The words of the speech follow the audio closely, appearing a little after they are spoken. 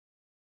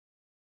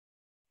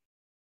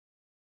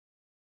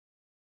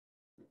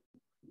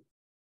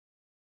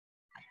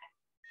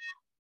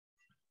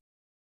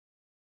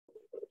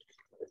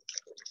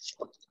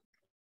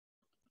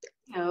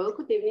Hello,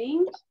 good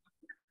evening.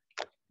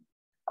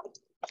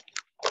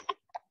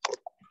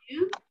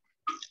 You?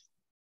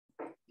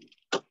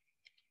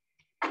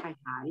 Hi,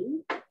 hi.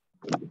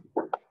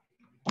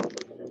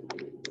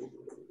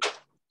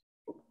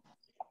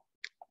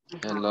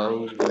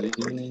 Hello, good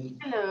evening.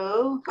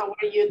 Hello, how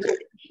are you today?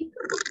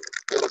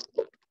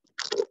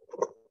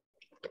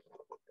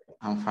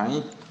 I'm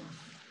fine.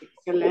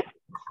 Excellent.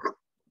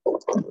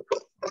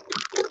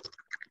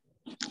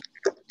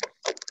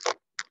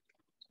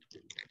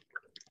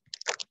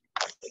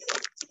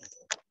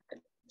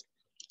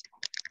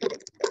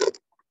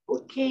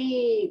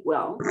 Okay,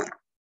 well,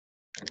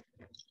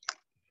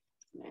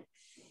 let's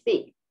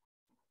see.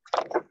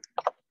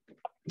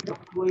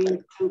 We're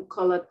going to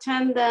call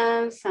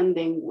attendance and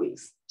then we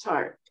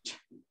start.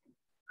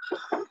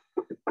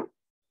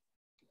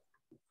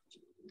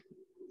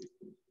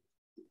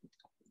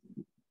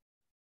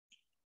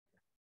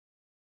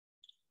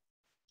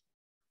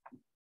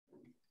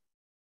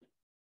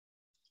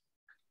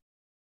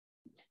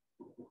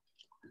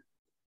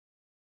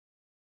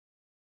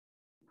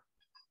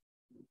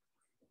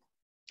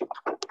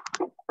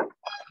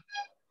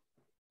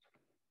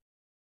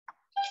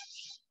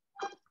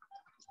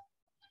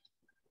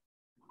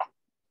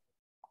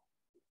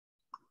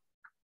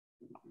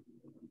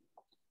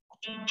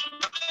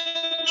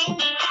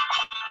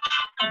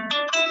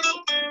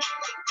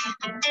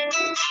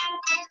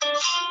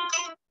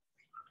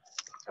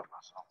 ¿Qué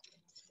pasó?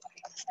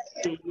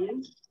 Sí.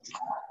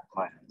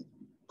 Bueno,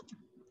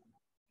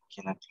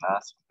 aquí en la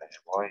clase me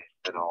voy,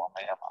 pero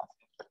me llama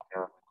siempre que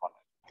verme con él.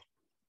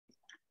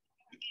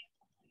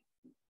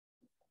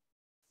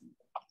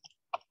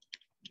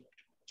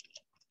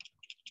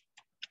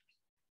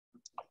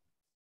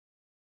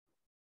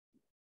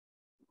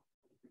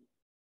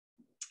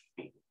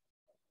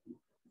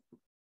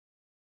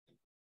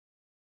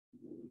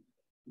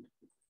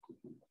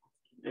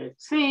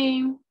 Let's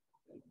see.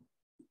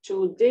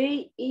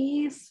 Today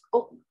is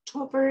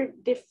October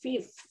the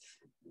 5th.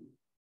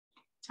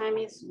 Time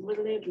is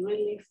really,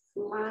 really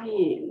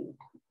flying.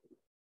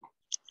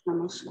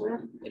 Vamos a ver.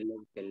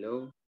 Hello,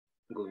 hello.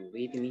 Good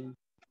evening.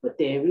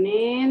 Good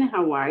evening,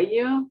 how are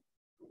you?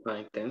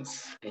 Fine,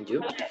 thanks. And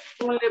you?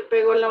 ¿Cómo le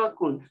pegó la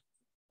vacuna?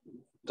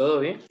 ¿Todo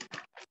bien?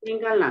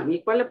 Venga,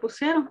 ¿y cuál le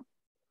pusieron?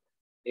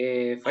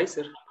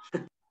 Pfizer.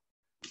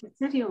 ¿En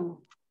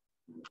serio?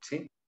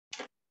 Sí.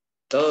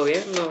 ¿Todo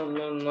bien?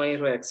 No hay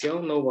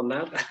reacción, no hubo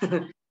nada.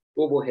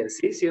 Hubo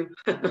ejercicio.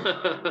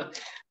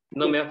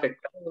 No me ha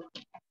afectado.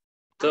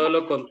 Todo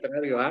lo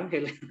contrario,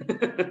 Ángel.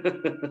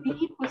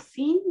 Sí, pues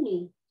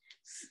sí.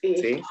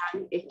 Sí.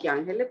 Es que a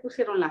Ángel le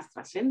pusieron la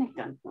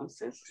AstraZeneca,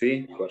 entonces.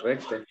 Sí,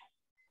 correcto.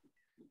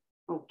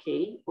 Ok,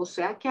 o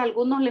sea que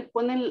algunos le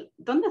ponen,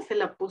 ¿dónde se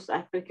la puso?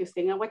 Ah, porque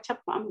usted en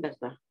Aguachapán,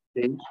 ¿verdad?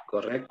 Sí,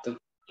 correcto.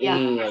 Y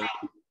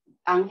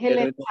Ángel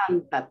es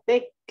Santa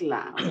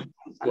Tecla.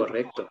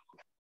 Correcto.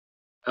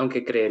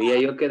 Aunque creería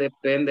yo que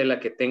depende de la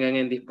que tengan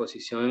en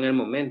disposición en el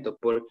momento,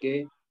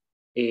 porque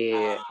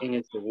en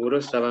el seguro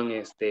estaban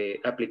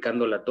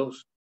aplicando las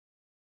dos,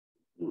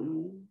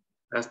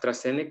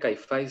 AstraZeneca y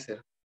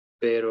Pfizer,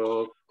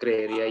 pero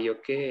creería yo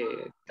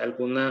que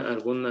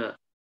alguna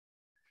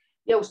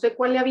 ¿Y a usted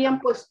cuál le habían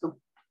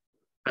puesto?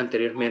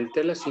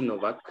 anteriormente la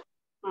Sinovac.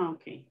 Ah,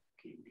 ok.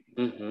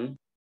 Ujú.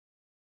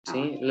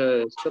 Sí,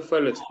 esto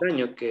fue lo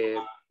extraño que,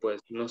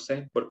 pues, no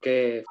sé por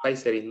qué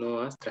Pfizer y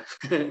no Astra.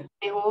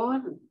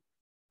 Mejor.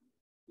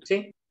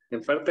 Sí,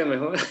 en parte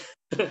mejor.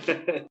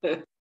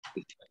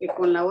 Que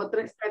con la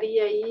otra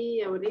estaría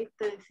ahí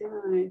ahorita.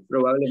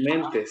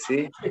 Probablemente,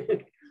 sí.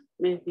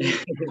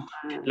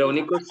 Lo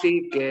único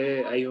sí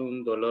que hay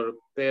un dolor,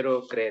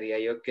 pero creería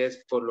yo que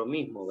es por lo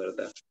mismo,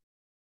 ¿verdad?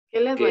 ¿Qué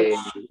le Que duele?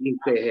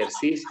 hice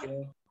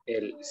ejercicio,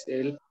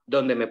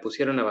 donde me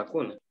pusieron la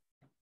vacuna.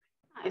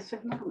 Eso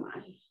es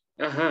normal.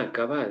 Ajá,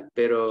 cabal,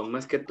 pero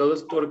más que todo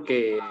es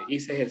porque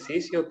hice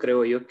ejercicio,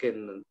 creo yo que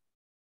no.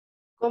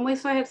 ¿Cómo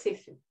hizo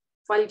ejercicio?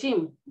 ¿Fue al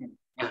gym?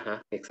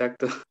 Ajá,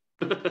 exacto.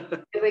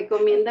 Te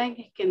recomiendan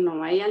es que no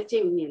vaya al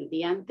gym ni el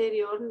día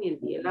anterior, ni el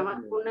día de la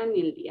vacuna,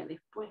 ni el día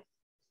después.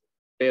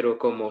 Pero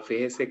como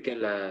fíjese que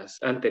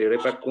las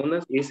anteriores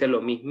vacunas hice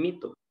lo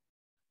mismito.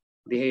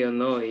 Dije yo,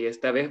 no, y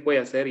esta vez voy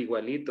a hacer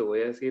igualito,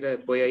 voy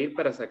a ir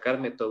para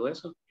sacarme todo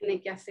eso. Tiene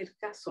que hacer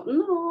caso.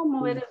 No,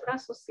 mover el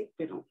brazo sí,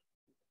 pero...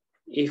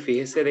 Y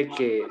fíjese de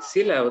que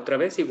sí, la otra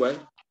vez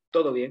igual,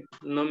 todo bien,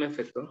 no me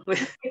afectó.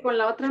 Que con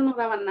la otra no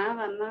daba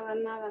nada.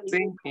 Sí,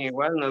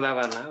 igual no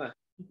daba nada.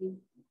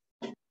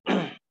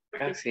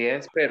 Así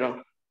es,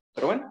 pero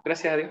bueno,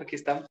 gracias a Dios, aquí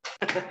estamos.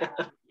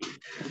 A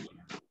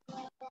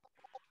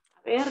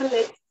ver,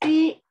 let's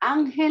see.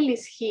 Ángel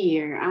is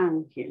here.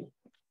 Ángel.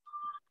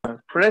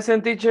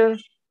 Present, teacher.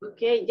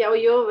 Ok, ya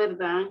oyó,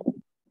 ¿verdad?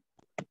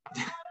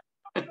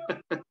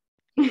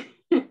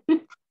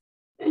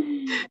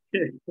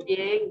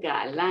 Bien,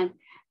 galán.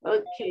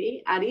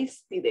 Ok,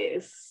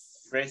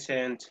 Aristides.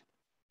 Present.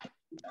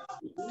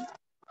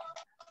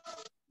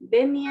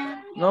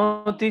 Denia.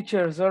 No,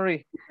 teacher,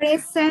 sorry.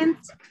 Present.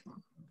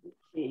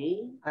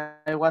 Okay.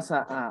 I was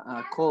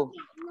a call.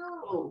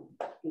 Oh,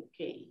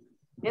 okay.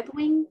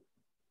 Edwin.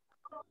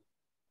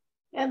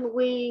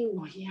 Edwin.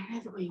 Oh, yeah,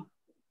 Edwin.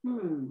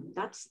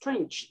 That's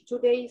strange. 2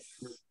 days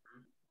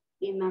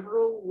in a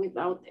row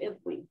without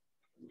Edwin.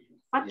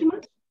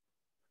 Fatima.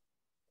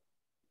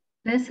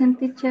 Present,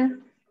 teacher.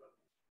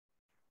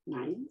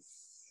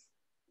 Nice.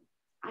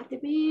 At the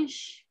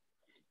beach.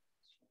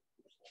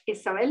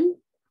 Isabel.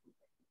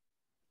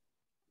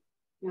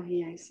 No,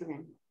 here,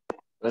 Isabel.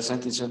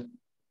 Present, teacher.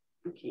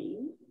 Okay.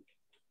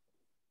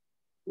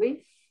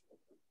 Luis.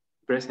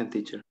 Present,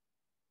 teacher.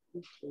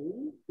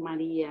 Okay.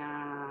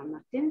 María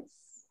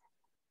Martínez.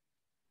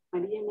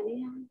 María.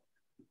 María.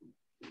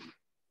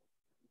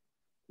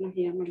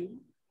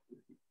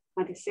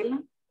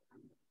 Maricela.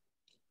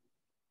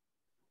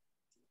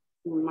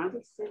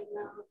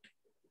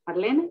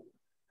 Marlene.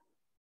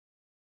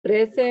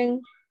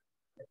 Present.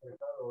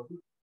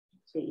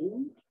 Sí.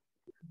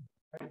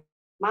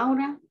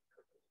 Maura.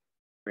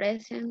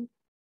 Present.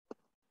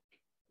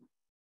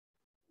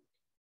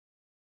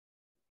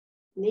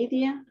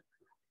 Nidia.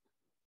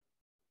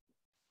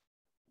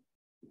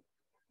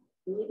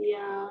 No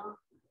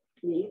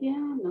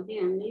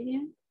digan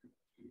Nidia.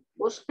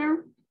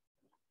 Oscar.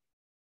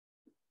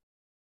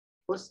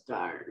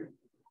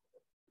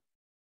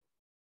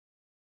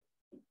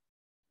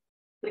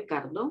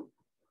 Ricardo.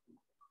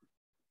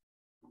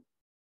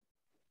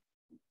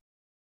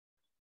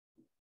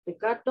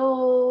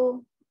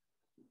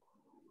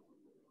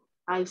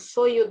 I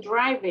saw you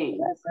driving.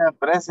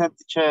 Present,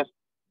 teacher.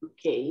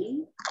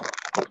 Okay.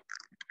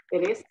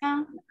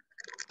 Teresa.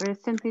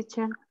 Present,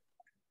 teacher.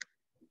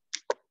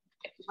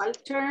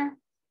 Walter.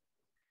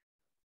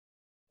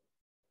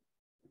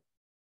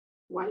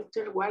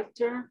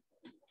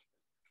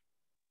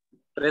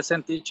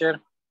 Present,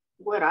 teacher.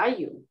 Where are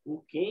you?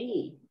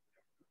 Okay.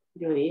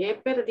 Yo dije,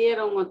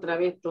 perdieron otra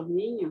vez estos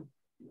niños.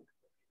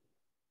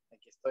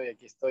 Aquí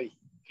estoy.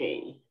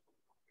 Okay.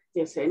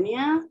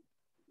 Yesenia.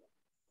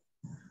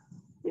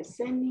 Y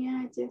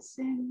Yesenia,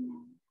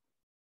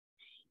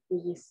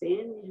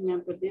 me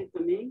han perdido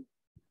también.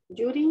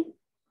 Yuri.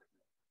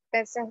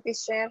 Present,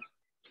 teacher.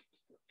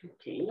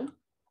 Okay.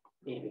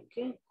 Very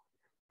good.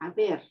 A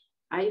ver,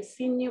 I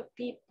see new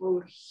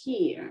people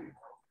here.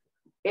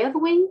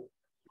 Edwin.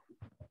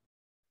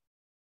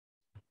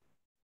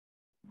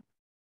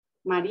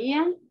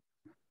 María.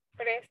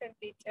 Present,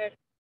 teacher.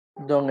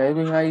 Don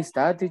Edwin ahí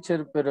está,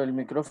 teacher, pero el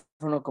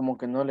micrófono como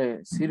que no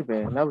le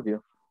sirve el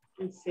audio.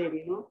 ¿En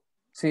serio?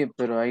 Sí,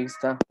 pero ahí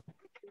está.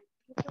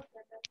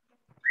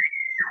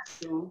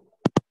 No.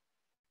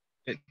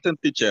 Present,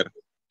 teacher.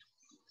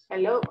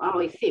 Hello.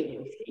 Oh, sí.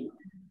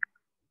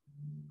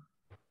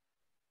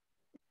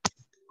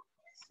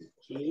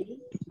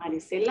 Okay.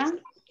 Maricela.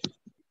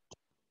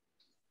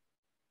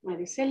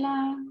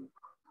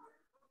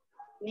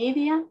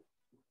 Nidia.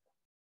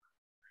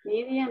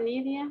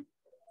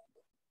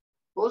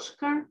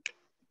 Oscar.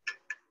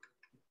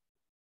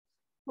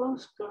 Uy.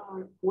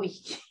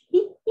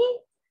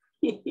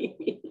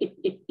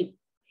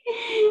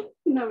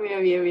 No me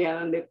había visto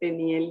dónde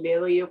tenía el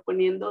dedo, yo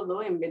poniendo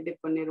 2 en vez de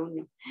poner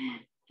 1.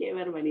 Qué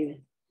barbaridad.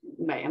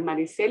 Vaya,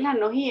 Maricela,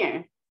 no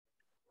here.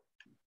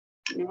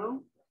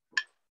 No.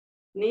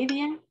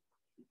 Nidia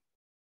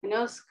and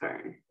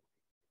Oscar.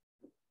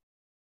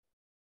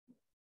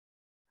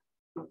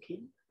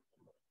 Okay.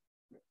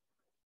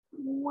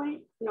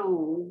 Wait,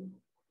 no.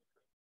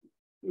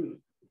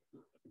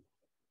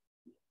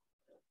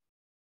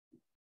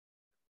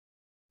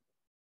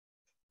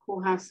 Who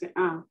has it?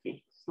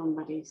 Okay.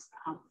 Somebody's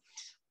out.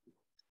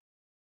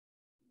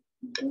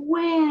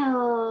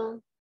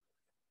 Well,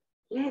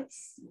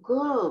 let's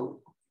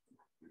go.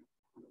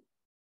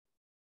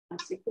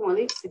 Así como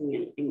dice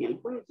en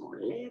el juego,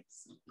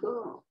 let's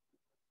go.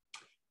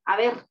 A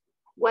ver,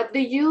 what do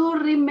you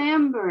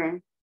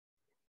remember?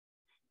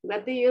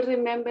 What do you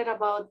remember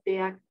about the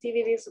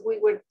activities we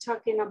were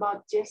talking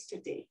about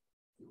yesterday?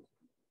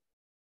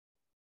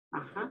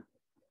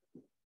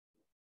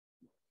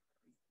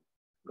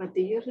 What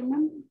do you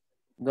remember?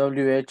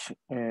 WH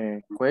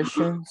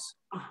questions.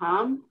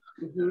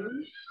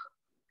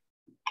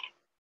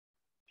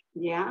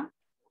 Yeah.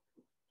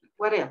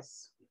 What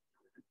else?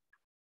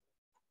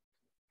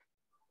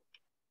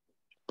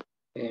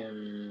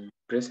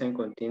 Present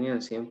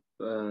continuous,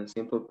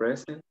 simple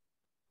present.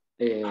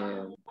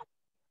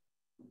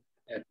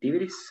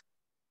 Activities.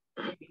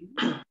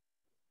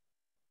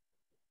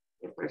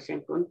 The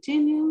present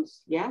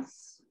continuous,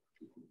 yes.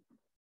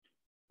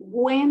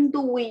 When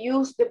do we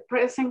use the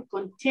present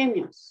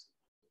continuous?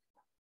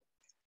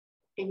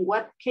 In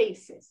what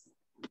cases?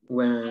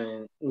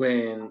 When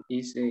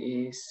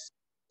is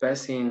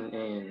passing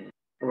in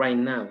right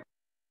now.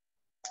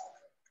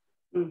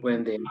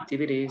 When the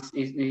activity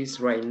is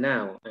right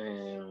now.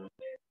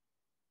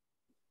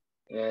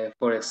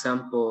 For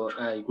example,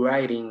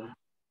 writing.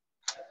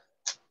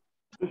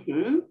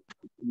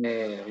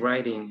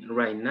 Writing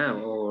right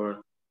now,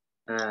 or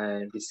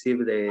receive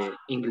the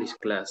English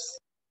class.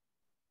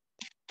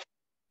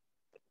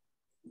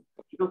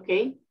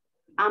 Okay,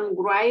 I'm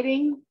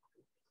writing.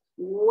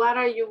 What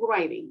are you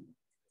writing?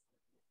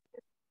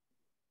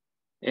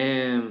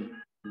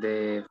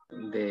 the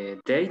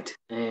date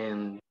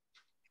and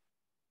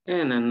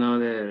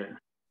another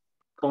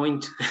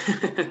point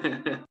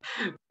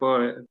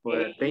for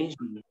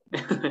attention.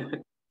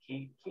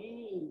 Okay,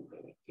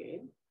 very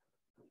good.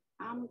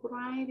 I'm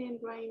writing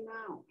right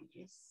now.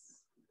 Yes.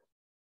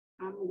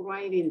 I'm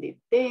writing the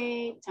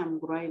date. I'm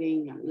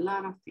writing a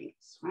lot of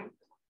things, right?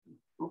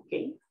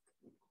 Okay.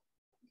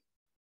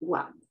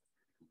 Well,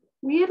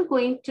 we are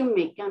going to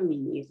make a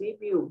mini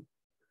review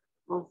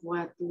of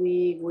what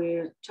we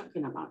were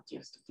talking about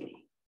yesterday.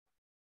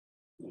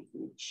 Let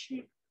me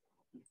check.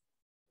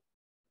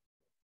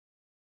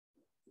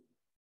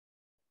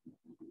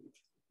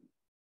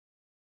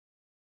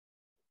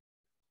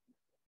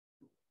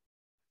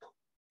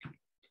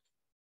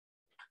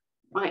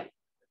 All right.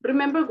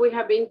 Remember, we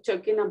have been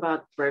talking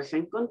about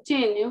present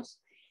continuous.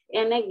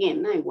 And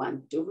again, I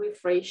want to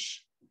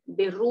refresh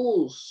the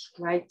rules,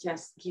 right?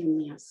 Just give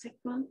me a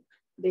second.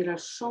 There are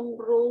some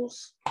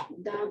rules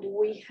that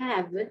we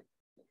have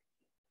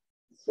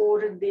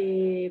for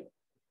the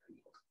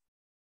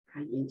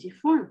ing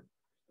form,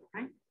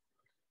 right?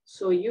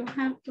 So you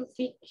have to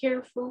be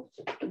careful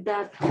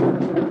that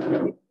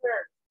the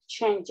verb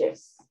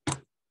changes.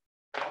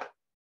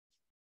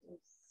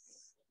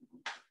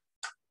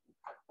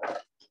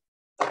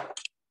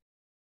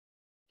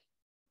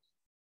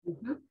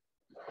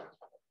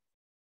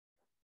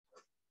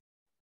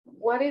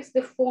 What is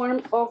the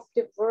form of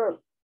the verb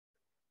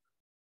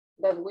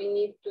that we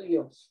need to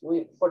use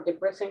for the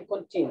present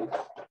continuous?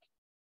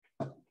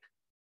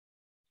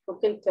 Who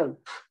can tell?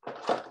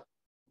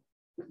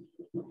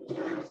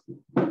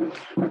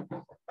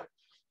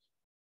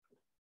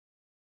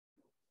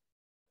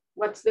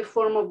 What's the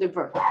form of the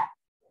verb?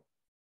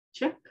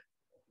 Check.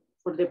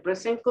 For the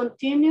present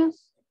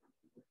continuous,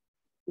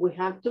 we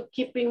have to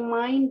keep in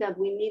mind that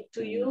we need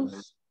to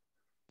use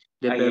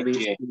The verb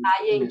is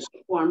ing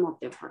form of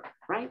the verb,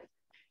 right?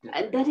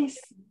 And that is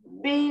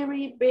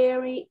very,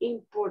 very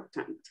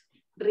important.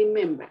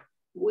 Remember,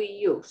 we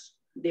use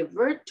the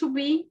verb to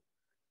be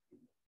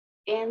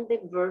and the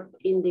verb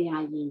in the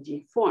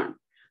ing form.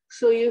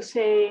 So you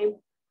say,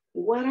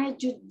 what are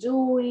you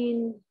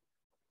doing?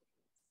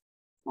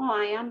 Oh,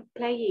 I am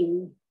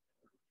playing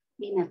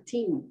in a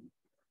team,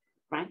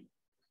 right?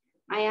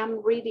 I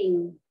am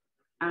reading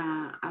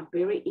a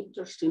very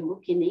interesting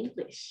book in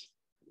English.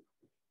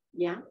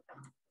 Yeah,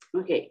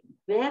 okay,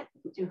 but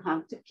you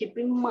have to keep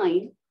in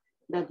mind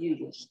that you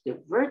use the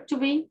verb to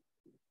be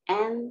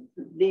and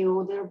the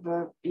other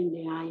verb in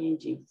the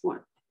ing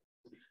form.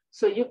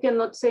 So you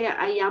cannot say,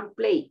 I am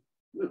playing.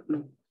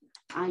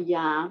 I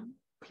am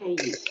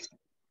playing.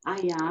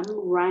 I am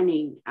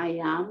running. I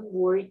am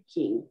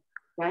working,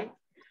 right?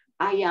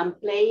 I am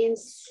playing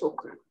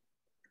soccer.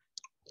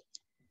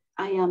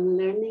 I am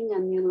learning a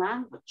new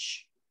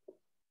language.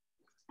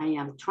 I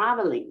am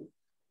traveling,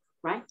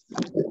 right?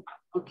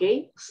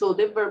 Okay, so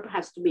the verb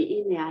has to be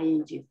in the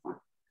ing form.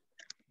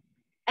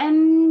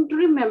 And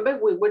remember,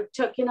 we were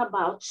talking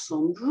about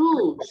some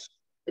rules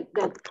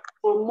that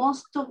for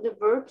most of the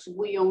verbs,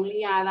 we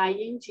only add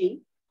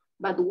ing,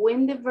 but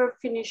when the verb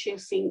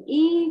finishes in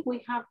E,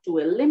 we have to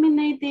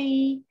eliminate the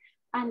E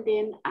and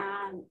then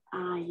add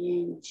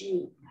ing,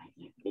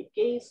 like the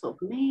case of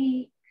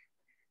make,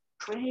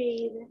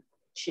 trade,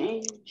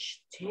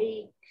 change,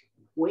 take,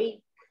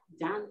 wake,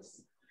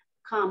 dance,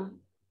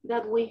 come,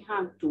 that we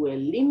have to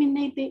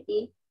eliminate the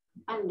E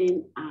and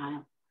then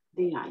add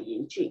the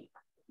ing.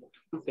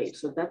 Okay,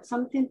 so that's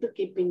something to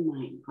keep in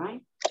mind,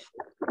 right?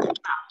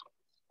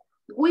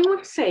 We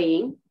were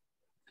saying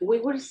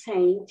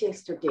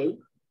yesterday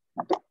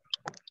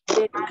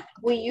that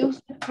we use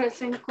the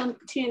present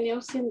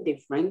continuous in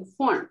different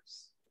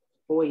forms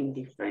or in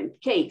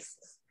different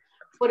cases.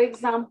 For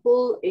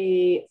example,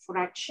 for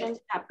actions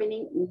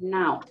happening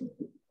now,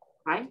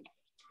 right?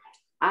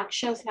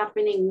 Actions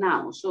happening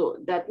now. So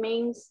that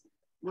means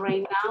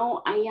right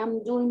now I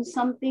am doing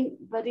something,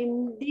 but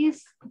in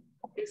this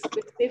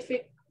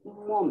specific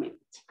moment,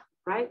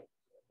 right?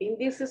 In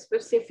this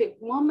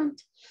specific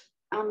moment,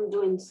 I'm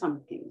doing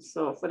something.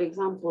 So for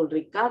example,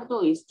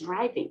 Ricardo is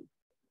driving,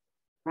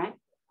 right?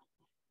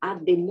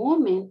 At the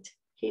moment,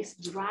 he's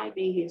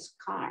driving his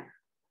car.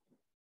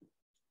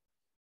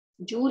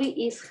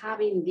 Judy is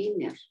having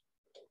dinner,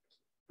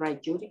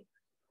 right, Judy?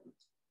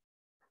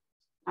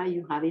 Are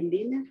you having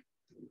dinner?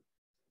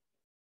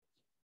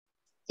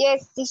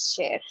 Yes,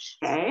 teacher.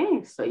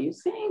 Okay, so you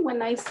say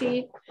when I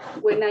see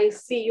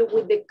you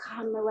with the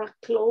camera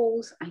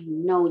close, I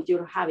know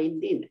you're having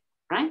dinner,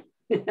 right?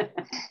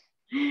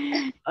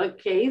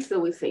 Okay, so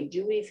we say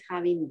Judy is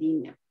having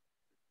dinner.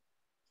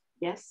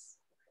 Yes.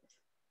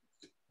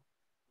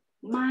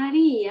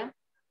 Maria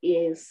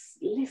is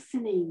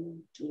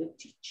listening to the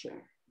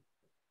teacher.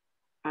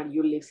 Are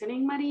you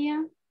listening,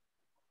 Maria?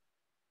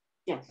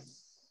 Yes.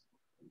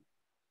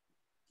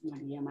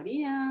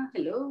 Maria,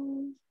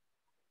 hello.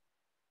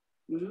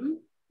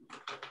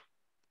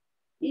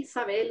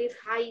 Isabel is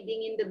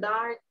hiding in the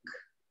dark.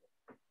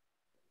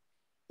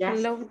 Yes.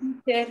 Hello,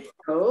 teacher.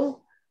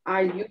 Oh,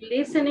 are you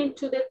listening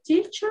to the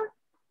teacher?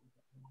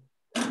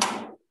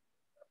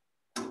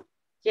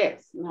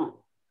 Yes,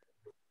 no.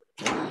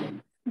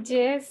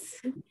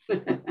 Yes.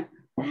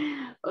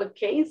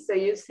 Okay, so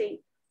you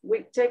see,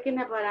 we're talking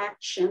about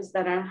actions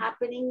that are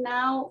happening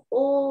now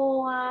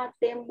or at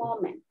the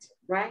moment,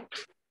 right?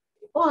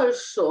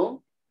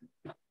 Also,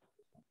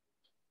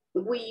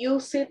 we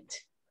use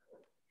it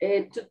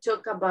to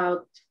talk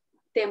about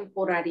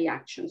temporary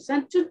actions.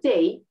 And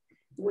today,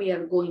 we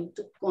are going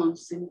to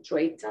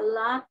concentrate a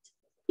lot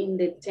in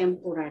the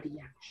temporary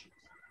actions.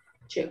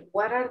 Check,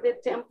 what are the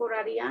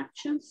temporary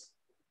actions?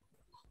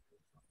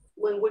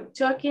 When we're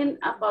talking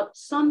about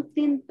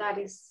something that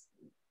is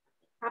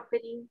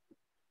happening,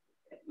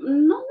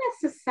 not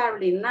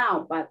necessarily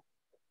now, but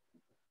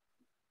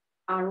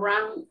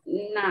around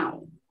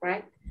now,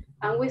 right?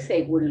 And we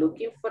say we're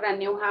looking for a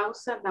new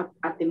house at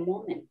the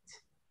moment.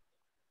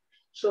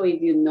 So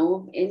if you know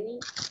of any,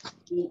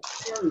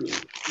 tell me,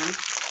 right?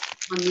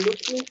 I'm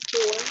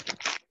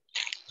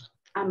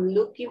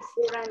looking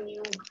for a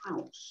new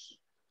house.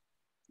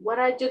 What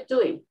are you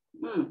doing?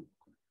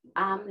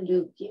 I'm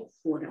looking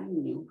for a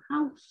new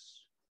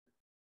house.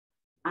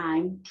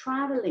 I'm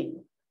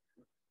traveling.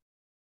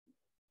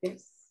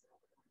 Yes.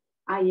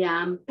 I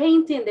am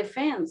painting the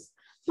fence.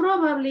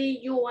 Probably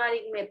you are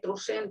in Metro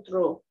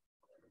Centro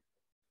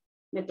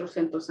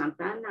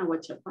Santana,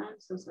 Huachapan,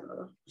 San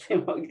Salvador.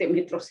 The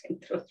Metro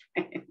Centro,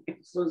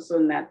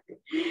 Sonsonate.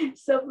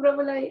 So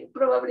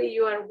probably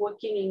you are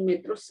working in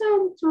Metro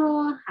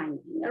Centro,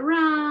 hanging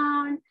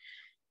around.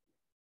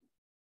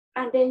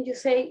 And then you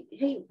say,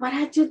 hey, what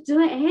are you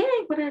doing?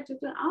 Hey, what are you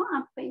doing? Oh,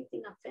 I'm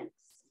painting a fence.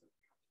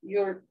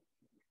 You're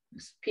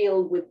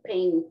spilled with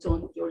paint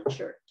on your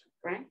shirt,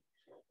 right?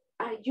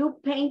 Are you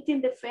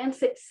painting the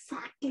fence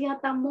exactly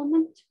at that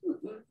moment?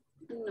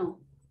 No.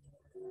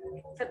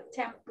 It's a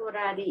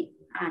temporary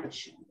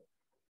action,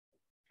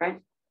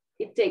 right?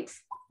 It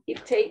takes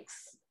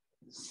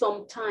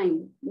some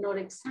time, not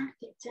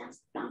exactly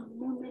just that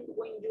moment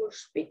when you're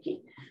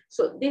speaking.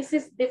 So this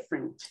is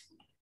different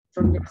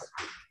from this,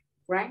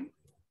 right?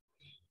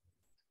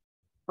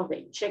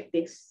 Okay, check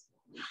this.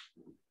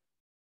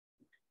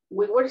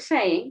 We were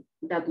saying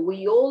that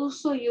we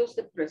also use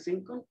the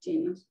present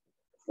continuous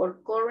for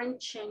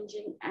current,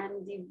 changing,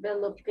 and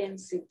developing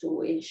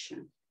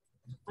situation.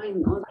 I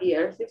know the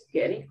earth is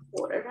getting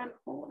hotter and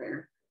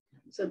hotter.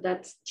 So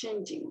that's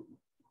changing,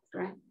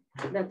 right?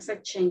 That's a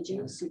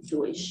changing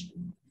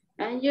situation.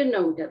 And you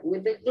know that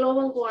with the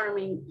global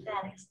warming,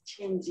 that is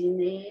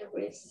changing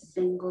every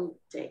single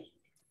day,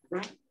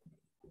 right?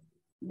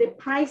 The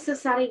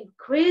prices are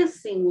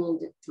increasing all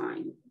the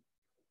time.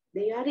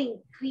 They are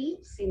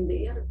increasing,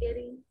 they are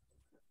getting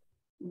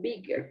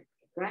bigger,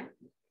 right?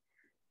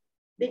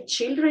 The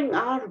children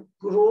are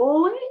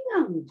growing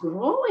and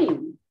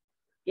growing.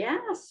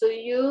 Yeah, so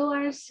you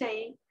are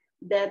saying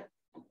that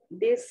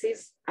this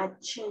is a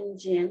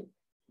changing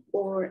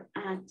or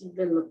a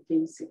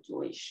developing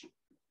situation,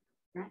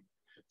 right?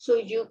 So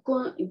you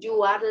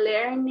are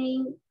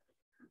learning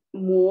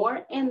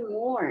more and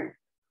more,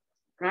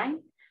 right?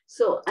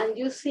 So, and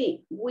you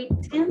see, we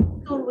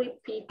tend to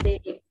repeat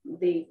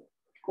the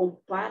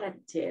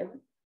comparative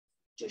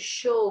to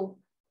show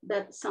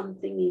that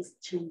something is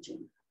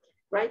changing,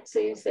 right? So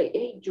you say,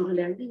 hey, you're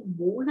learning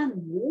more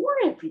and more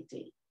every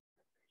day.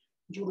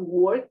 You're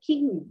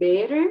working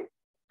better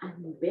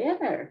and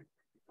better,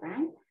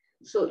 right?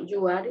 So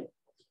you are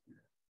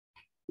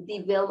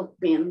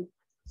developing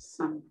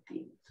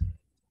something.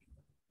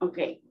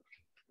 Okay.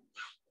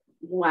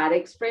 What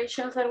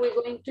expressions are we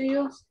going to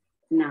use?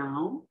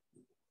 Now,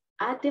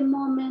 at the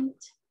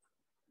moment,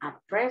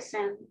 at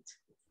present,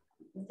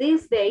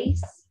 these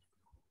days,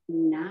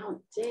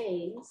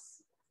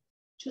 nowadays,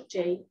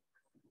 today,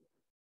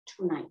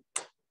 tonight.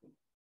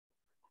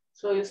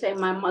 So you say,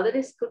 my mother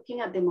is cooking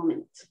at the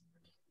moment.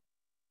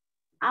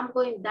 I'm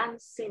going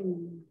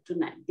dancing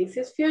tonight. This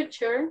is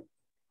future.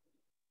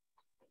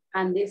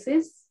 And this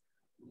is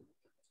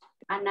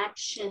an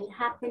action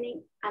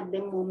happening at the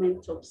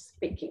moment of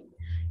speaking.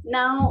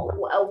 Now,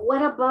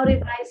 what about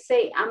if I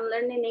say I'm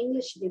learning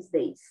English these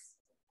days?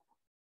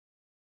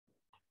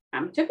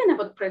 I'm talking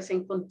about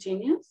present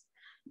continuous,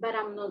 but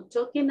I'm not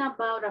talking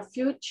about a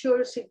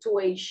future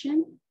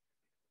situation.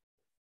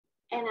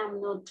 And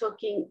I'm not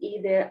talking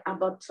either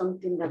about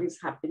something that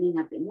is happening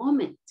at the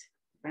moment,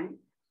 right?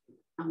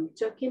 I'm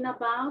talking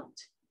about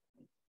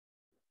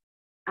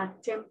a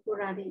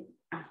temporary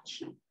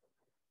action.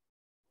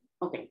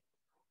 Okay.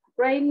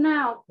 Right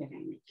now,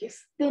 espérame, que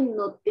este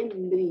no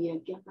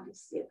tendría que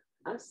aparecer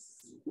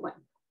así.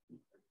 Bueno.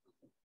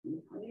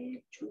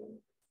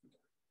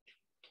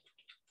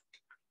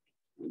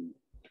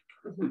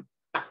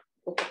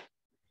 Okay.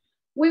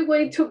 We're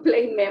going to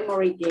play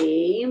memory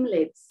game.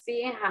 Let's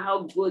see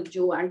how good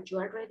you are. You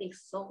are already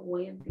so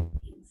well.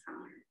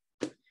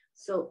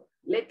 So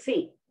let's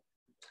see.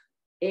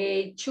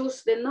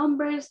 Choose the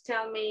numbers.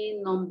 Tell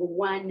me number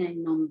 1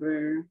 and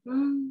number.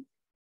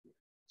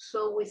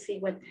 So we see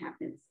what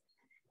happens.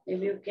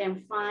 If you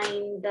can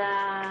find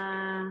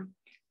the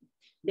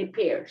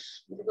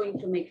pairs. We're going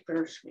to make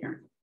pairs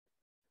here.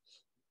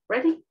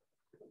 Ready?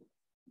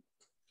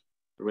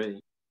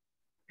 Ready.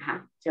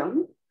 Tell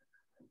me.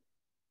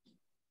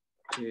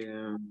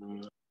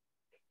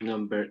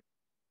 Number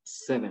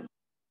 7.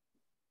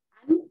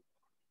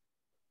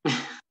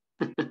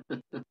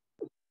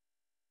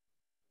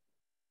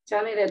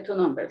 Tell me the two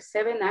numbers,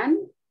 7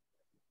 and?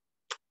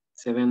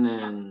 7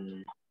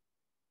 and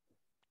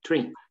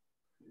 3.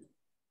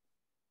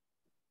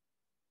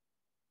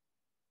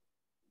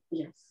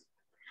 Yes.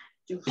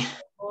 You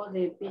saw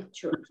the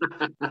picture.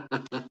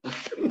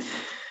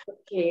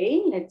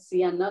 Okay, let's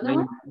see another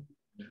one.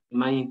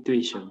 My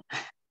intuition.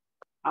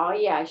 Oh,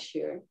 yeah,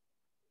 sure.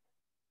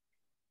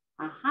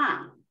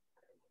 Aha.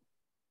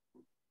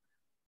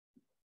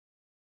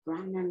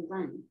 Run and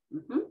run.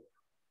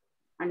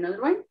 Another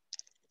one.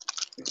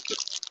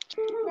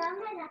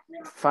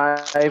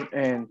 5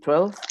 and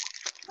 12.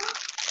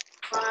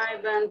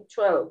 5 and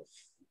 12.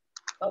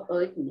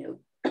 Oh, no.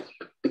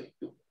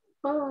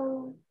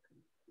 Oh.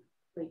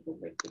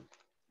 Wait.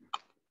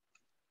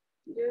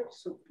 You're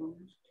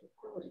supposed to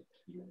go to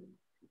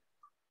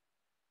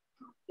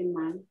okay,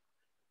 man.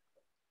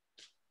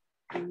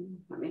 A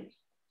ver.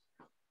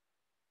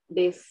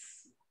 This.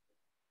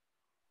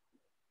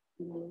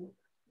 No.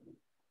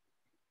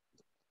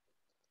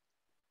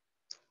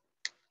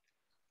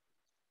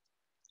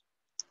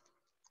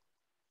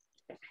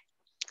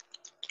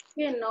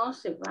 Que no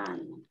se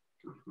van.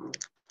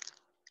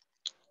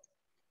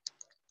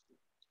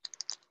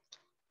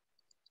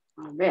 A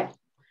ver.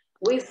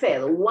 We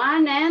said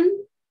 1 and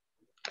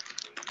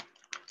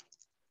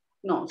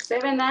no,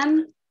 7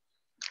 and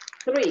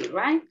 3,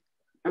 right?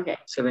 Okay.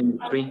 7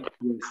 and 3.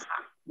 Yes.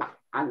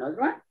 Another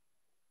one.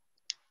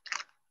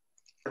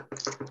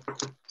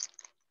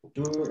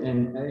 2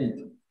 and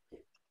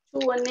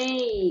 8. 2 and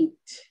 8.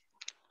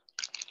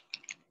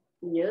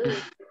 Yeah.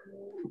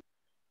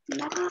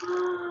 No.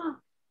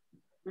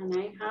 And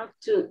I have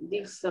to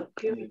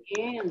disappear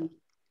again.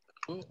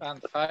 2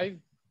 and 5.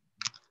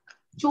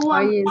 2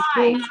 and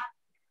 5.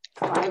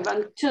 5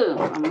 and 2.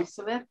 Vamos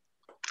a ver.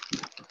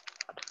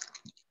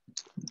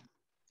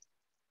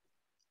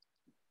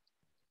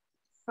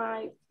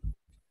 Five.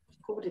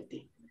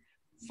 Cúbrete.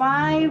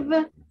 5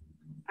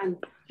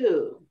 and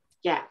 2.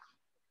 Yeah.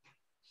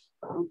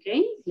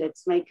 Okay,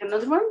 let's make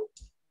another one.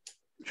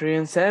 3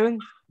 and 7.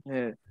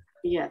 Yeah.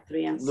 Yeah,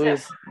 3 and 7.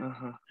 Luis.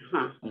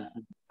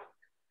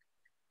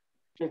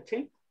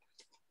 Okay.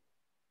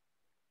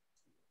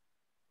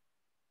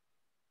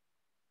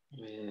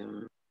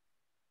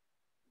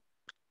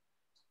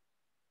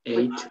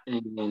 8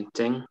 and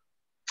 10.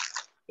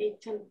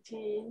 8 and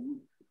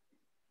 10.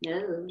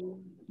 No.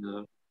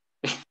 No.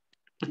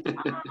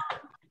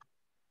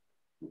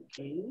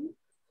 Okay.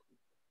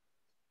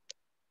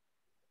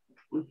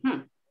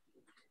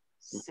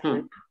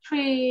 7,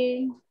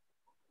 3.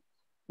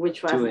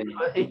 Which was 2 and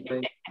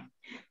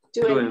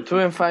 5. 2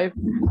 and 5.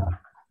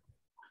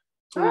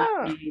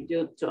 Ah.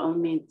 You told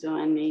me 2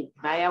 and 8.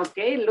 Right,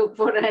 okay, look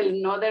for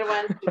another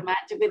one to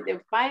match with the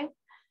 5.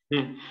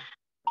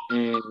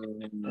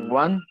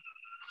 1.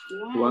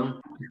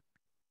 1.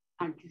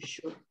 Are you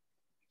sure?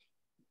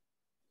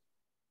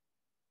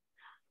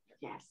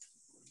 Yes.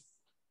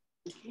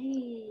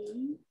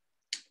 Okay.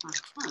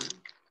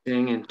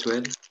 10 and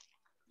 12.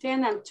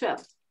 10 and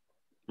 12.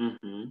 I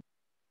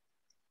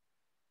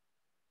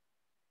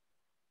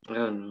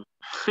don't know.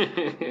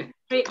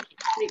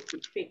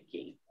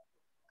 Tricky.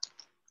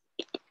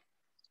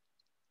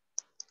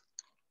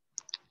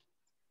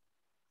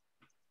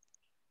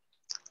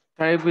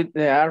 Try with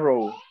the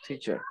arrow,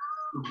 teacher.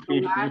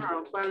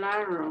 ¿Cuál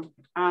arrow?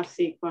 Ah,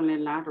 sí, con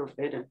el arrow,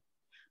 pero.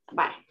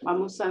 Vale,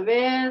 vamos a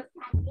ver.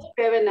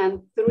 7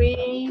 and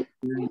 3.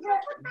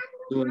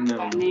 2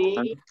 and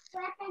 8.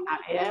 A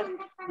ver,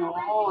 no,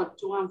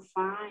 2 and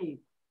 5.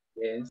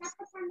 Yes.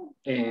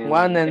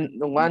 1 and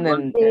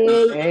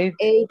 8.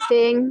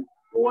 10.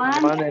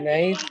 1 and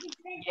 8.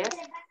 Yes.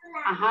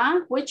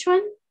 Which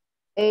one?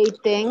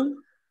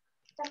 10.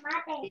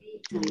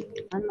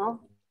 No.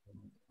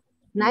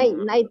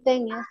 9,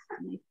 10, yes.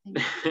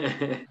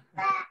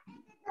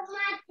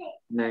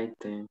 9,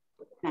 10.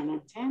 9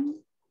 and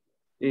 10.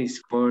 Is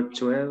for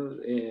 12.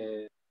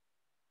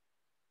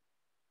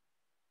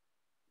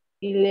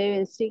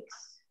 11,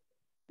 6.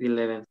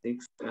 11,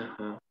 6.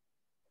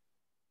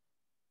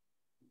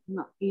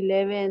 No,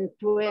 11,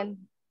 12.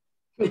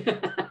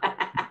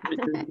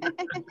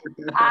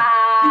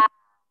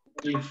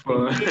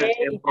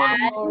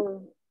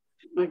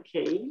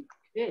 Okay,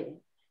 good.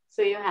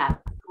 So you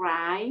have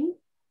cry,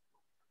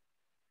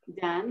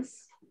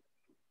 dance,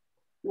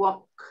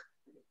 walk,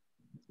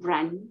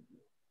 run,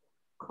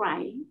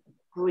 cry,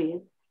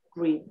 read,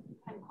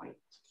 and write.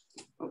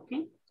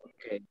 Okay?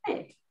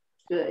 Okay.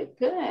 Good.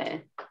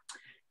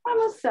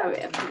 Vamos a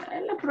ver.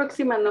 La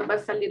próxima nos va a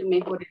salir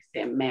mejor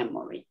ese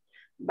memory.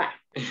 But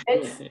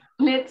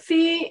let's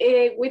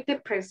see with the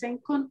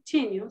present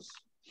continuous.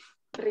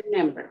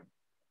 Remember,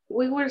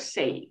 we were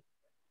saying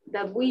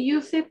that we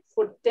use it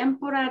for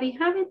temporary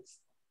habits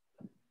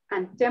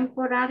and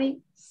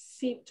temporary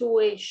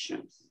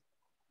situations.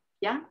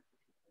 Yeah?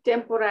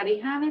 Temporary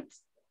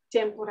habits,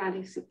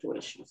 temporary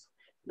situations.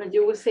 But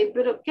you will say,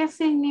 pero ¿qué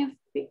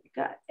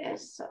significa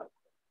eso?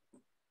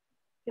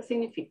 ¿Qué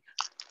significa?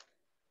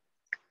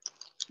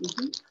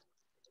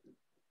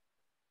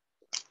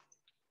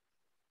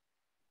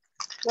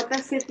 What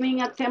does it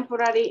mean, a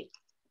temporary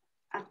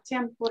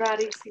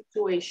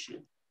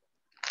situation?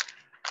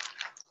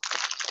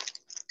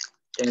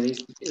 That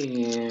is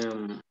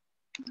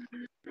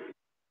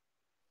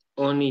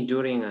only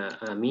during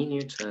a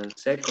minute and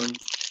seconds.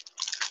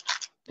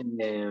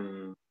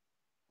 And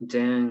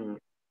then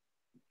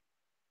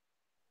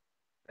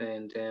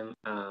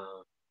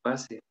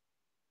passive.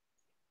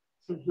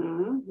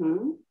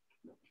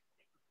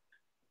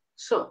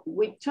 So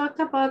we talk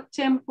about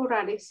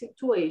temporary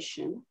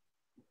situation.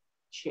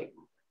 Check.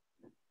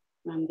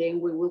 And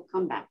then we will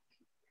come back.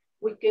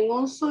 We can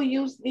also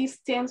use these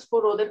tense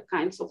for other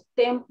kinds of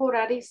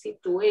temporary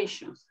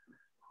situations,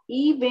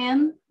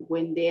 even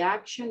when the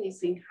action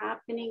isn't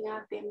happening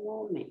at the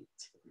moment.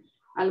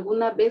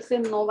 Algunas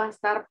veces no va a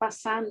estar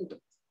pasando,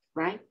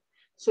 right?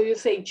 So you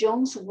say,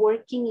 John's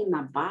working in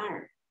a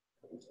bar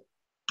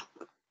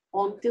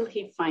until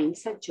he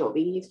finds a job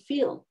in his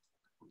field.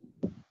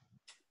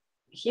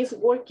 He's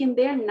working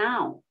there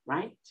now,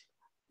 right?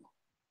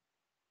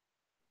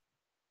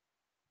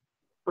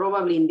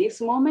 Probably in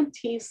this moment,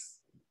 he's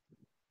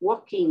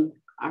walking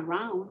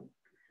around,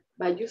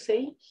 but you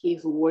say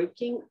he's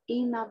working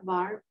in a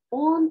bar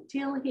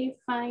until he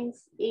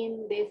finds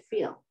in the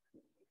field.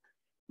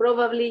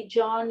 Probably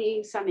John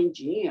is an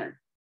engineer,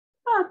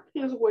 but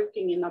he's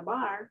working in a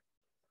bar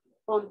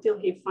until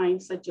he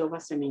finds a job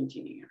as an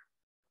engineer.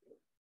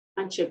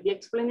 And check the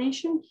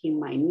explanation. He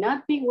might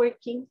not be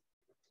working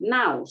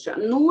now. O sea,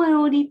 no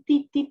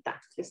ahorita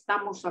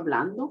estamos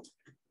hablando,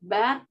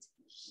 but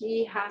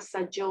he has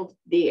a job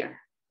there.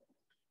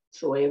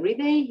 So every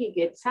day he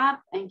gets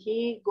up and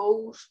he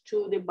goes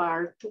to the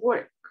bar to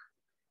work,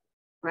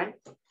 right?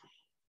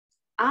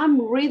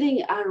 I'm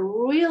reading a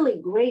really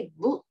great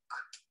book.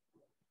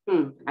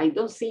 I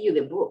don't see you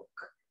the book.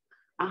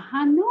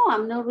 No,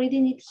 I'm not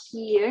reading it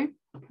here,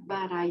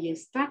 but I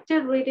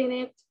started reading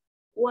it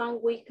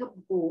 1 week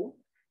ago,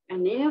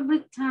 and every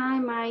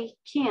time I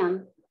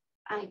can,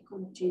 I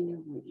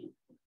continue reading.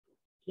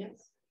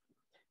 Yes.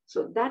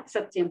 So that's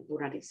a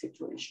temporary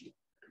situation.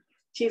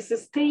 She's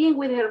staying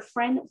with her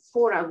friend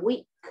for a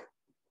week.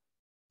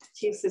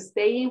 She's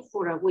staying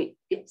for a week.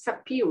 It's a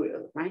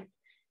period, right?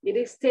 It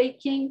is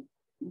taking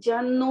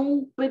ya no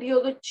un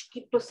periodo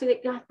chiquito ese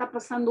de que está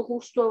pasando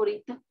justo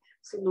ahorita,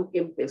 sino que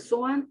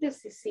empezó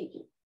antes y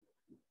sigue,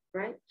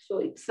 right? So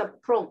it's a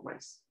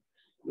progress.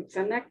 It's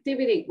an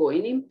activity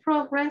going in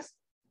progress,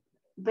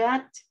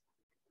 but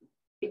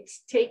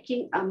it's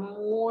taking a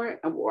more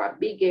or a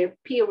bigger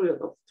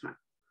period of time.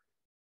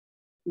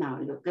 Now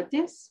look at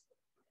this.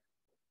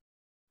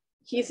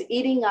 He's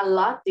eating a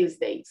lot these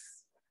days.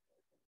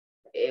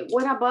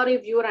 What about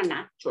if you're an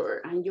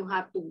actor and you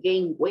have to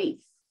gain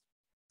weight?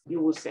 You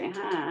will say,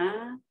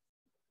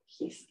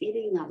 he's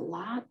eating a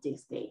lot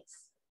these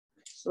days.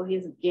 So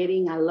he's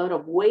getting a lot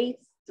of weight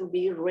to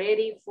be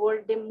ready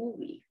for the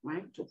movie,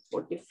 right?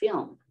 For the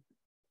film.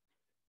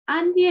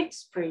 And the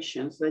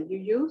expressions that you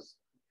use,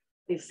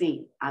 they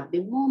say at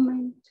the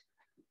moment,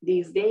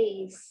 these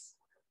days,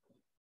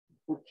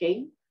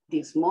 okay,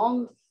 this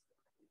month,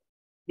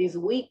 these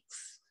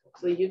weeks,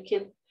 so you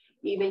can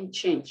even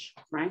change,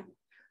 right?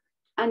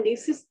 And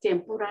this is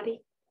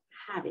temporary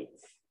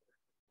habits.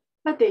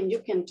 But then you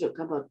can talk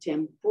about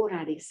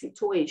temporary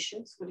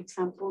situations. For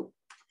example,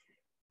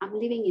 I'm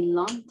living in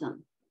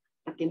London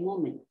at the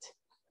moment.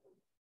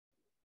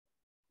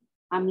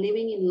 I'm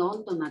living in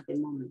London at the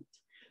moment.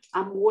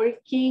 I'm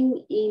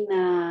working in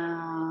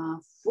a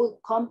food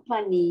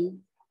company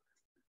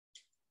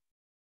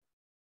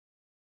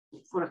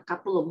for a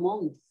couple of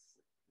months,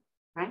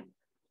 right?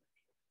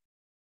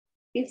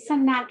 It's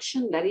an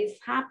action that is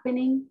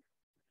happening,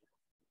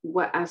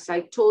 as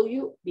I told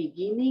you,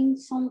 beginning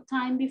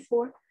sometime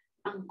before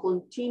and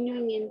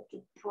continuing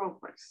into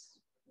progress.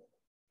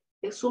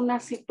 Es una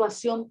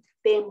situación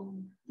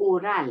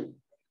temporal,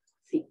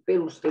 sí,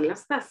 pero usted la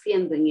está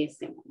haciendo en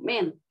ese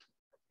momento,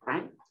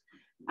 right?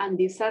 And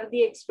these are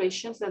the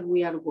expressions that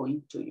we are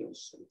going to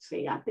use. So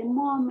say at the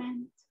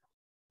moment,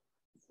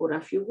 for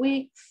a few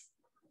weeks,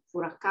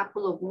 for a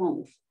couple of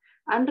months.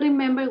 And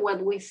remember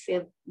what we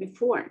said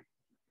before.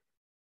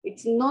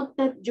 It's not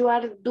that you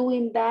are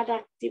doing that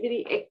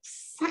activity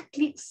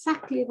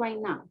exactly right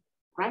now,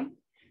 right?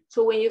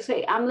 So when you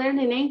say, I'm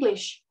learning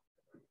English,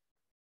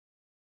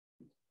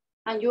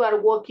 and you are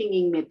working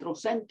in Metro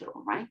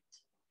Centro, right?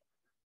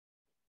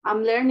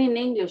 I'm learning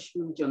English.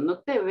 Yo no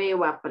te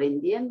veo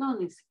aprendiendo,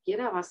 ni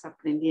siquiera vas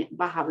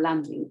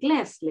hablando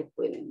inglés, le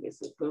pueden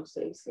decir, pero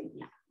se dice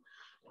ya.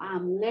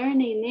 I'm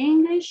learning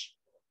English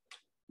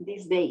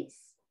these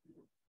days,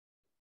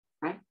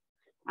 right?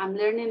 I'm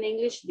learning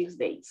English these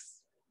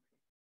days.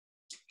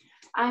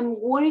 I'm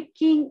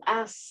working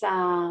as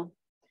a,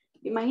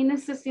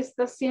 imagínense si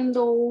está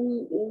haciendo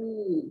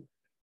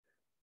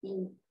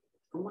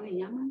 ¿cómo le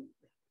llaman?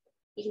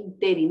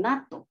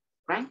 Interinato,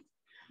 right?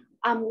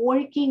 I'm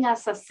working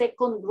as a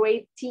second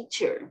grade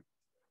teacher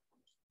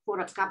for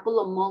a couple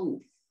of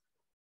months.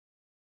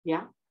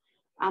 Yeah.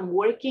 I'm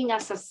working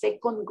as a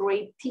second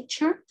grade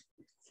teacher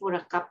for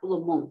a couple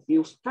of months.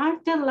 You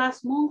started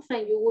last month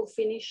and you will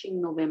finish in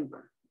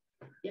November.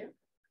 Yeah.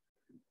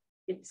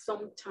 It's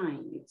some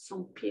time, it's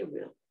some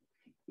period.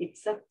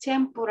 It's a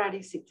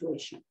temporary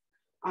situation.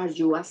 Are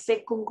you a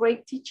second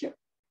grade teacher?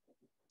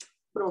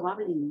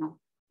 Probably no.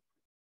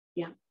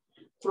 Yeah,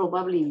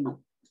 probably no.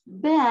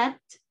 But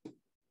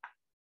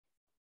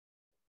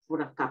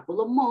for a couple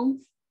of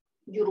months,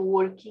 you're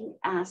working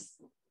as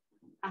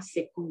a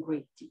second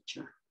grade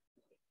teacher.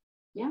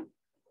 Yeah.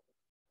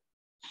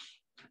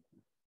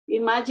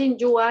 Imagine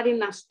you are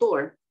in a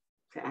store.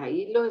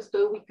 Ahí lo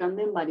estoy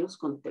ubicando en varios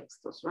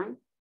contextos, right?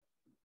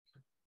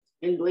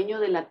 El dueño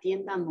de la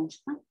tienda no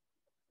está.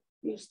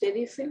 Y usted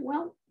dice,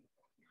 well,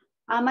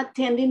 I'm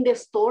attending the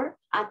store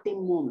at the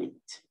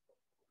moment.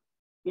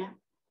 Yeah.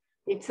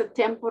 It's a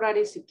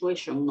temporary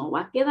situation. No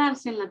va a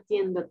quedarse en la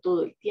tienda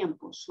todo el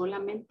tiempo,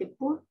 solamente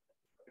por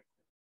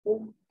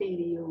un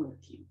periodo de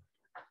tiempo.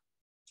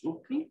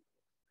 Okay.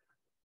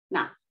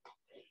 Now,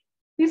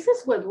 this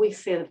is what we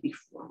said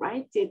before,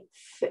 right?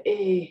 It's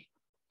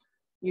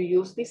you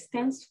use this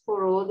tense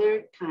for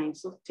other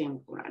kinds of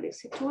temporary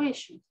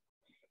situations.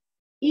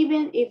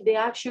 Even if the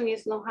action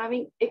is not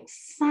having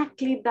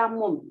exactly that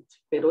moment,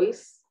 pero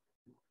it's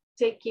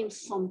taking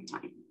some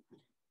time.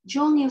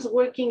 John is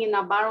working in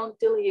a bar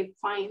until he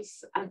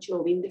finds a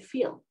job in the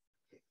field.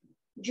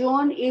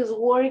 John is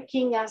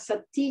working as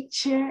a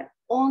teacher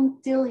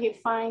until he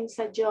finds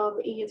a job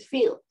in his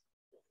field.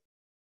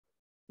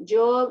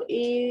 John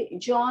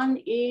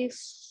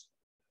is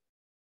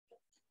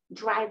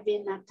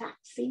driving a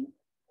taxi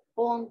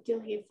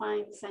until he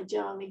finds a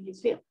job in his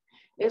field.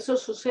 Eso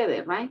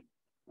sucede, right?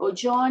 Or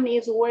John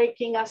is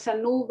working as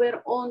an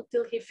Uber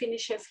until he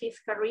finishes his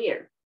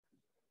career.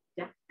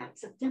 Yeah,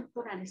 that's a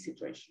temporary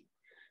situation.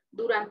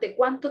 ¿Durante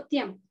cuánto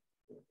tiempo?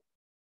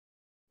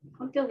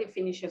 Until he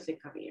finishes a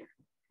career,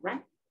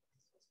 right?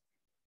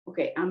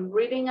 Okay, I'm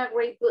reading a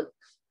great book.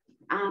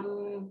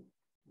 I'm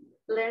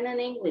learning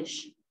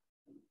English.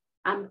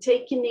 I'm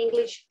taking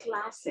English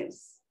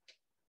classes.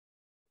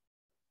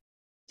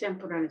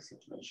 Temporary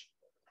situation.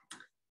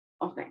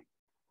 Okay,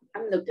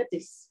 and look at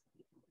this.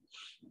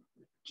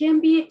 Can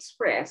be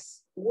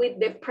expressed with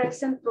the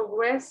present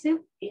progressive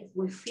if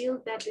we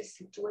feel that the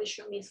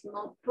situation is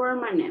not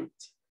permanent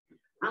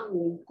and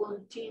will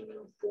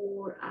continue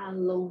for a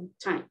long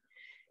time.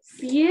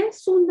 Si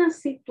es una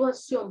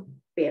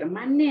situación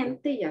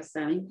permanente, ya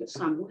saben que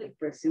usamos el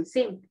present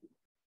simple,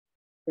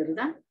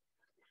 ¿verdad?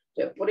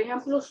 Entonces, por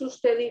ejemplo, si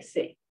usted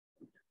dice,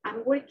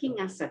 I'm working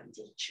as a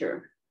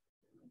teacher.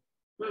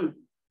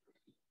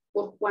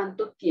 ¿Por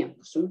cuánto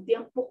tiempo? Es un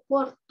tiempo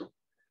corto.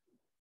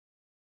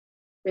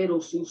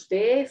 Pero si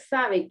usted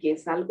sabe que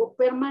es algo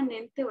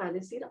permanente, va a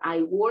decir,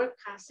 I work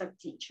as a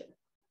teacher.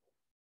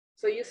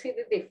 So you see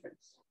the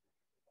difference.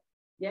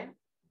 Yeah.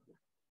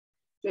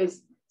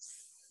 Entonces,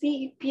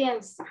 si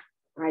piensa,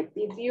 right,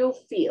 if you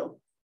feel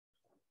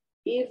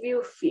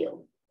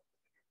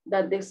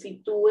that the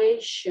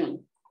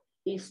situation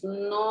is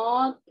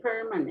not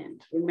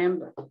permanent,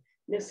 remember,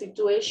 the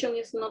situation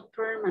is not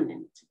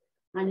permanent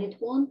and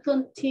it won't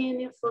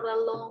continue for a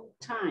long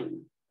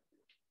time,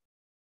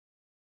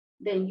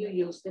 then you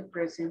use the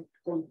present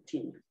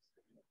continuous.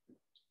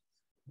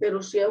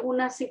 Pero si es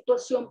una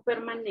situación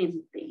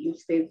permanente y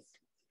usted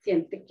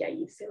siente que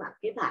ahí se va a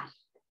quedar,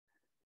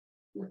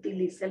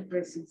 utiliza el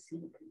present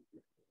simple.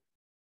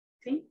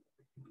 ¿Sí?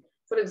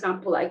 For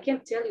example, I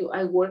can tell you,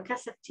 I work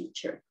as a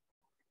teacher.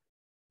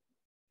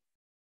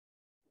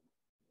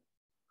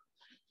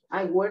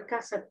 I work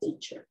as a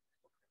teacher.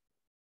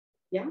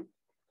 ¿Ya?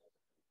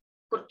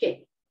 ¿Por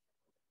qué?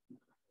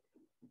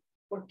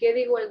 ¿Por qué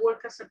digo I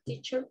work as a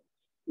teacher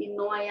y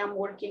no I am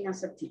working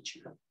as a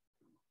teacher?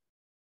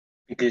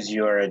 Because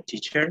you are a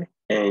teacher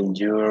and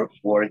you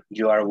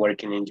are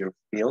working in your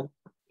field.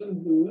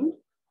 Mm-hmm.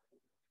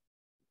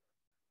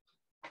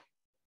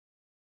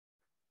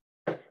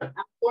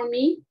 For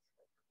me,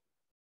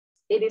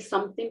 it is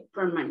something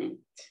permanent,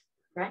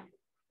 right?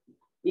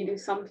 It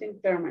is something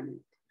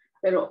permanent.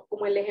 Pero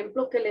como el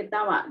ejemplo que les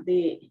daba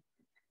de,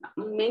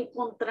 me he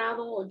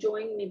encontrado yo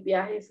en mis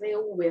viajes de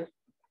Uber,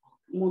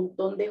 un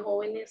montón de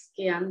jóvenes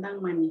que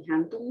andan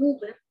manejando un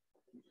Uber,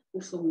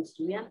 pues son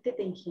estudiantes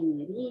de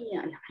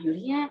ingeniería. La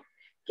mayoría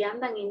que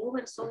andan en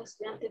Uber son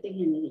estudiantes de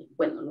ingeniería.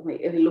 Bueno,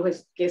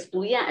 los que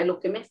estudian, los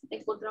que me he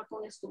encontrado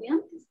con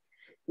estudiantes,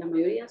 la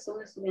mayoría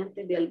son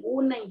estudiantes de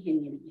alguna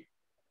ingeniería.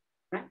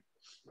 Right?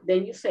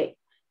 Then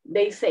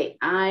they say,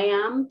 I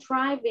am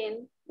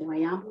driving, or I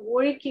am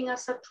working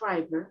as a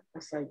driver,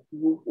 as a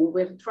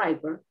Uber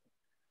driver,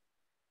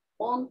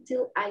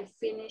 until I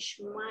finish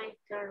my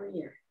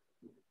career.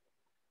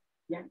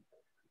 Yeah.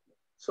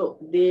 So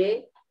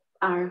they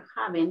are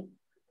having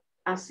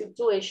a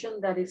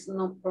situation that is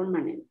not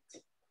permanent.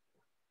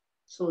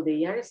 So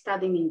they are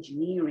studying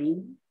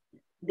engineering.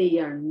 They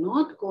are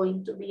not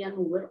going to be an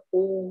Uber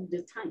all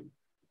the time,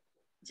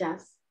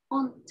 just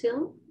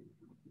until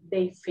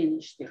they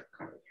finish their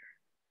career.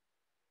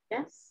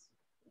 Yes?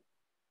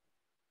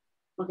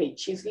 Okay,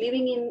 she's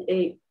living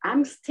in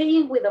I'm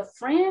staying with a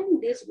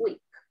friend this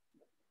week.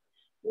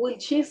 Will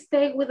she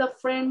stay with a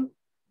friend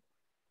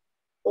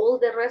all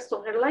the rest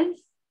of her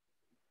life?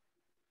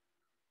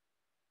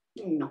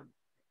 No.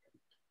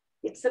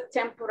 It's a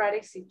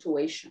temporary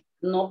situation,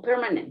 not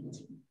permanent,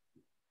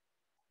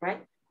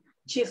 right?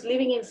 She's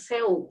living in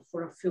Seoul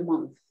for a few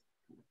months.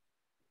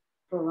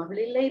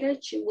 Probably later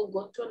she will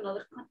go to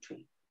another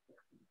country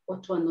or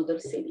to another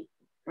city,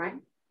 right?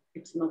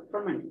 It's not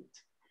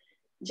permanent.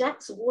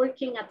 Jack's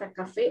working at a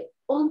cafe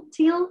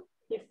until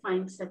he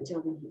finds a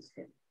job in his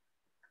field.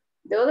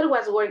 The other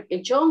was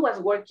working, John was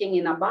working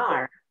in a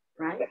bar,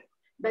 right?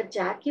 But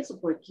Jack is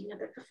working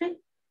at a cafe.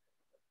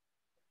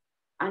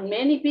 And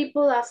many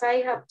people, as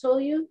I have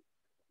told you,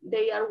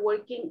 they are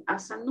working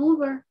as an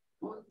Uber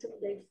until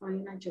they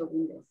find a job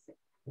in their field.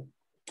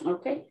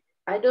 Okay,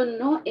 I don't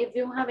know if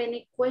you have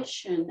any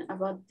question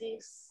about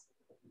these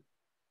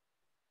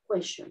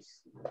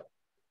questions.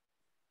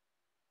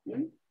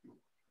 No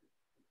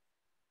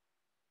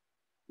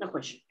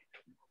question.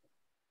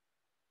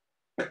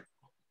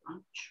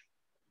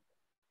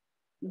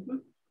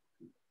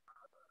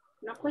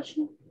 No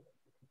question?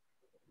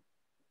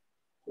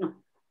 No.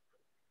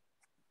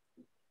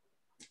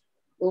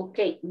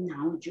 Okay,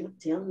 now you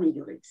tell me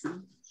your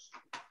examples.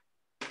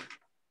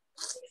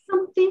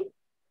 Something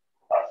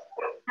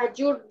that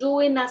you're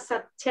doing as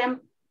a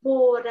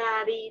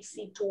temporary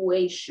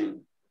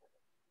situation,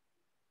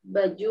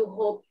 but you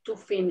hope to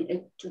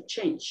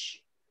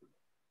change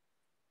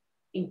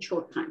in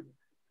short time.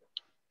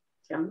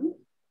 Tell me.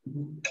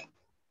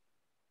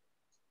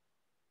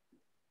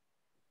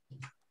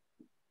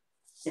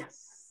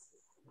 Yes.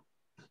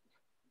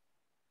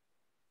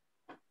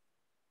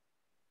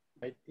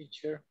 My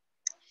teacher.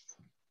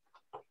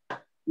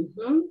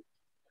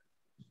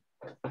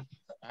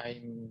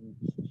 I'm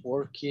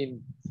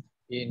working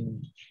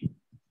in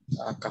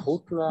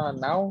Cajutla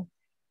now.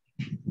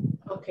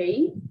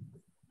 Okay.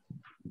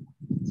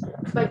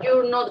 But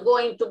you're not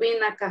going to be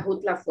in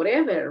Acajutla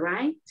forever,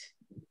 right?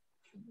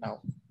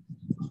 No.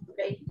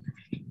 Okay.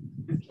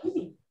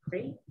 Okay,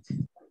 great.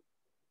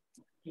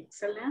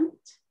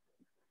 Excellent.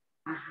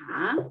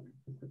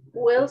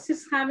 Who else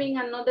is having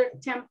another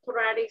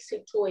temporary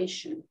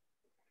situation?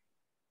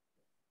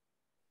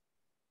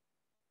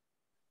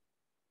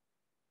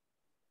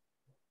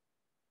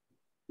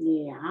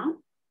 Yeah.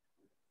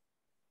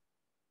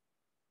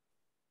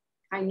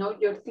 I know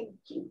you're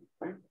thinking,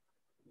 right?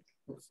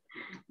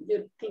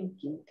 You're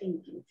thinking.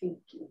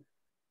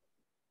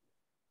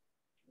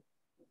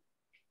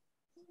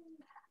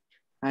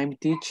 I'm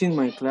teaching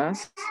my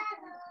class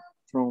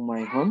from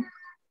my home.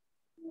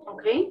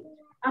 Okay,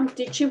 I'm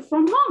teaching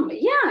from home.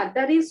 Yeah,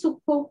 that is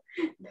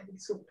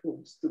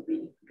supposed to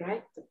be,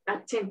 right? A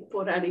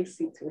temporary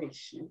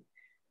situation.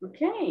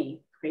 Okay,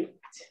 great.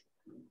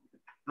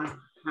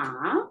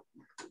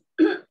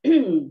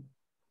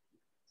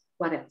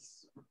 What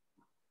else?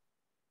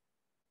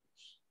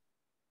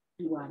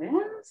 What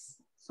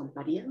else?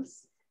 Somebody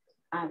else?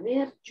 A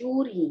ver,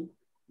 Yuri.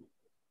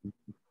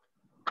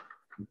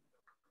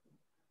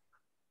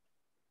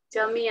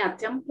 Tell me a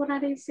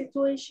temporary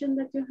situation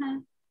that you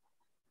have.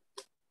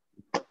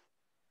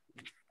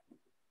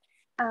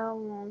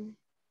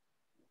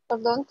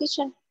 Pardon,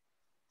 teacher.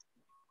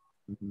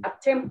 A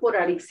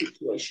temporary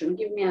situation.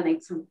 Give me an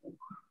example.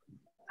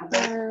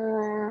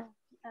 A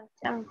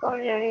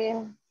temporary.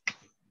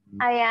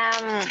 I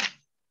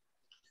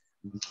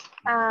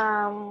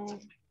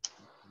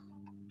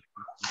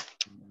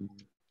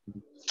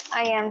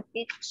am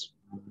teach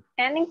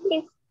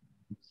anything.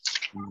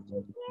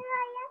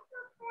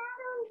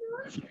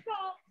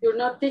 You're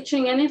not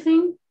teaching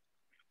anything?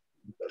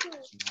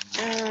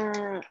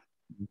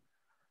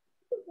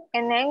 An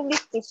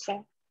English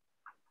teacher.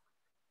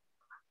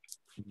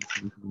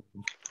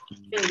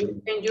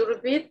 Can you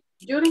repeat,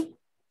 Yuri?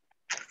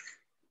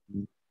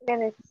 Le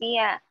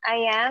decía, I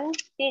am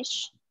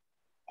teach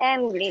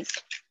English.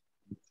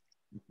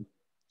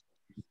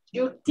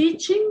 You're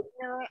teaching?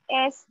 No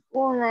es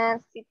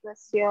una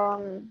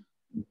situación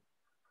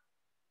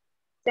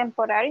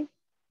temporal.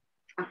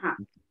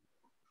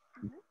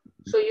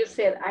 So you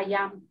said, I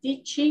am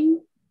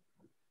teaching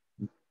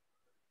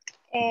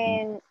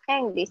in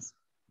English.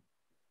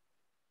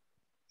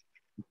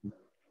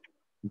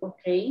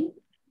 Okay.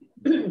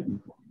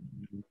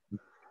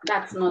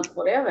 That's not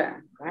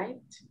forever,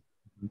 right?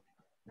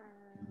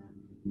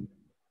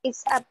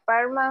 It's a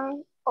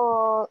permanent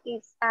or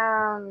it's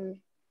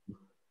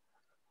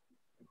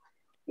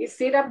Is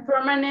it a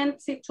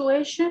permanent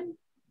situation?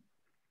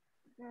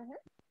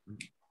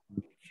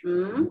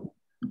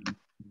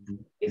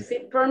 Is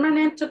it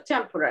permanent or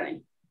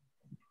temporary?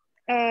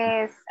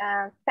 It's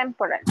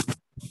temporary.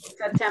 It's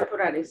a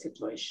temporary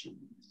situation.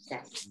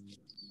 Yes.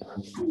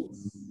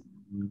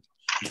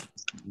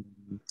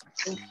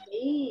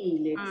 Okay,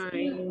 let's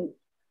see.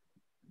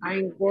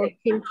 I'm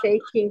working,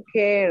 taking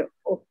care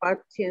of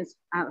patients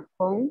at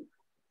home.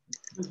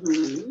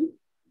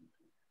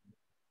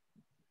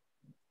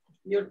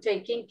 You're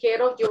taking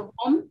care of your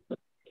home.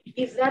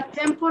 Is that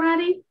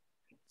temporary?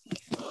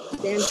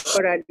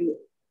 Temporary.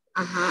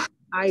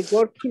 I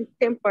working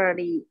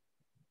temporary.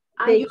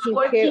 Taking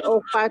care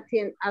of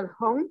patients at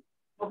home.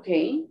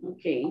 Okay,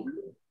 okay.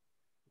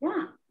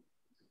 Yeah.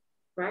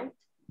 right?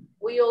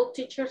 We all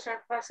teachers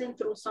are passing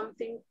through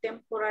something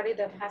temporary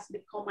that has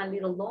become a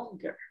little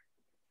longer,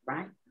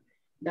 right?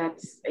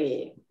 That's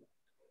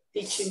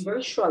teaching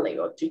virtually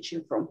or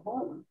teaching from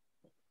home.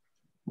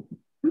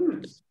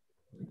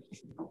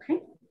 Okay,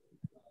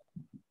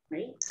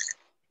 great.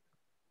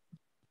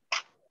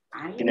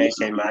 Can I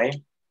say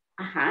mine?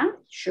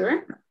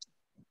 Sure.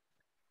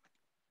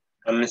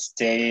 I'm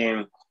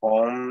staying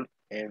home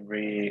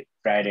every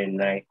Friday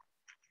night.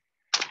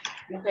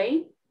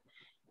 Okay.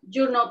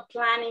 You're not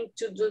planning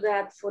to do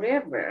that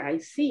forever, I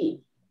see,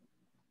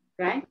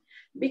 right?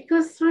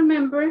 Because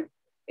remember,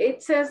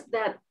 it says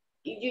that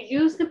you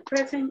use the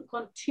present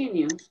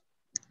continuous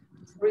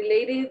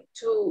related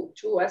to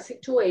a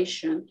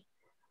situation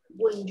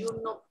when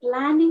you're not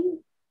planning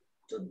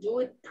to do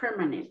it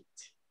permanent,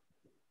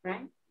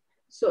 right?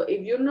 So if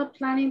you're not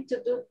planning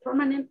to do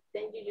permanent,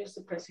 then you use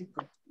the present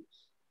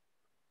continuous.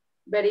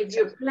 But if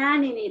you're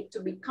planning it to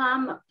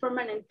become a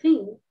permanent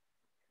thing,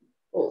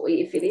 or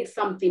if it is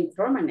something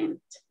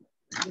permanent,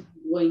 you're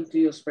going to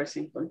use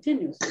present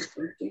continuous.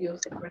 You're going to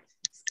use the present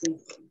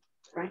simple,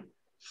 right?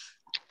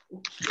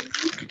 Okay.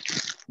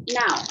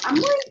 Now, I'm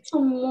going to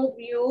move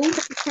you.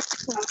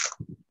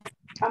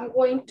 I'm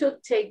going to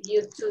take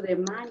you to the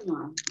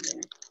manual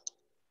here.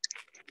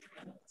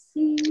 Let's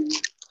see.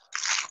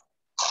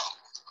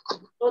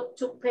 Go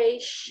to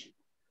page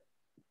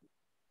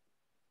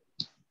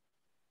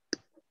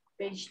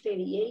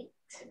 38.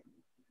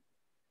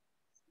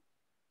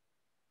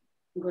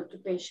 Go to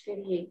page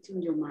 38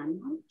 in your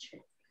manual.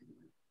 Check.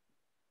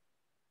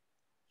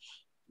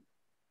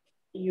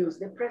 Use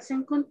the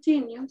present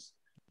continuous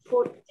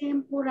for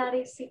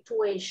temporary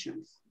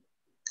situations.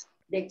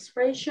 The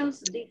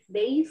expressions these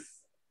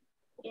days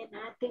and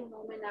at the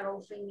moment are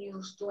often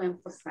used to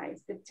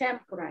emphasize the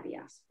temporary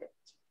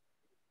aspect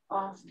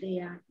of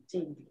the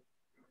activity.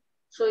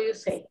 So you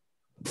say,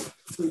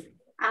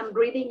 I'm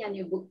reading a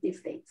new book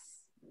these days.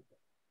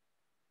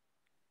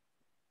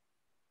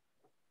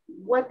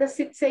 What does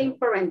it say in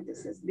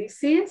parentheses?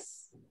 This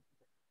is.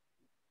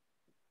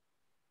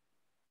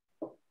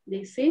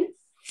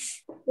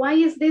 Why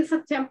is this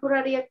a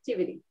temporary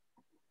activity?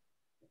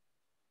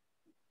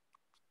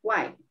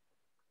 Why?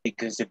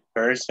 Because the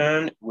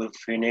person will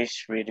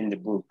finish reading the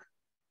book.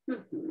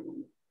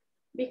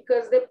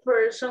 Because the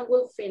person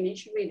will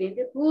finish reading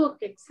the book,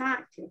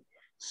 exactly.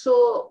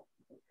 So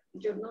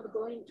you're not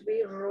going to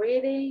be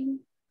reading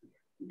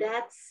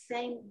that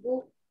same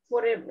book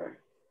forever,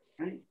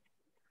 right?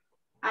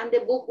 And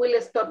the book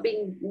will stop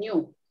being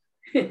new,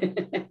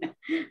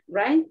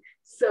 right?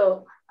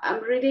 So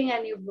I'm reading a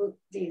new book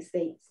these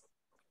days.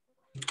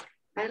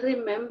 I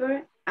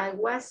remember I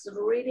was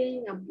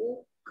reading a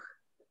book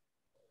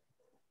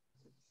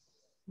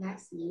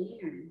last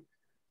year.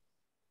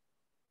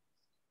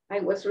 I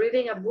was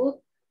reading a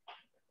book,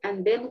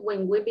 and then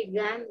when we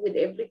began with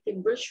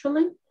everything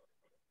virtually,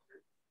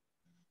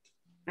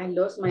 I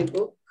lost my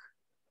book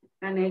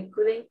and I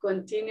couldn't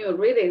continue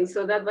reading.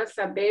 So that was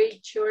a very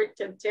short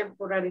and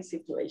temporary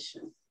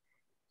situation.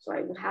 So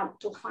I would have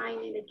to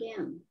find it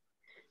again.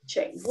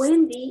 Check.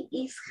 Wendy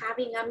is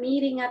having a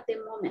meeting at the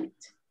moment.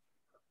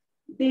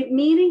 The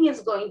meeting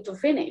is going to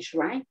finish,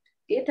 right?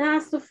 It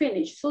has to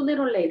finish sooner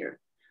or later.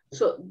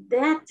 So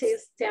that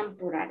is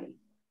temporary.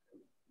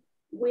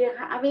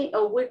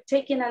 We're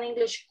taking an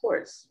English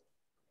course.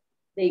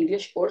 The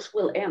English course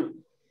will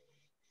end.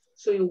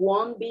 So you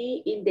won't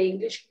be in the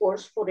English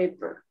course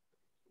forever,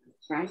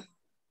 right?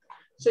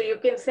 So you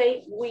can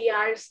say we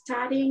are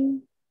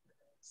studying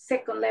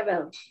second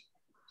level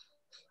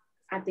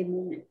at the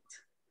moment.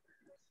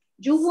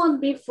 You won't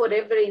be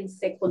forever in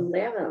second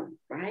level,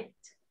 right?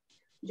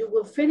 You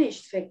will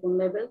finish second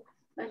level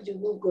and you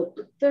will go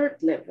to third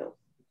level,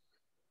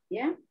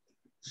 yeah?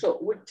 So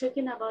we're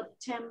talking about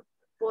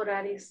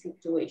temporary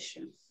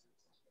situations,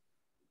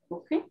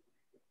 okay?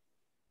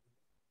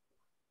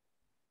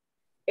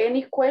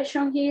 Any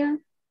question here?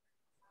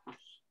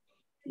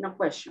 No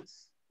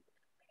questions.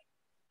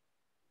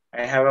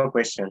 I have a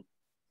question.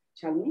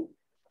 Tell me.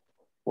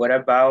 What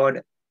about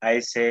I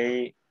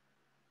say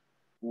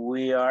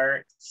we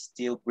are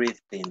still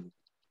breathing?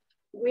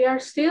 We are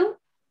still?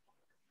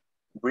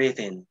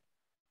 Breathing.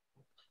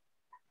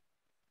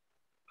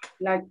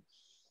 Like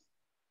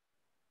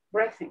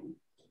breathing.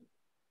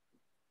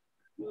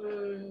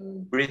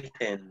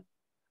 Breathing.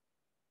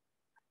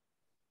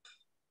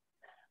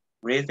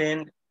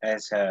 Breathing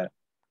as a...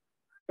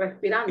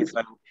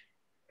 Respirando.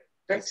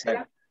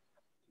 Respira.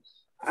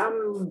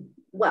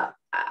 Well,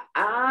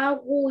 I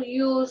will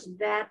use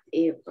that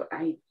if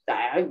I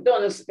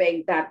don't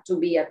expect that to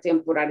be a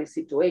temporary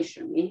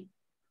situation. Eh?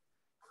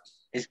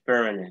 It's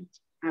permanent.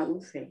 I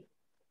will say.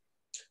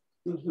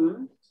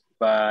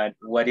 But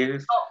what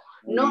if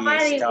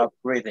we stop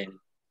breathing?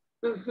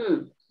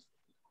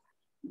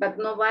 But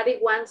nobody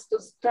wants to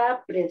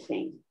stop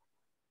breathing.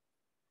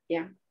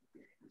 Yeah.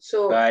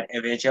 So. But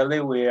eventually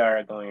we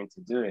are going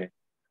to do it.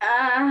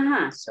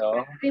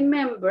 So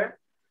remember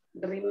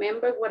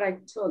what I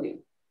told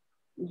you.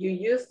 You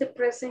use the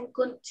present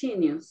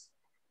continuous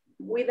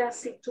with a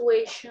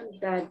situation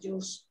that you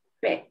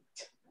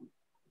expect.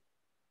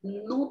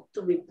 not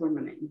to be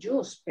permanent. You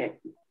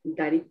expect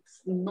that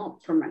it's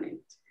not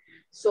permanent.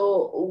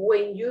 So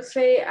when you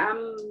say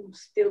I'm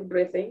still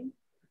breathing,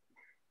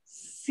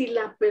 si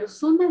la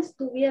persona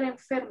estuviera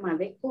enferma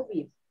de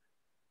COVID,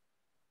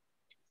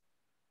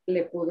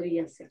 le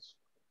podría ser,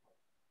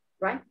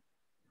 right?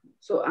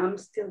 So I'm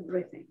still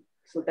breathing.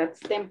 So that's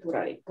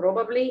temporary.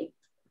 Probably,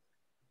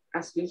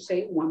 as you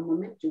say, one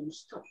moment you will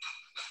stop.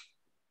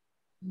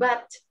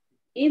 But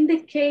in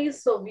the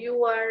case of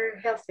you are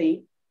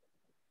healthy,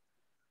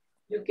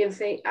 you can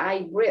say,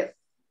 I breathe.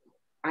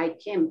 I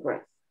can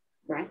breathe,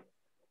 right?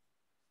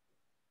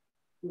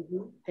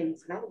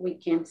 Thanks God, we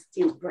can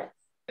still breathe.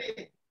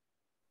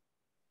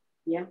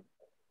 Yeah.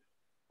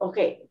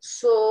 Okay,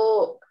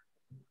 so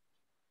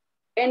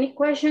any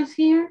questions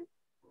here?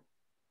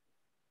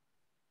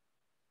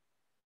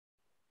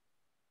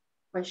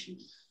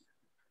 Questions?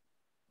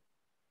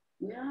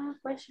 Yeah,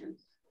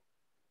 questions.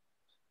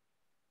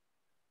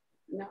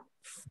 No.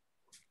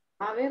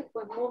 A ver,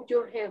 pues move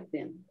your head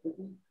then.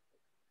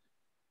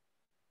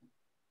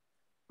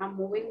 I'm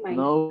moving my...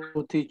 No,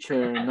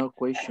 teacher, no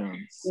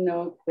questions.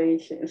 No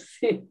questions.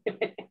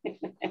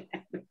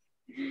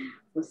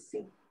 Well,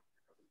 see.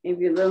 If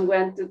you don't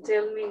want to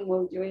tell me,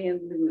 move your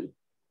hand with me.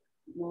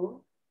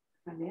 Move.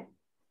 A ver.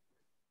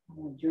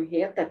 Move your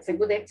head. That's a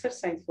good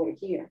exercise for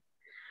here.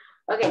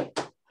 Okay,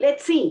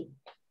 let's see.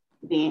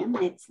 Then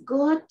let's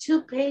go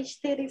to page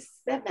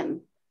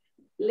 37.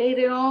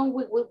 Later on,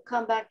 we will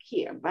come back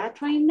here.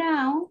 But right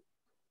now,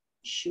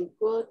 should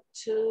go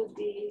to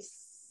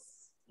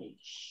this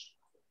page.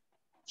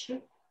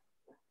 Check.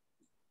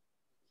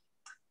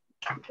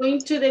 Going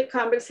to the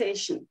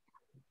conversation.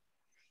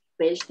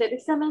 Page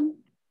 37.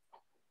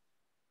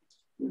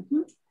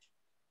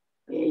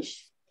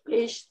 Page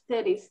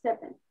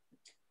 37.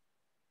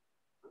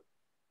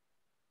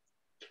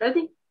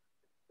 Ready?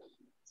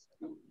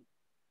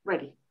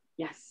 Ready,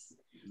 yes.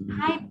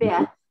 Hi,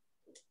 Beth.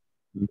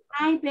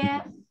 Hi,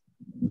 Beth.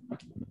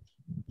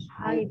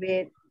 Hi,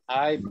 Beth.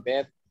 Hi,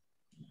 Beth.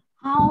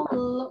 How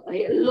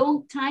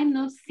long time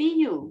no see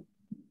you?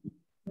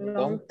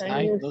 Long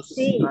time no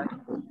see.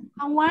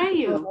 How are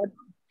you?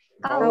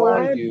 How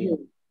are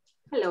you?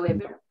 Hello,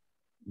 Ever.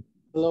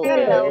 Hello,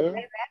 Hello. Ever.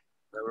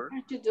 What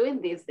are you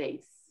doing these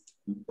days?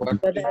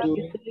 What What are are you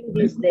you doing doing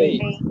these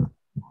days?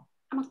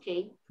 I'm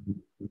okay.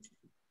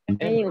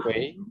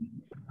 Anyway,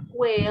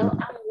 Well,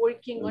 I'm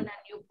working on a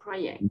new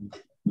project.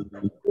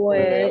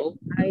 Well,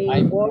 I'm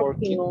I'm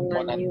working working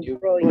on a new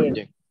project.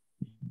 project.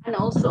 And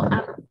also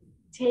I'm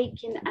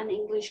taking an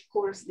English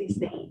course these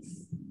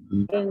days.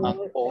 And And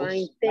also, I'm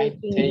I'm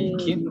taking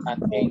taking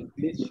an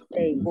English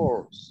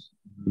course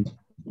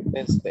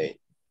this day.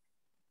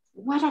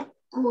 What a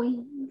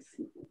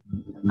coincidence.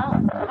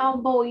 How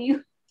about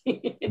you?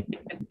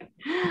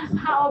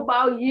 How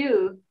about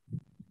you?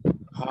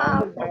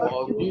 How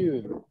about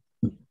you?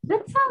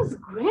 That sounds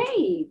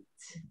great.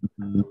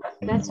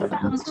 That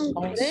sounds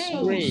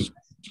Sounds great.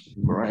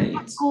 Great.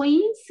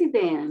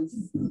 coincidence.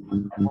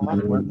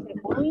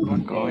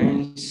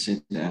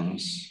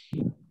 Coincidence.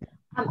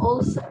 I'm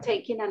also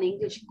taking an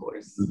English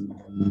course.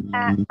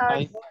 I'm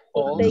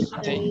also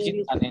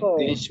taking an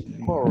English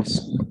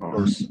course.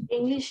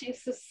 English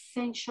is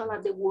essential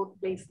at the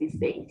workplace these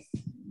days.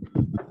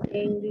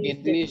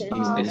 English is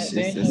This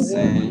is essential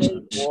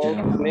essential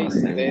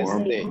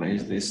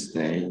workplace these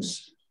days.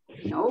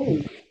 No,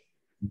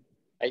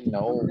 I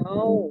know.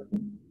 No,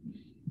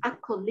 a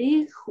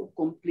colleague who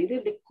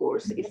completed the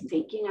course is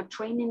taking a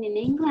training in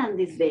England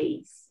these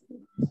days.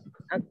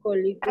 a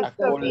colleague A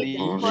colleague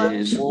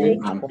Police who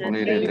who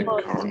completed the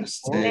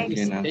course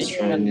taking a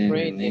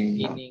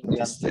training in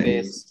England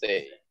these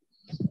days.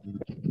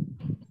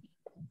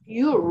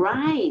 You're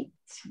right.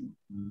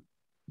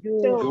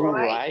 You're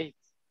right.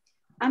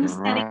 I'm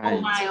studying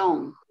on my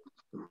own.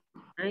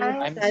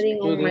 I'm studying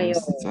on my own.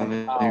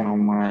 Studying on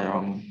my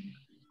own.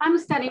 I'm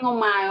studying on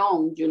my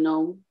own, you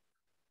know.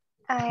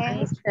 I'm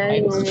I'm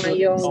studying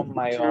on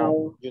my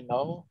own. You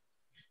know.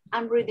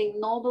 I'm reading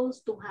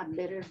novels to have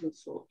better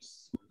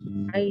results.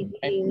 I'm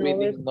I'm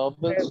reading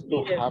novels to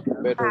have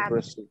better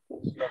results.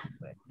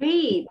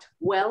 Read,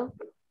 well,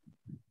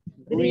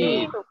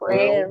 Read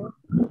Well,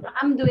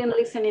 I'm doing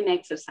listening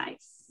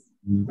exercise.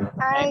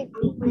 I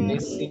do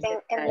listening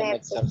reading and and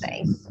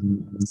exercise.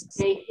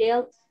 They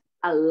help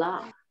a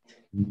lot.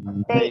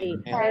 They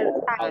help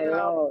help a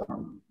lot.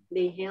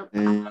 They help a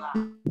lot.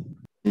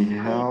 They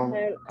help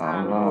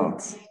a lot.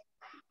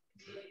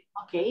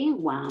 Okay,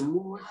 one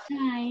more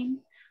time.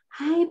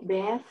 Hi,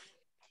 Beth.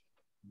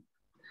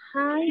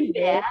 hi,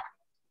 Beth.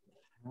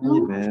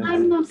 Long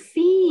time no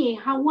see.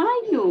 How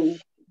are you?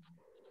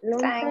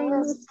 Long time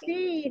no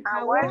see.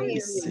 How are you?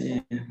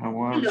 See, how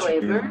are Hello, you?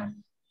 Ever.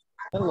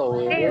 Hello,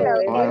 Hello, Ever.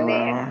 Ever. Hello.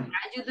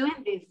 How are you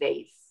doing these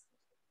days?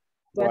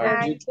 What What are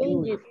are you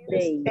doing doing this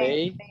this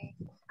day? day?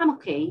 I'm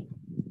okay.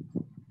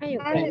 Are you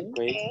I'm okay?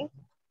 okay.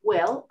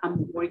 Well,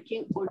 I'm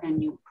working on a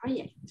new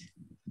project.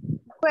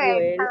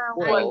 Well,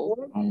 Well,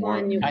 I'm on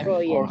a new I'm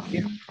project.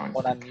 working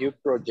on a new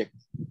project.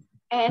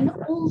 And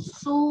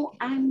also,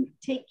 I'm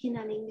taking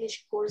an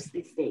English course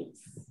these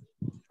days.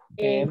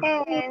 And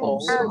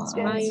also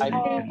I'm I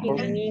taking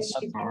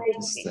an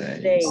practice English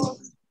at day.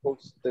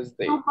 course this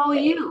day. How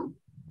about you?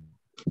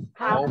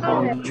 How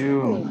about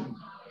you?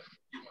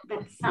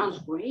 That sounds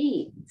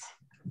great.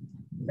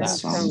 That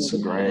Sounds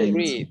sounds great.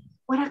 Great.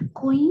 What a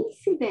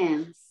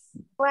coincidence.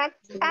 What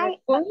I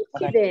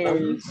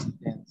coincidence.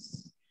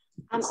 Coincidence.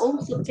 I'm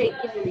also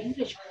taking an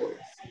English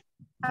course.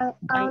 am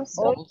I'm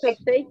also also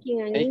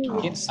taking an Taking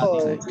English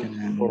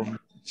an course.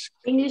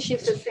 English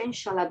is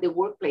essential at the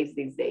workplace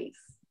these days.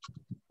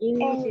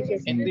 English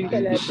is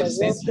English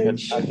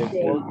essential at the workplace At the these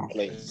days.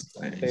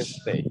 workplace this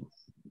day.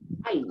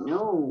 I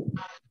know.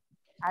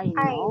 I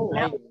I know.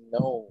 I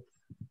know.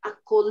 A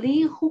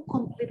colleague who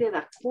completed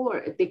the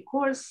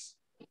course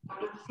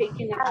is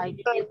taking a I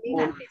training in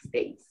England these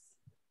days.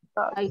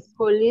 A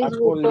colleague A who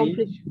colleague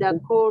completed the who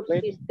course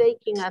completed is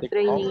taking a the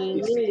training in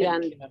course is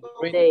England taking a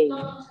today.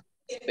 training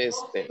this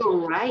day.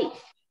 You're right.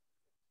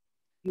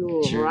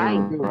 You're You're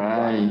right.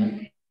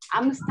 right.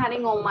 I'm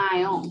studying on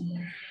my own,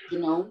 you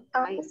know.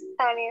 I'm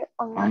studying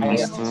on I'm my I own.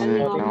 am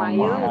Studying on my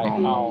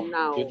own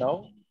now. You now.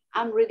 know,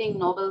 I'm reading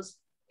novels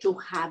to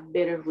have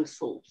better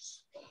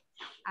results.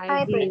 I'm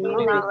I reading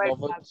read novels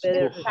novels to have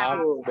better to have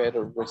results.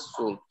 better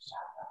results.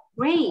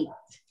 Great.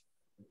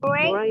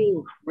 Great. Great.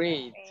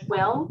 Great.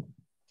 Well,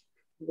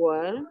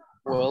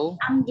 Well,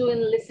 I'm doing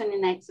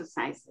listening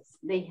exercises.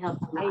 They help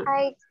a lot.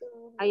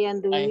 I am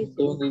I'm doing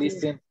doing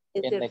listen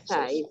and exercise.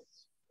 exercise.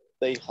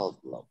 They help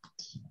a lot.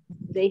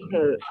 They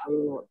help a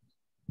lot.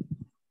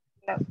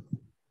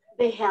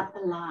 They help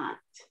a lot.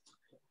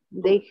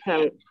 They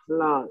help a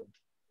lot.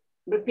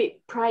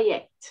 Repeat,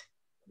 project.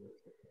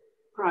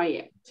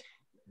 Project.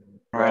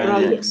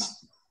 Right.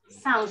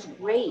 Sounds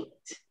great.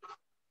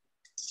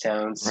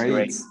 Sounds Great.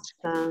 great.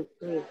 Sounds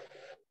good.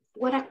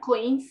 What a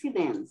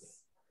coincidence.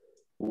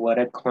 What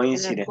a And a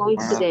coincidence.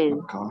 coincidence.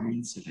 What a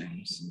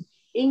coincidence.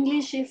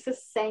 English is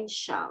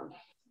essential.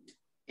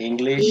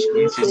 English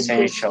is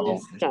essential.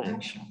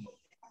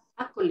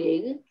 A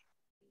colleague,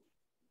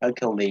 A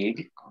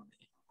colleague,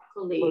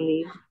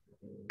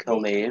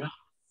 colleague,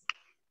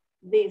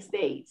 these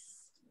days.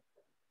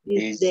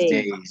 these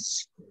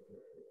days.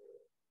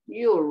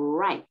 You're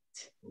right.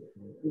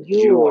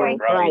 You're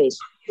right.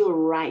 You're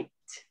right.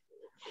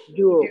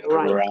 You're You're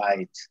right.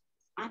 right.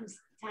 I'm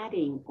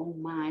studying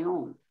on my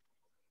own.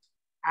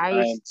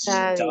 I'm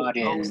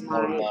studying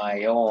on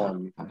my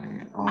own.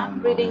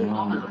 I'm reading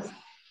novels.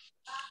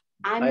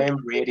 I am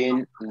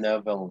reading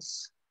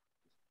novels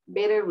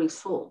Better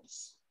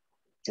results.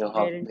 to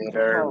have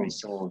better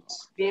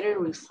results. Better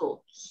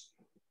results.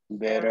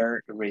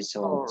 Better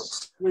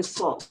results.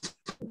 Results.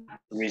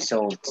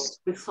 Results.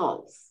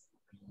 Results.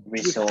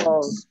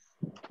 Results.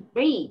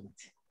 Great.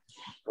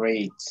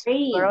 Great.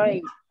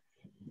 Great.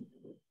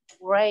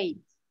 Great.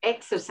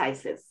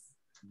 Exercises.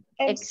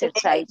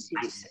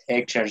 Exercises.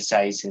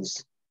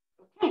 Exercises.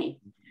 Okay.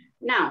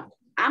 Now,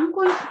 I'm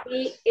going to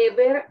be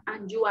Ever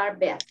and you are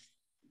Beth.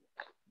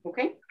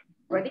 Okay,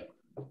 ready?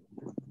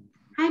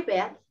 Hi,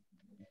 Beth.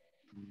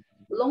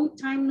 Long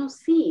time no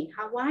see.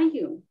 How are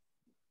you?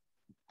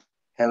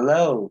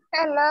 Hello.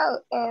 Hello,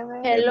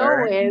 Ever.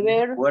 Hello,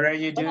 Ever. What are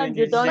you doing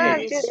these What are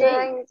you days?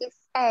 doing these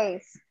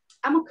days?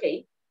 I'm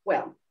okay.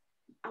 Well,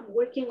 I'm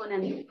working on a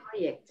new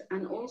project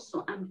and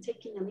also I'm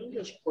taking an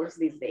English course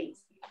these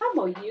days. How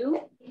about you?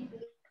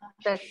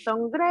 That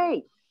sounds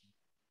great.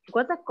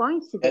 What a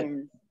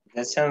coincidence.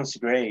 That sounds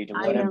great.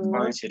 What a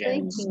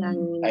coincidence.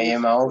 I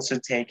am also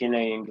taking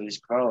an English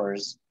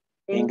course.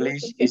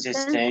 English is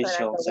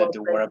essential at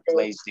the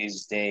workplace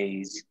these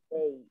days.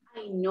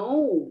 I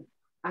know.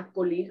 A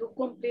colleague who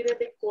completed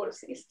the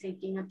course is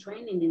taking a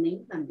training in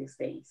England these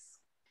days.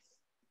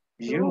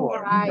 You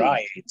are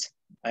right.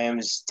 I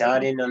am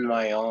studying on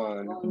my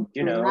own.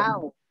 You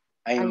know,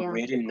 I am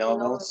reading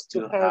novels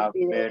to have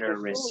better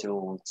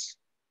results.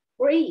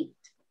 Great.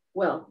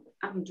 Well,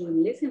 I'm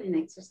doing listening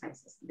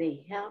exercises.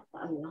 They help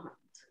a lot.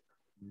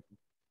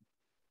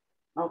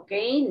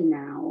 Okay,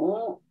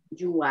 now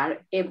you are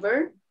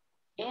Ever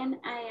and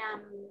I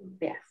am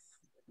Beth.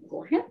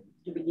 Go ahead.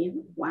 You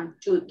begin. 1,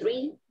 2,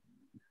 3.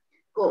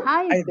 Go.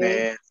 Hi,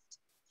 Beth.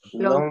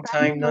 Long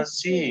time no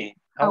see.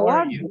 How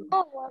are you?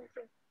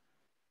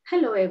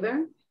 Hello,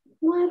 Ever.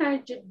 What are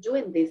you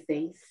doing these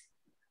days?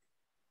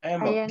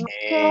 I'm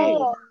okay.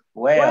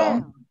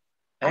 Well,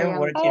 I am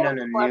working on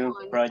a new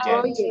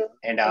project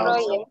and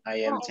also I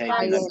am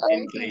taking an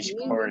English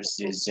course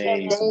these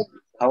days.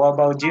 How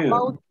about you?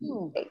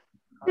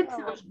 That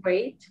sounds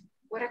great.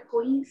 What a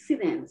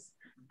coincidence.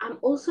 I'm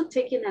also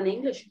taking an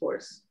English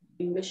course.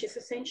 English is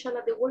essential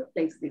at the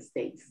workplace these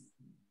days.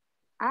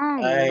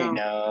 I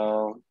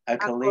know. A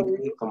colleague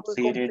who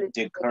completed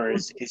the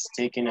course is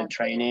taking a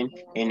training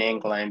in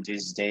England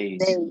these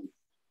days.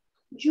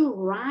 You're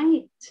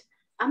right.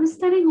 I'm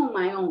studying on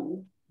my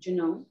own, you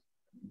know.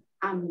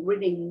 I'm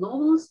reading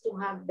novels to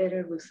have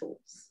better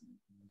results.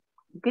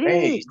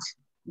 Great.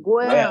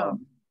 Well,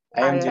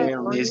 I am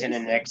doing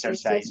listening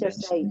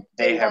exercises.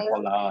 They help a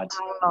lot.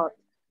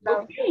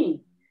 Okay,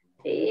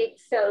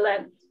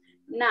 excellent.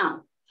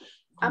 Now,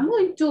 I'm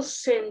going to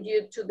send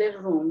you to the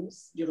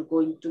rooms. You're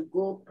going to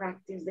go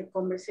practice the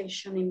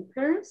conversation in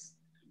pairs.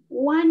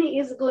 One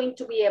is going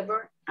to be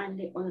Ever and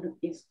the other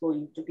is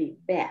going to be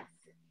Beth.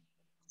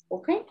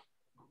 Okay?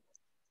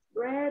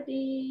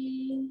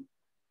 Ready?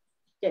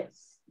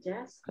 Yes,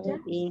 yes, yes.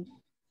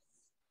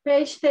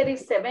 Page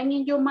 37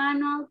 in your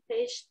manual,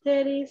 page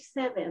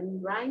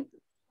 37, right?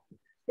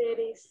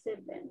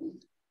 37.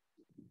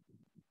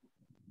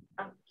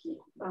 Aquí,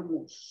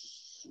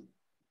 vamos.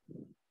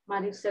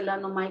 Marisela,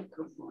 no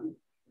microphone.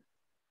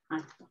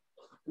 Ah,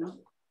 no.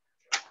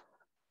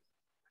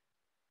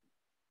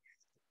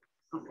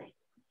 Okay.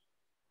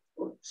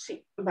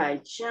 Sí,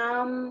 vaya.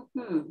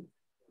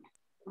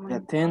 The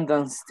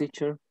attendance,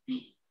 teacher.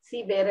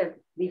 See better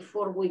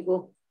before we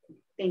go.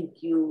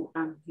 Thank you,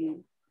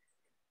 Angel.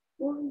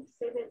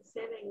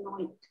 177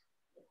 note.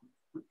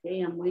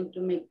 Okay, I'm going to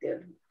make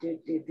the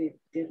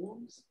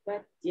rooms,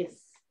 but yes.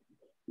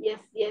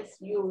 Yes,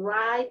 you're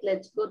right.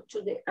 Let's go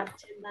to the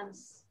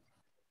attendance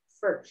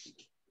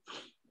first.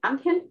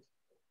 Angel?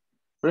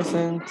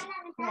 Present.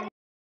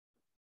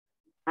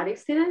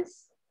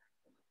 Aristides?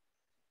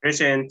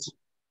 Present.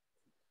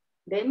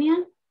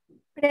 Denia?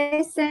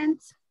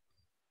 Present.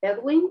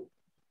 Edwin?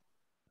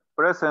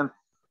 Present.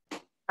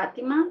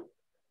 Fatima?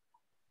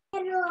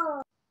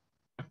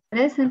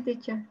 Present,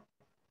 teacher.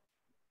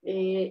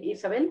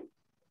 Isabel?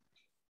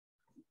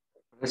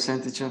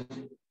 Present, teacher.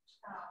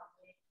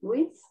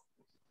 Luis?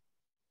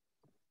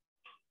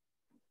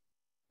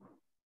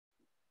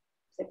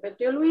 ¿Se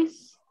perdió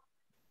Luis?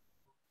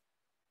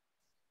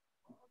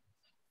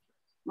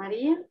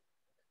 María?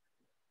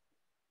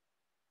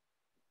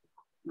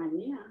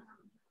 María?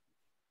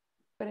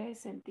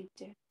 Present,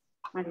 teacher.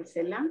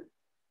 Marisela?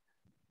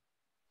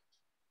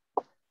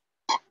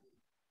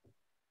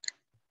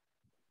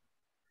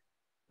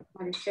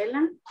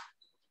 Marisela?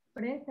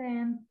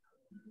 Present.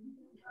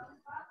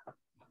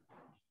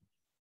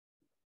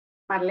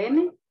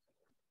 Marlene?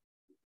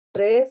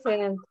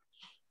 Present.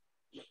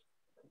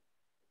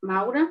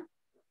 Maura?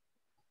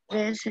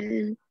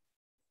 Present.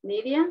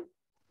 Nidia?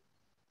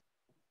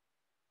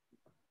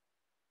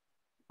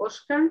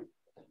 Oscar?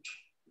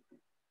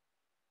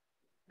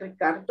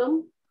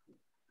 Ricardo?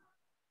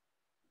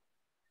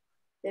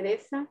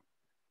 Teresa?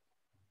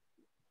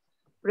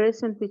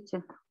 Present,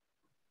 teacher.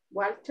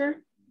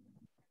 Walter?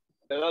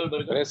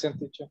 Present,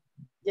 teacher.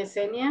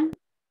 Yesenia?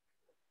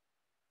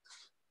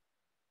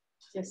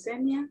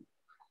 Yesenia?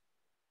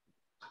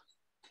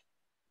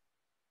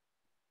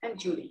 And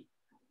Judy.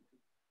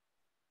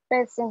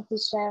 Present,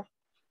 teacher.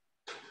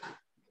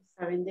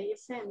 ¿Saben de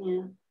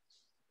Yesenia?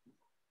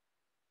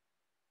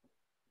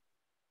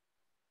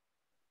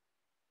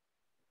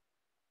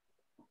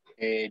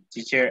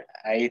 Teacher,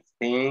 I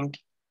think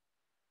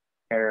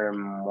her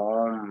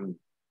mom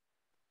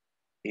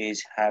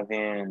is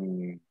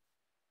having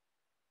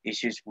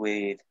issues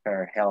with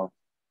her health.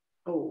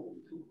 Oh.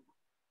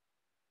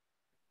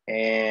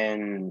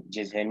 And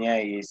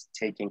Yesenia is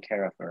taking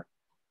care of her.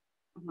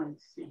 I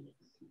see.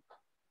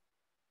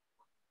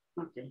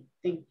 Okay,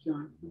 thank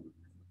you.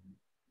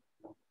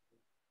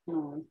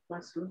 No, it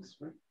was loose,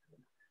 right?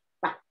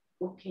 But,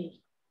 okay.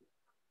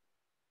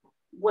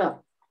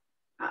 Well,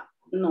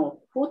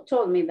 no, who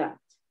told me that?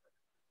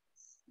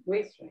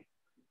 Luis, right?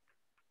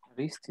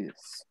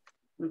 Aristides.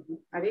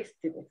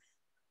 Aristides.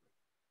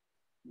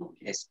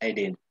 Okay. Yes, I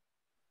did.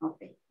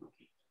 Okay.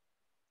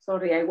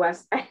 Sorry, I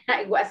was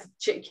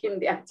checking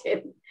the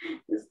attendance,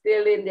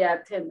 still in the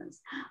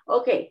attendance.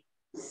 Okay,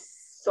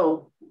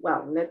 so,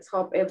 well, let's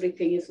hope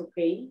everything is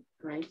okay,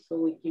 right? So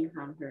we can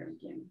have her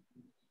again.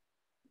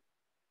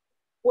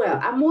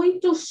 Well, I'm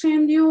going to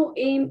send you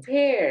in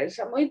pairs.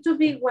 I'm going to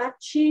be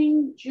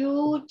watching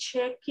you,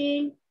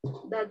 checking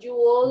that you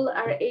all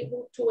are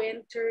able to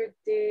enter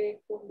the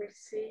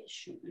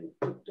conversation,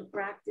 to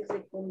practice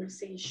the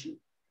conversation.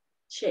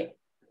 Check.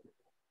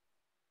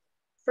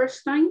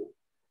 First time,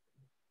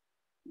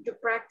 you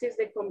practice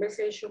the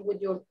conversation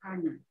with your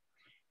partner.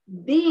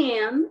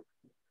 Then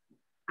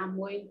I'm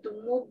going to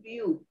move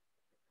you,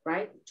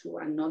 right, to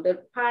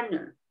another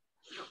partner.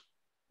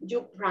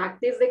 You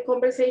practice the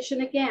conversation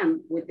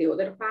again with the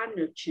other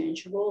partner,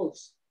 change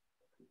roles.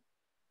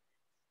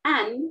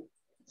 And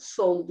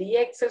solve the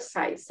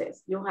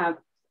exercises. You have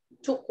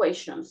 2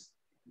 questions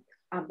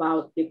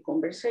about the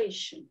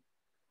conversation.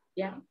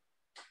 Yeah.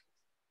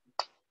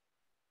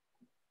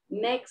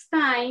 Next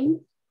time,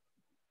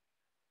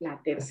 la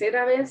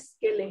tercera vez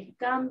que les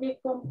cambie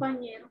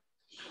compañero,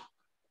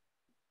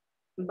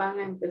 van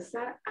a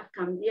empezar a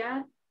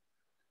cambiar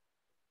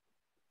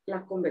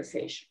la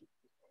conversation.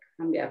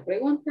 Cambiar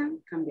pregunta,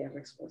 cambiar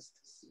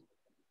respuestas.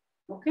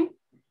 Okay?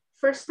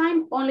 First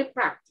time, only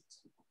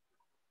practice.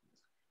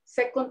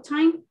 Second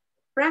time,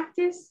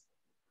 practice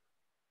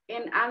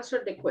and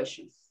answer the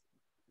questions.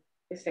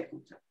 The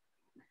second time.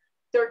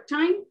 Third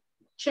time,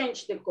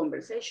 change the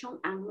conversation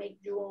and make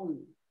your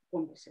own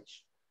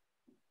conversation.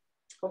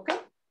 Okay?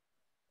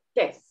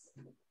 Yes.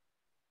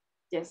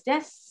 Yes,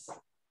 yes.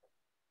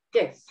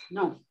 Yes,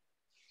 no.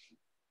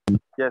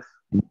 Yes.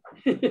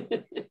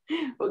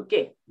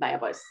 Ok, vaya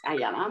pues,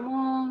 allá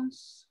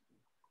vamos.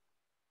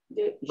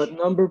 What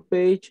number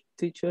page,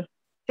 teacher?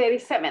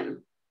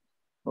 37.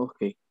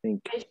 Okay,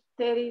 thank you. Page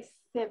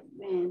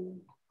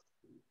 37.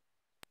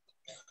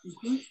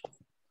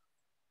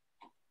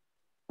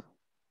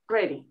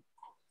 Ready.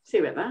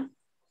 Sí, ¿verdad?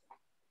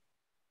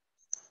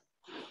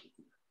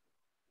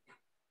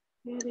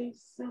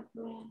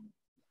 37.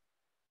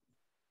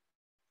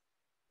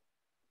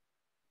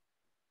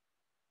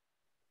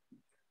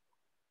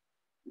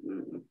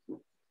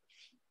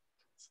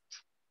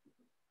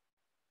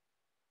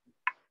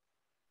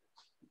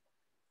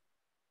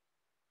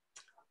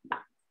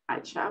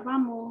 Allá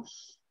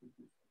vamos.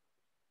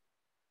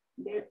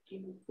 There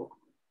you go.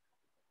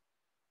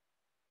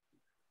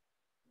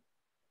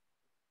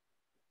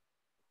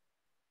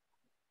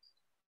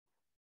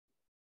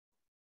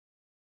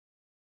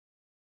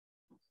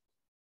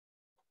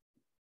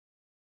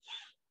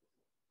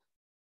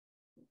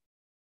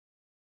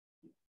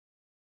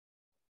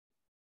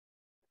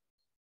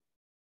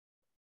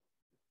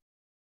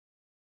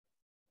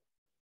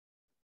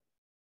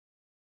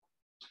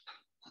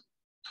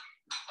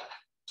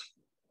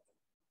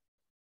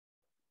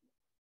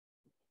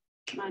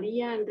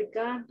 María and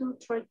Ricardo,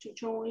 try to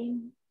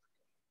join.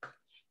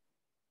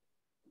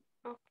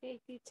 Ok,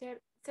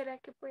 teacher. ¿Será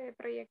que puede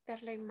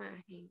proyectar la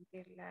imagen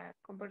de la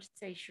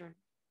conversation?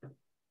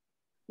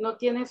 ¿No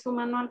tiene su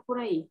manual por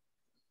ahí?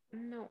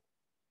 No.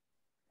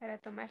 Para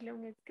tomarle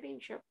un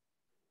screenshot.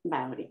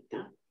 Va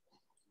ahorita.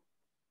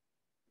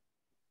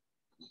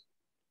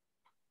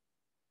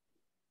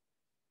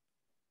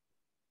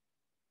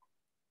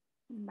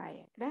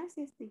 Vaya,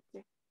 gracias,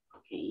 teacher.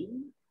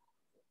 Ok.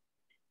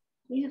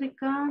 Y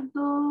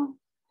Ricardo.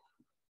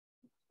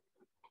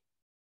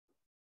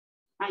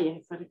 Ya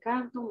está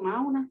Ricardo,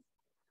 Maura.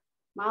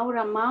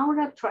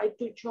 Maura, try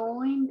to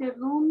join the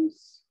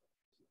rooms.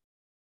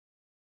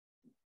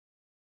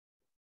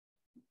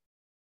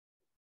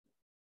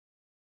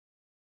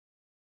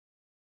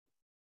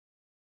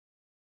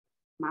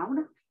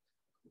 Maura.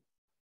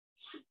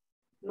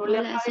 No le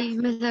Hola, sí,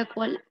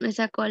 me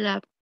sacó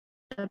la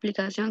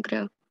aplicación,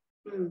 creo.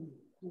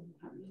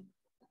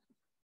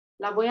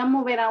 La voy a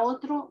mover a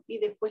otro y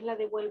después la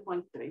devuelvo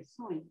al 3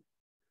 hoy.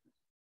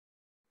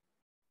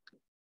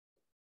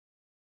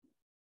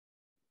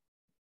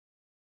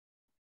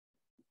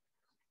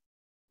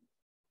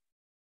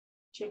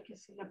 Cheque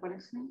si le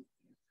aparece.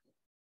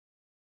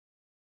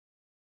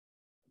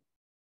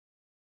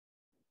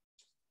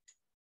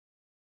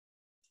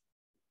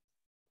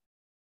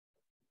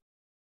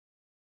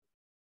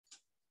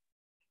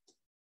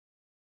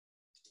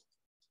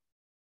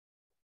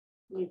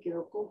 Me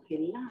quedó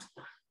congelada.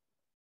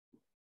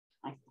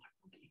 Ahí está.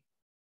 Okay.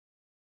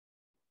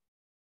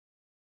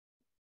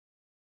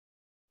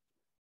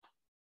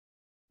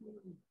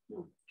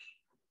 No.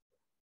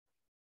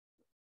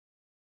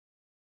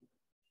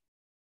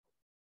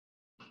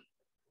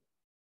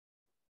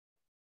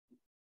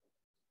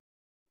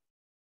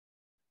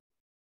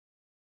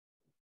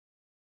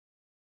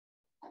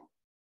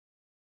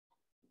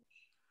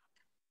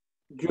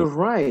 You're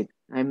right.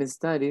 I'm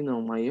studying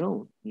on my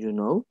own, you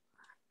know.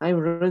 I'm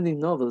reading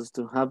novels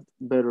to have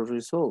better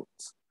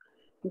results.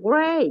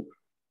 Great.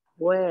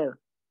 Well,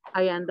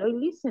 I enjoy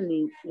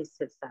listening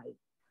exercise.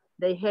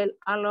 They help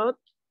a lot.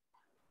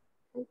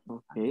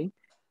 Ok.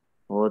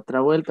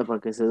 Otra vuelta para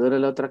que se duele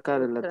la otra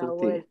cara en la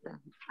tortilla.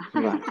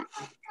 Va.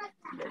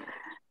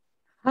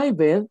 Hi,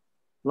 Beth.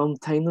 Long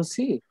time no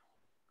see.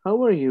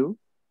 How are you?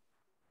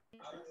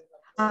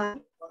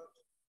 Hi.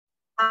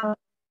 How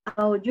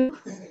are you?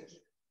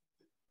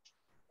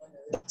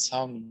 That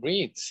sounds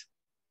great.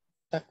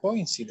 A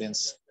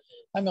coincidence.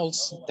 I'm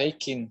also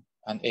taking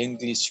an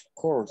English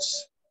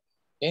course.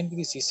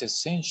 English is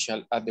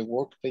essential at the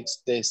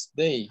workplace this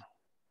day.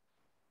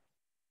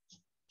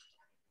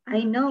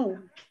 I know.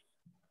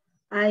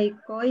 I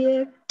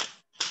going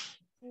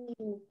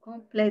to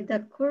complete the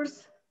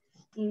course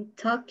in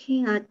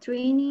talking and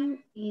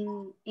training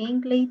in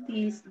English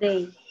this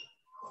day.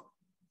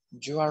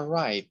 You are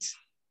right.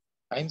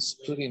 I'm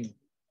studying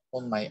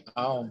on my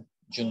own.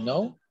 You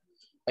know,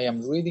 I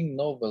am reading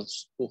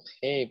novels to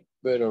have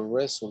better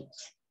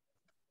results.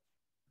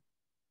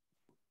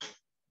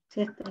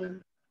 Sí, está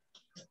bien.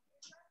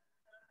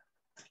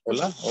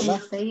 Hola, hola.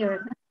 Sí,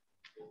 ¿verdad?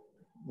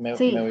 ¿Me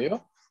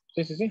oyó?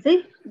 Sí.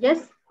 Sí,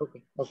 yes.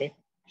 Okay.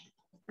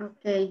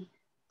 Okay.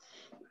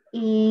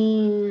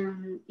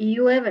 ¿Y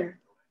you ever?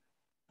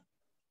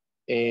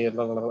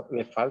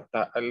 Le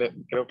falta,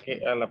 creo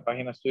que a la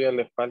página suya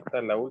le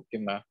falta la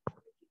última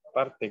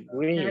parte.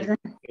 Great.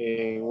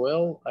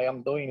 Well, I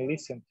am doing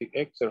listen to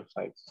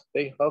exercise.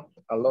 They help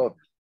a lot.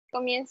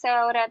 Comienza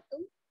ahora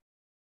tú.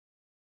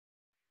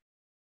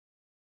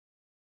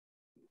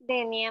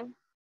 Denia.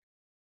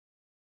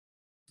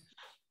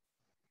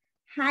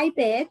 Hi,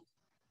 Beth.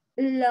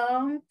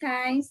 Long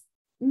time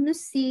no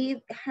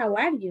see. How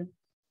are you?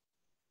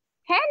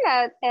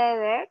 Hello,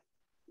 Eder.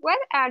 What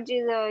are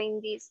you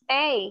doing this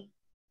day?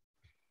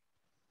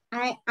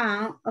 I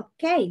am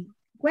okay.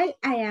 Well,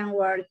 I am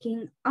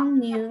working on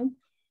new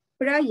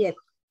project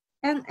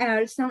and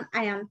also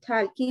I am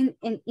talking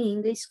an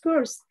English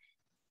course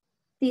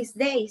these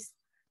days.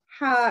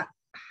 How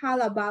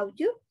about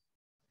you?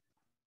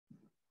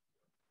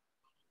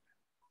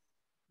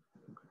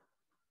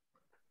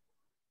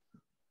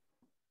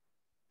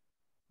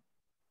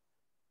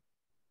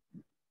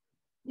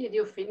 Did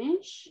you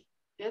finish,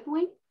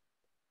 Edwin?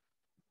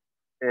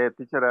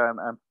 Teacher,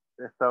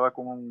 estaba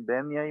con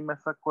Denia y me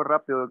sacó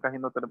rápido, casi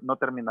no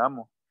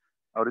terminamos.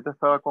 Ahorita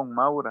estaba con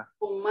Maura.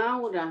 Con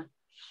Maura.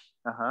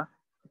 Ajá.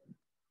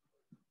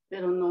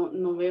 Pero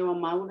no veo a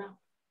Maura.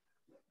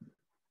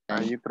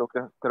 Ahí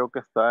creo que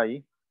está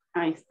ahí.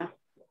 Ahí está.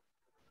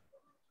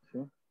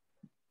 Sí.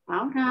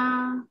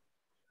 Maura.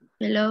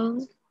 Hello.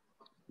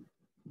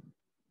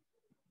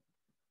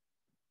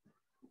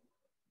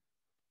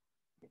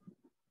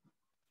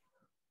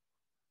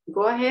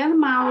 Go ahead,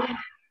 Maura.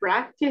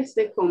 Practice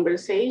the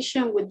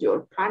conversation with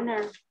your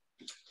partner.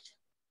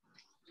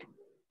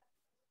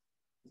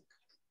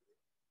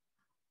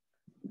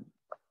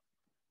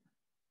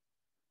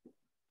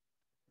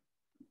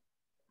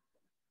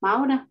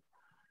 Maura.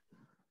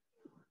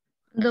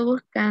 Ando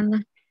buscando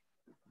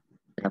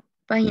la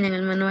página en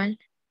el manual.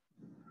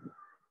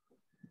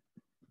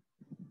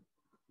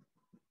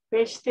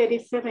 Page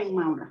 37,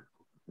 Maura.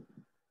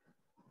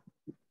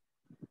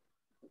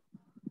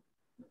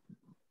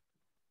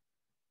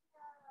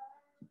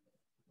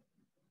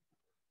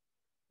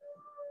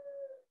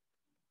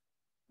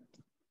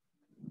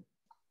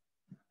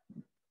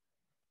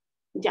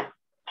 Ya.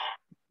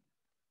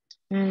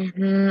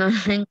 No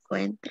la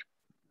encuentro.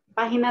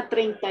 Página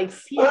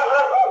 37.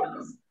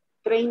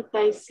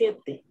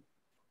 37.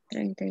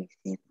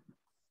 37.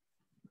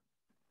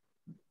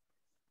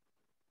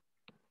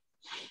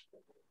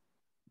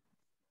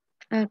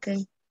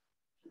 Okay.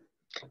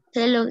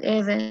 Hello,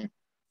 Eva.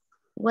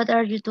 What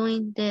are you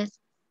doing these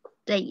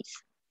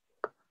days?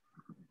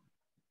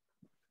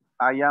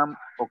 I am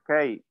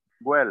okay.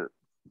 Well,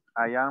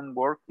 I am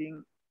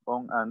working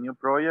on a new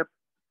project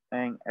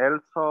and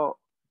also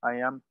I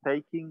am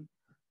taking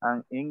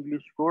an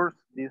English course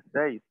these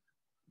days.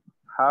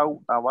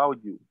 How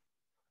about you?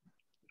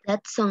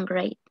 That sounds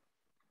great.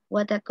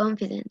 What a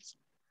confidence.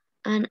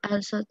 And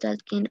also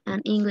taking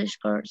an English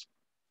course.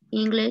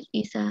 English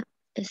is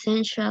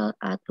essential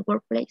at the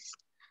workplace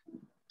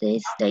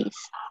these days.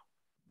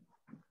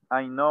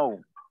 I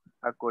know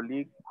a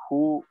colleague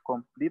who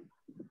completed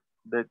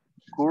the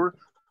course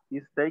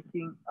is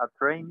taking a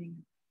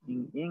training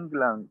in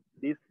England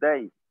these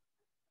days.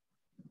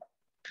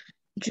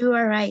 You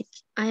are right.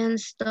 I am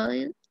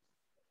studying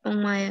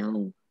on my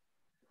own.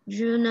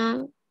 You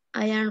know,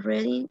 I am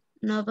reading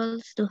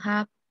novels to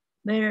have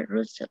better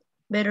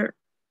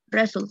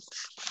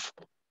results.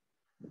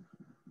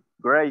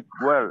 Great.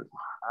 Well,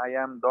 I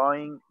am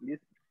doing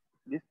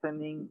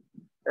listening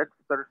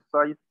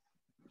exercise.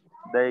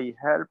 They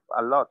help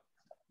a lot.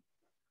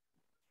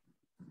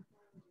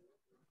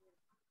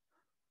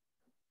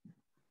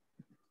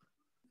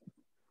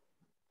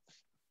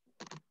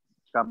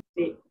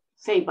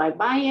 Say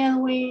bye-bye,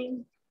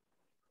 Edwin.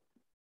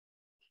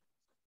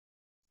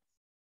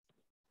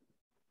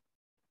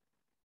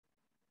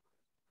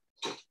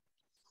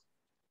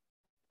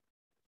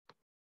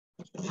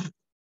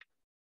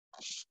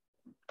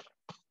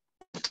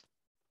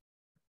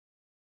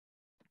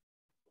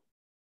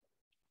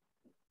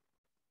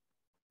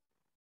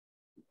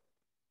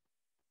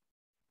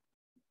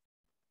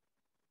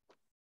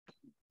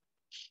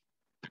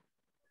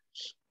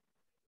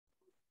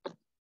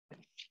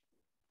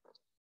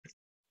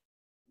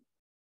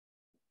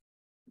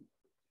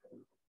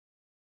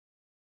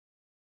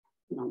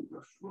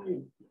 Number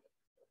 5.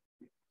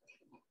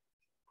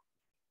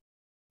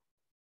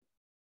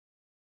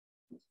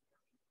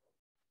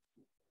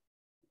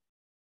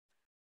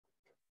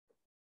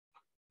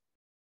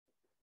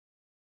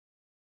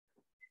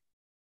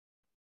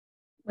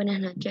 Buenas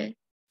noches.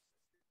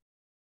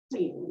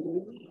 Sí.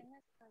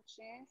 Buenas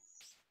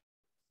noches,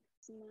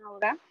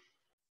 Maura.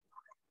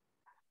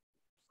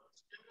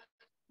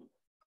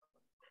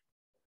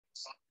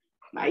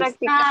 Ahí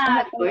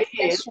está.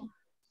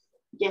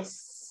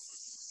 Yes.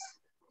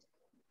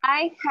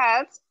 I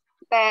have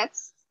bet.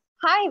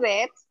 Hi,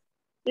 Bet.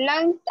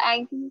 Long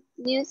time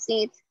no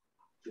see.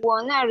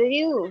 What are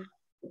you?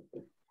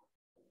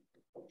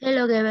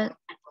 Hello, Gabriel.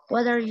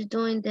 What are you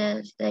doing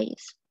these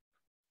days?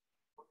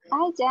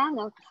 I am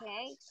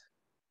okay.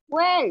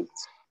 Well,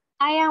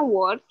 I am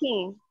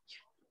working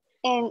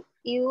and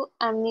you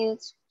a new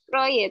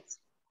project,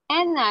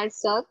 and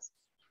also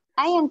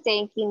I am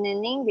taking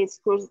an English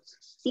course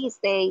these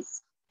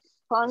days.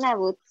 How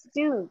about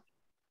you?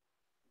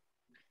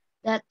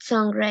 That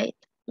sounds great.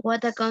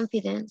 What a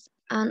confidence.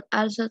 And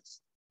also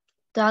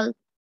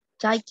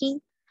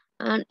taking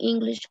an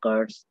English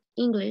course.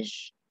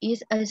 English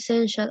is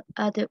essential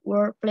at the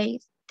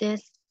workplace.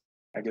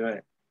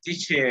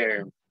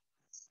 Teacher,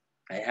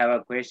 I have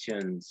a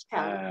question.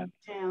 Tell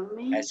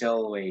me. As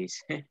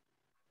always.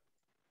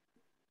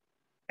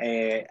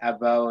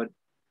 About,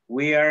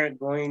 we are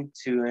going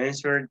to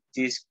answer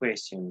these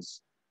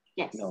questions.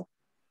 Yes. No.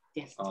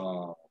 Yes.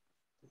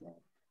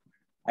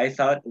 I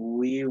thought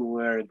we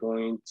were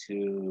going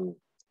to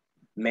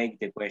make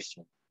the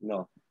question.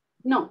 No.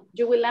 No,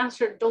 you will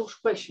answer those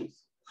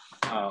questions.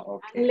 Oh,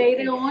 okay. And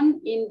later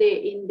on in the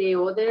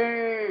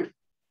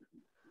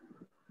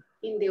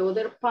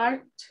other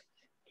part,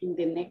 in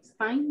the next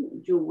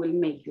time, you will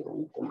make your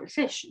own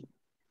conversation.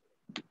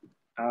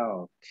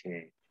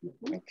 Okay.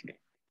 Okay.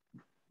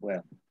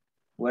 Well,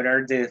 what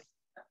are the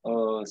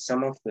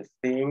some of the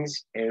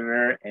things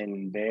Ever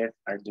and Beth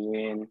are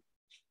doing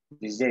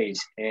these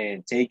days?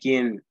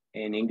 Taking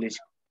an English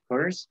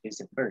course is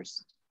the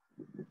first.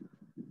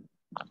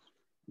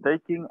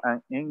 Taking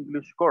an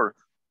English course.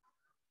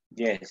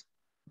 Yes.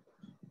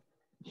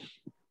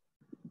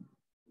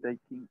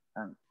 Taking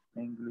an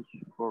English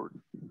course.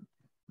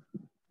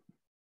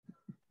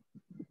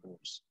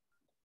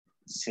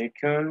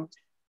 Second,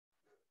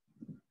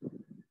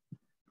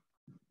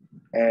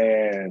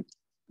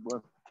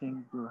 what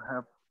thing you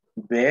have?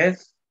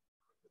 Beth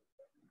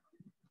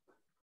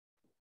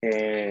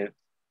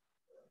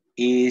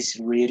is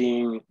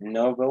reading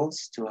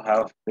novels to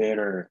have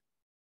better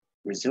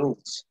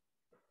results.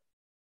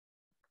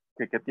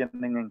 ¿Qué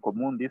tienen en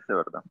común, dice,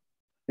 verdad?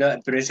 No,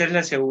 pero esa es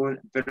la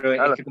segunda, pero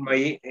es que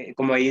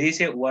como ahí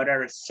dice, what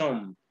are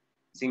some,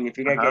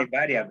 significa que hay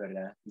varias,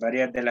 ¿verdad?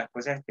 Varias de las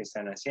cosas que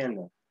están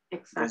haciendo.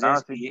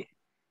 Entonces, sí.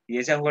 y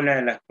esa es una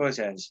de las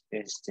cosas,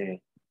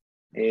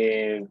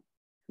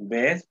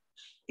 Beth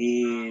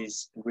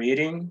is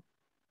reading.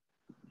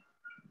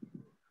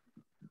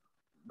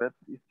 Beth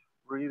is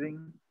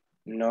reading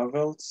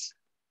novels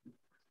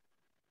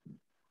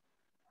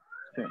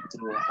sí.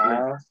 to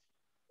have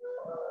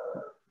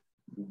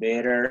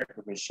better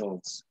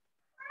results.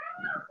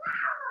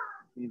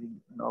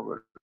 Reading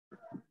novels.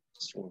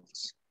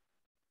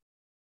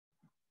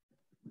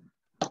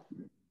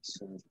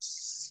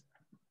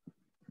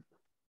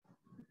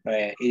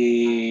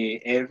 Y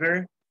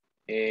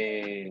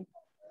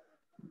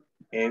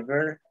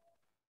Ever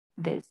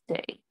this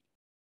day.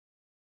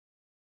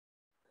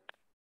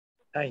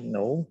 I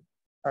know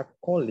a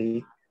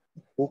colleague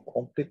who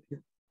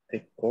completed the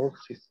course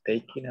is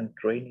taking and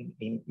training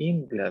in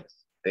English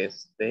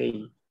this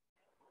day.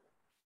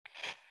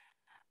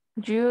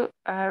 You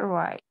are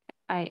right.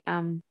 I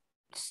am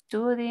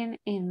studying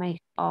in my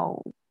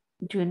own.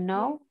 You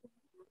know,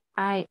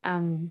 I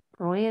am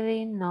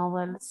reading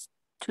novels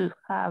to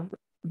have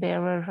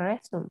better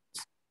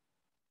results.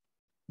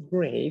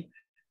 Great.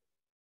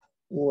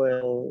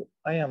 Well,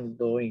 I am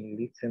doing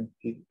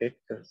listening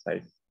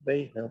exercise.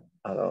 They help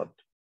a lot.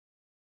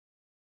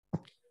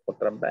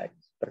 Otra vez,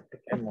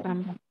 practiquemos.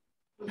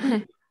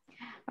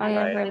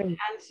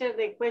 Answer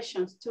the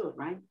questions too,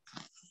 right?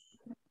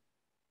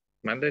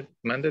 Mande,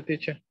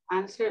 teacher.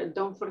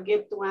 Don't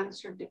forget to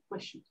answer the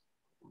questions.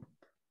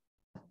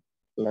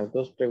 Las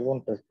dos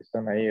preguntas que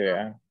están ahí,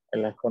 ¿verdad?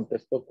 Las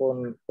contestó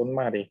con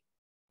Mari.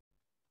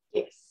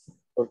 Yes.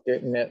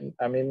 Porque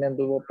a mí me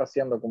anduvo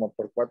paseando como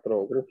por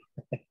 4 grupos.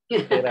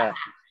 Era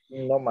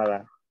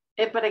nómada.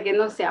 Es para que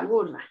no se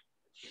aburra.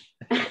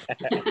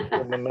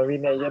 Como no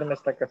vine ayer, me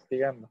está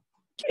castigando.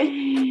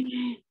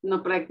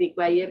 No practicó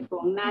ayer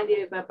con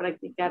nadie, va a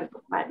practicar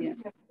con varios.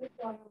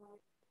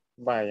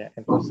 Vaya,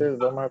 entonces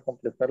vamos a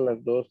completar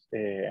las dos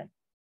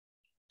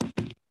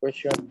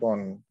questions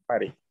con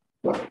Mari.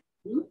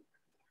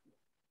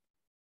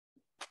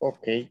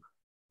 Okay,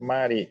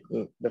 Mari,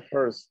 the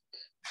first.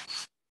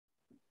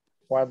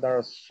 What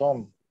are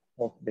some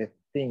of the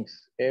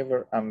things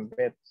Ever and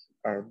Beth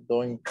are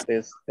doing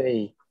this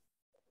day?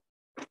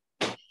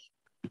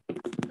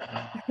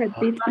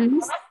 Repeat,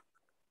 please.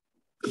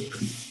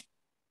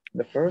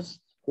 The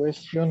first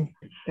question.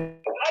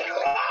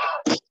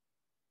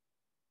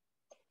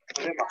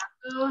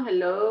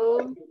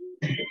 Hello.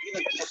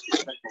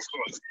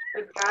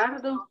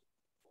 Ricardo.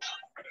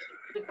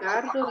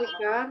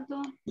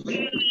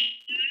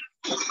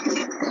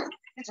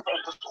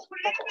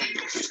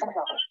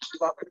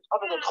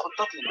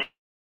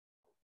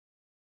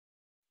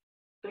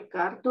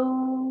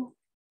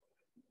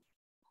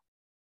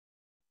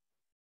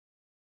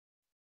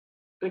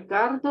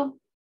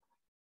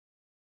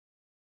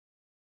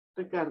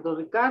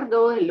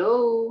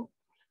 hello.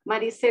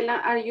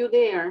 Marisela, are you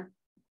there?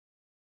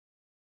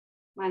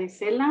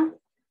 Marisela?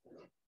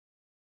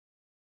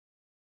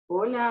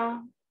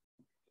 Hola.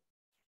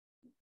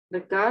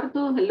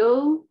 Ricardo,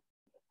 hello.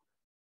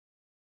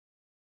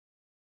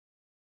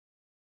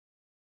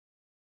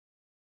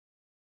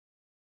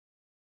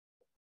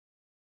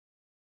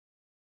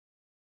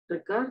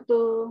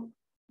 Ricardo.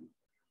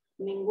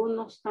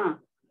 Ninguno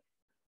está.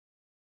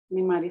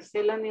 Ni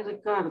Marisela ni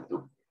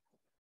Ricardo.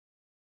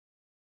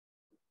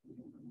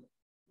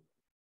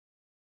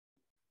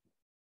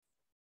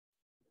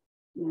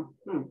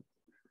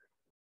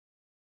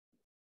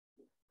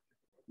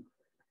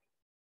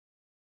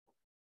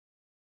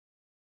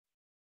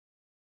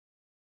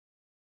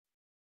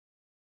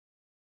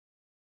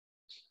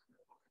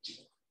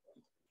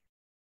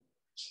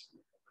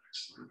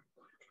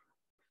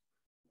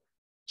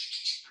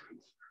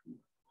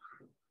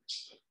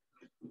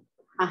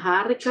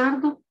 Ajá,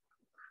 Ricardo.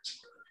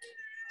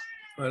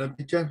 Hola,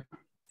 teacher.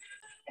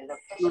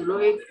 No lo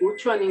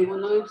escucho a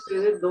ninguno de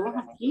ustedes dos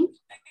aquí.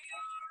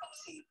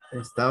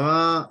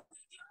 Estaba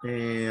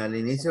al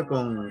inicio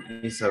con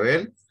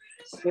Isabel.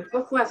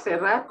 Después fue hace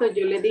rato,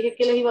 yo le dije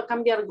que les iba a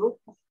cambiar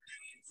grupo.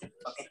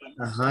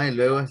 Ajá, y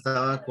luego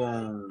estaba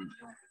con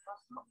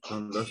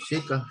dos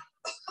chicas.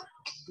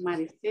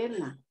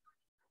 Maricela.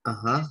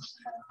 Ajá.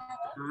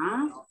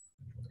 Ah,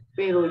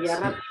 pero ya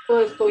ratito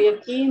estoy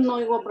aquí, no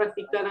iba a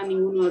practicar a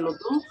ninguno de los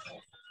dos.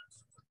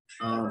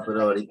 Ah,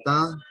 pero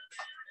ahorita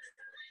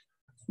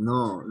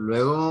no.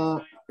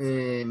 Luego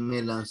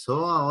me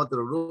lanzó a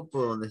otro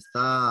grupo donde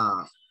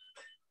está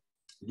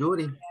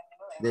Yuri.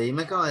 De ahí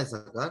me acaba de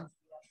sacar.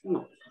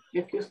 No,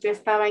 es que usted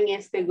estaba en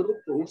este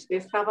grupo, usted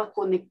estaba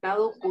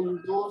conectado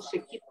con dos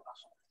equipos.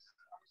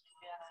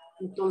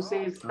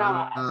 Entonces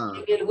estaba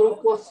en el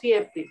grupo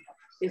 7,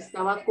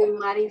 estaba con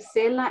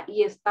Maricela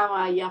y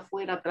estaba allá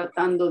afuera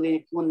tratando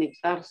de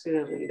conectarse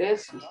de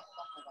regreso.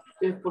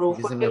 Entonces, por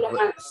eso fue que lo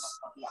mandé,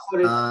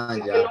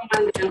 lo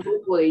mandé al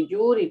grupo de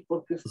Yuri,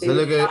 porque usted...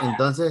 Solo que,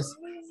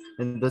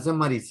 entonces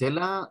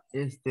Maricela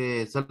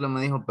solo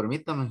me dijo,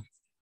 permítame.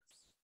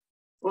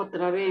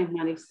 Otra vez,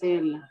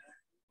 Maricela.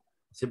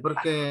 Sí,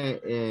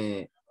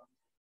 porque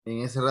en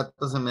ese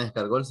rato se me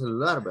descargó el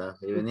celular, ¿verdad?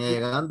 Y venía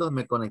llegando,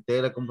 me conecté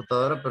a la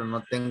computadora, pero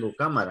no tengo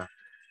cámara.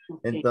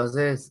 Okay.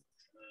 Entonces,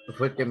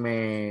 fue que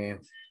me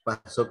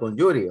pasó con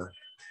Yuri.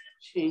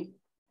 Sí.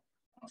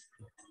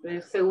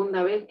 Es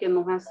segunda vez que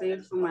nos hace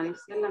eso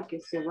Maricela, que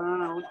se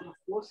va a otra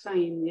cosa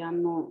y ya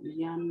no.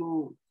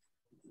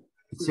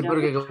 Sí,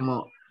 porque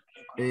como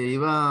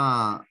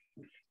iba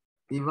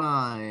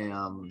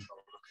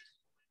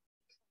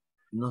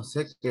no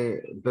sé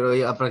qué, pero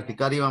a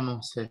practicar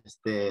íbamos,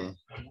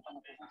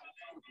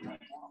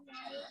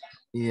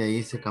 y de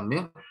ahí se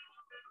cambió.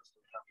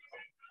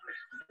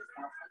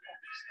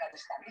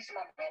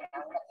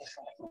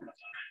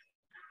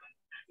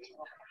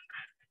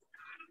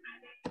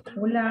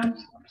 Hola.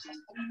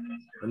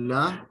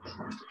 Hola.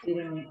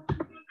 Miren.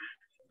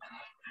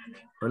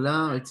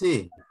 Hola,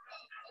 sí.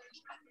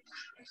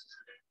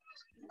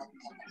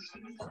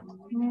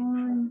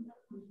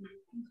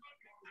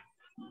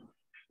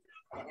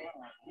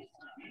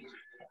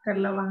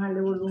 Carla,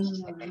 bájale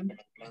volumen.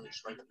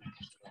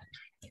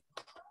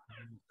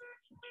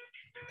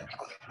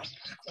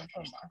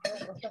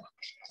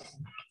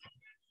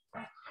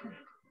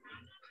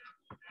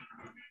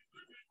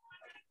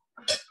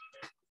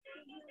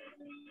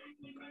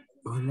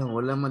 Hola,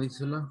 hola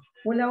Marisela.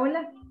 Hola,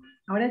 hola.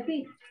 Ahora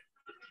sí.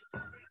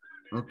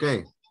 Ok.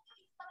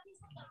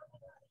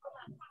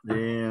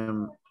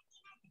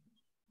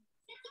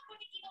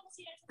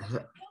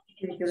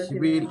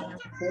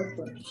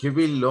 He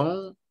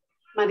belong.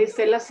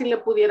 Maricela, si le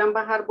pudieran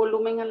bajar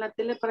volumen a la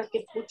tele para que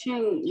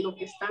escuchen lo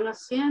que están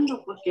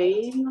haciendo, porque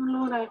ahí no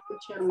logra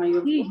escuchar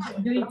mayor. Sí,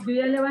 yo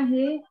ya le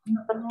bajé. No,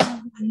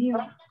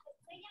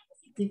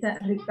 quizás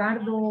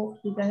Ricardo,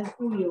 quizás es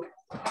tuyo.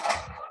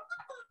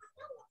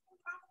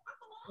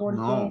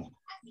 Porque,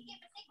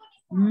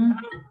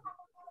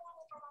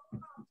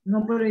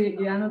 no, pero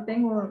yo ya no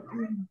tengo.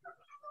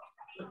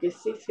 Porque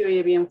sí se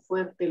oye bien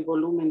fuerte el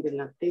volumen de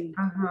la tele.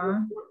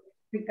 Ajá.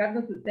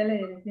 Ricardo, su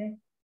tele decía.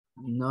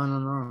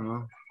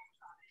 No.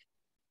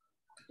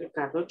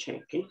 Ricardo,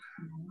 cheque.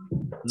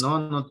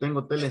 No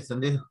tengo tele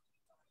encendido.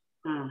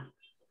 Ah.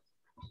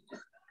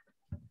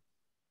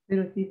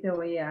 Pero sí se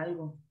oye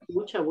algo.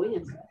 Mucha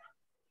bulla.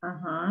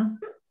 Ajá.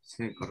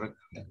 Sí, correcto.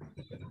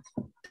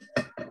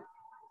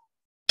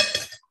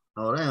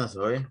 Ahora ya no se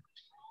oye.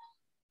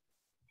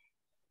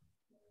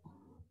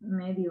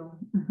 Medio.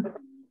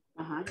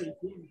 Ajá,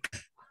 bien.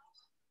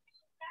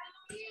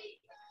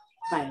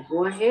 Vale,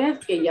 go ahead,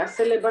 que ya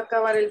se les va a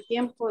acabar el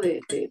tiempo de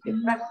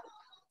práctica.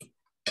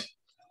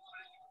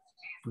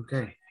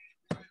 Okay.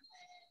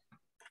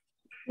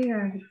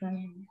 Yeah,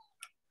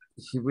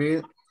 She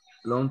been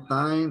long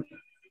time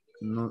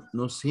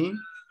no see.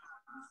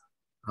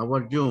 How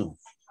are you?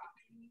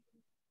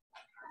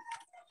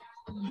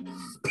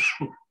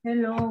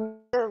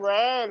 Hello.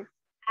 Well,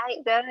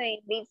 I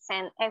don't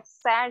listen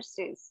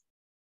exercises.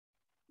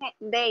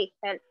 They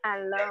help a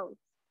lot.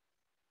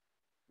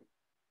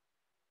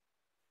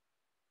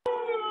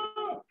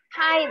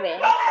 Hi there.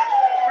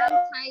 Long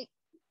time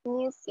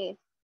music.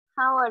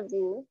 How are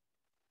you?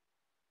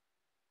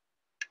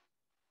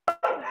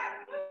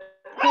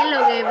 Hello,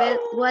 Gabriel.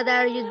 What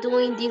are you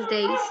doing these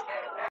days?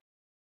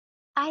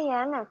 I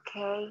am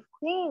okay.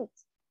 Great.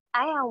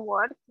 I am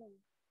working.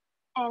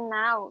 And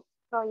now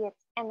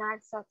projects and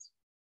also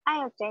I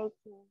am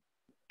taking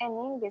an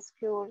English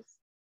course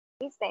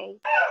these days.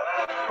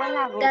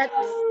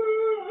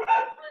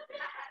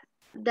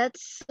 That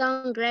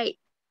sounds great.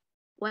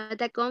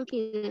 What a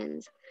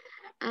confidence.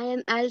 I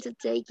am also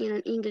taking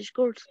an English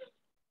course.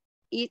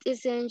 It's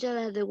essential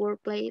at the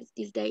workplace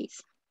these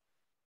days.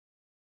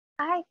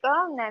 I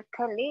gonna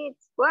college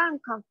one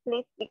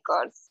complete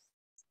course.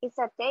 It's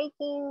a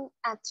taking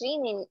a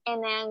training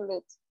in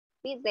English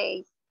these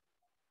days.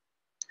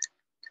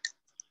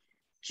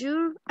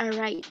 You are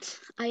right.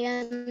 I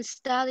am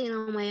studying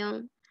on my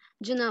own.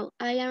 You know,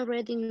 I am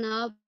reading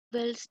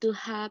novels to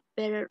have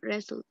better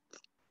results.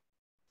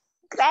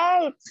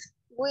 Great!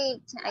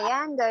 Which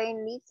I am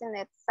doing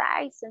listening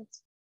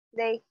exercises.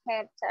 They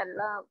help a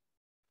lot.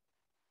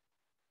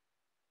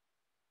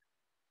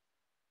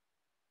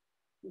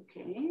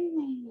 Okay,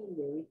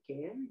 very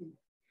good.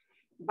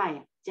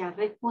 Vaya, ya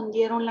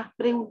respondieron las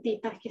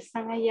preguntitas que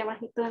están ahí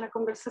abajito de la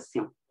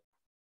conversación.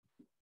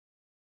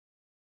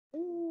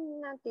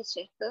 No,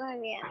 teacher,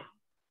 todavía no.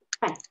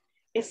 Vaya,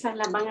 esas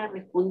las van a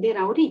responder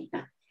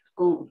ahorita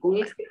con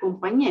este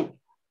compañero.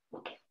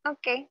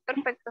 Ok,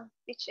 perfecto,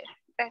 teacher.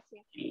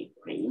 Gracias. Okay,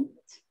 great.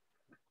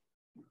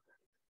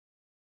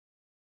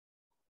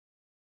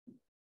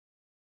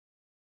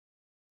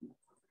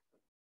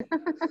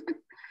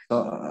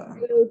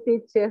 Hello,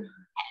 teacher.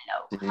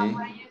 Hello, how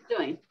are you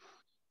doing?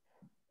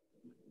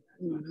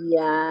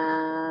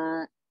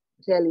 Ya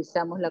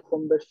realizamos la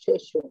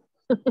conversation.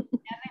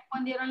 Ya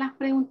respondieron las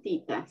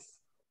preguntitas.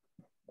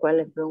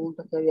 ¿Cuáles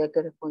preguntas que había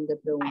que responder?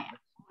 Preguntas.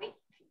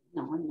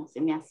 No, no se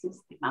me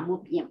asuste.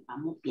 Vamos bien,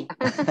 vamos bien.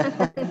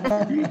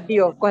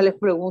 Yo, ¿cuáles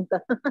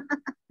preguntas?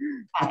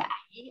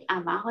 Ahí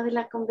abajo de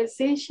la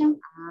conversation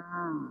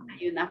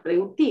hay una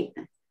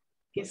preguntita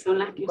que son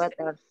las que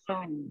usted va a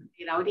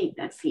responder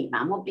ahorita. Sí,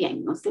 vamos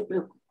bien, no se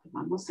preocupe.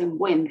 Vamos en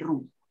buen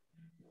rumbo.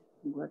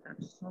 What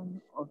are some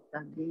of the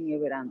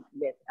things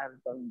that are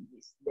doing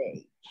this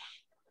day?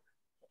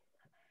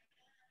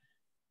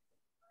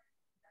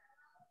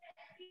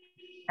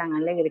 Tan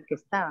alegres que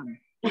estaban.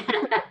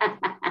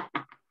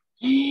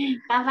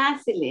 Están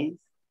fáciles.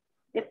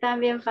 Están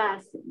bien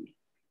fáciles.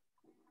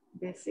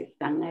 Decir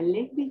tan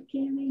alegre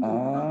que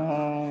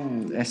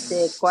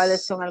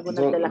 ¿Cuáles son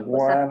algunas de las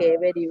cosas que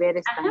Ever y Ver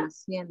están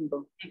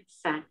haciendo?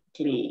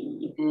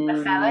 Exactly.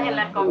 Basadas en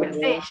la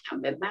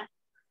conversation, ¿verdad?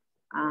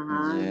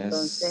 Ajá,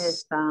 entonces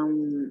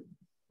están,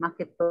 más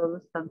que todo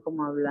están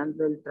como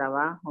hablando del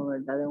trabajo,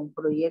 ¿verdad? De un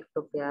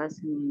proyecto que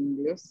hacen en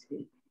inglés.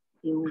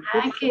 Y un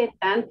curso. Que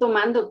están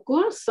tomando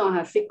cursos,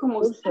 así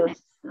como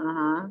ustedes.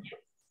 Ajá.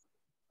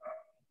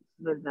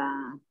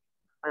 ¿Verdad?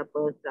 Para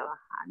poder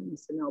trabajar en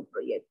ese nuevo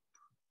proyecto.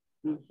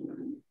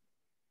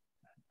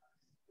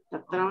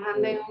 Está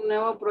trabajando en un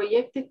nuevo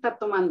proyecto y está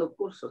tomando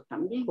cursos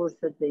también.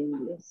 Cursos de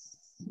inglés.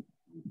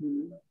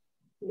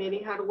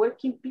 Very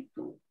hardworking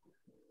people.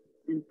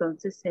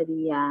 Entonces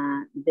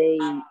sería they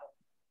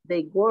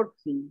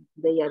working.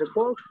 They are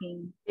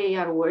working. They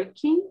are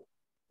working.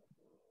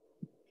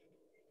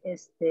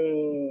 They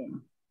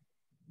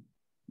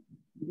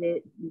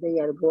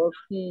are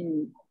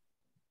working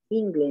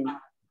England.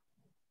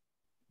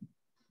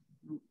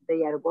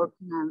 They are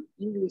working an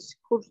English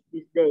course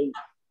this day.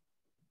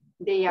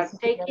 They are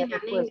taking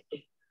an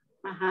English.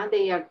 Ajá,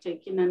 they are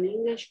taking an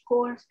English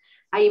course.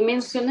 Ahí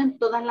mencionan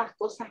todas las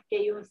cosas que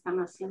ellos están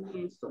haciendo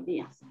en estos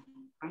días.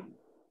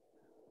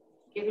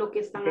 ¿Qué es lo que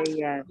están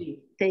haciendo? They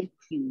are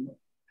taking.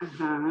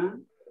 Ajá.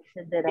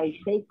 That are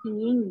taking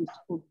English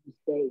course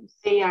these days.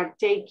 They are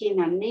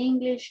taking an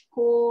English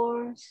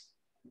course.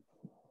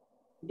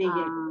 They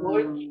are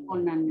working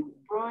on a new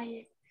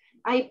project.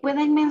 Ahí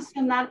pueden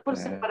mencionar por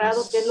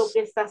separado qué es lo que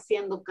está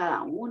haciendo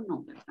cada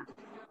uno, ¿verdad?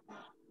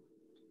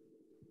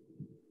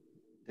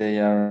 They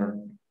are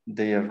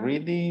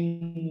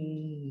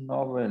reading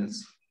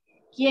novels.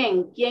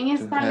 ¿Quién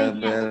está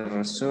leyendo? Better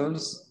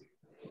results.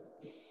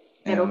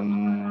 Pero,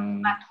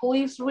 but who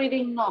is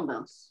reading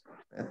novels?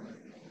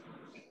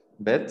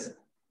 Beth.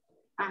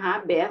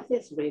 Ajá, Beth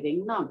is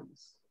reading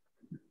novels.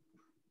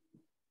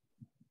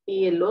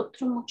 ¿Y el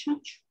otro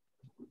muchacho?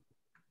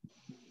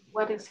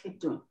 What is he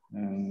doing?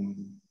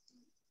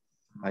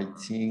 I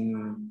think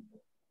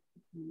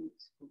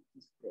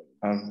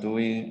are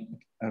doing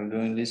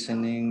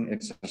listening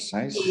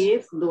exercise. He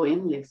is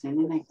doing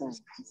listening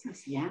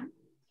exercises, yeah.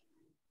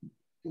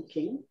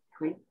 Okay,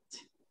 great.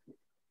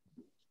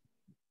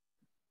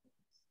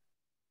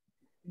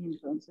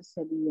 Entonces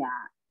sería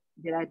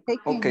they are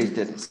taking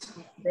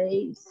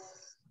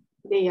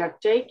they are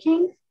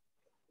taking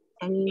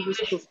an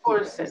English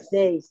courses.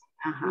 Days.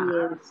 Ajá. Y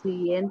el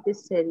siguiente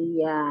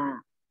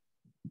sería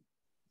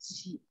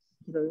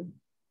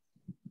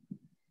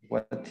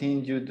What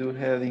thing you do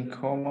have in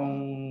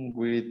common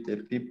with the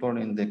people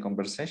in the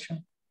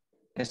conversation?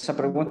 Esa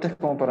pregunta es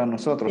como para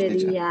nosotros,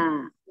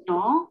 sería,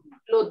 no,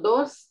 los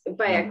dos,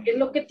 vaya, ¿qué es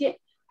lo que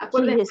tiene?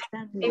 Acuérdense,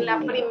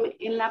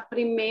 en la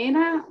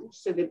primera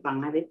ustedes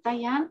van a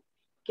detallar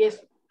qué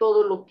es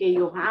todo lo que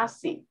ellos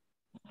hacen.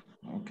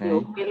 Okay.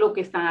 ¿Qué es lo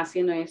que están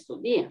haciendo en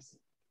estos días?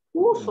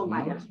 Son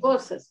varias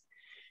cosas.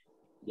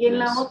 Y en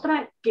la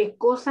otra, ¿qué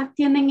cosas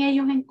tienen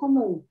ellos en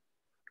común?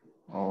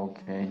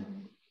 Okay.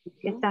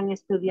 Que están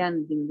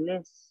estudiando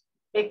inglés.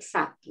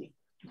 Exactly.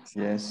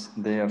 Yes,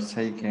 they are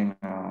taking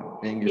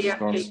English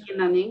course.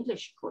 Taking an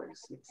English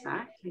course,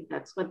 exactly.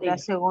 That's what La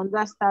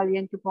segunda está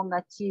bien que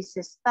ponga she's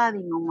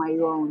studying on my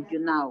own, you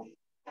know.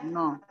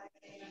 No.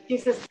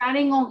 She's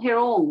studying on her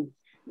own.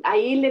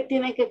 Ahí le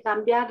tiene que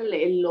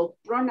cambiarle los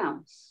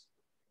pronouns.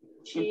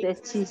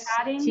 Entonces,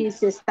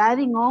 she's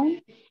studying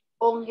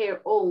on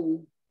her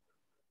own.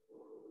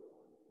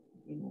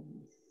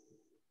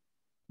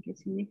 ¿Qué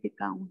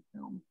significa on?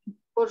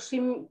 Por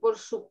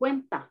su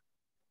cuenta.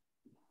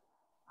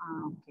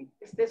 Ah, ok.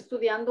 Está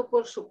estudiando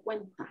por su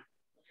cuenta.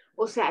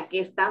 O sea, que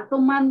están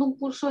tomando un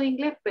curso de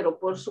inglés, pero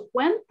por su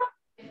cuenta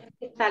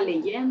está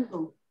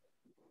leyendo,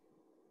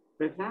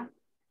 ¿verdad?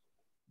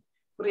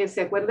 Porque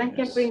se acuerdan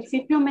que al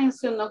principio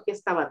mencionó que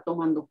estaba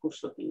tomando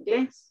cursos de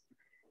inglés,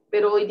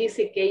 pero hoy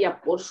dice que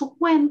ella por su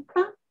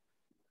cuenta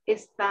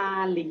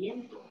está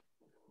leyendo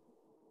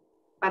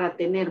para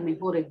tener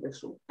mejores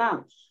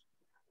resultados.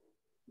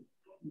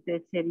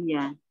 Entonces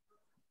sería,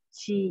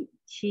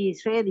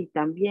 she's ready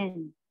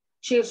también.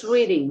 She's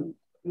reading.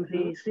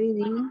 She's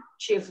reading.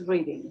 She's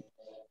reading.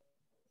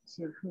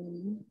 She's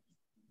reading.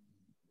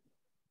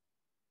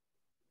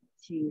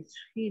 She's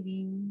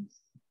reading.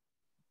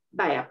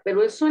 Vaya,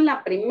 pero eso en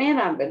la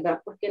primera,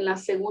 ¿verdad? Porque en la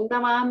segunda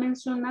va a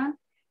mencionar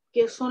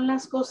que son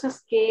las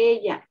cosas que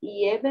ella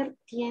y Ever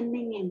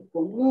tienen en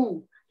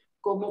común.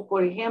 Como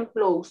por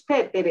ejemplo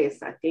usted,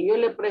 Teresa, que yo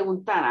le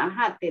preguntara,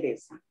 ajá,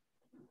 Teresa,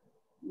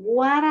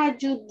 what are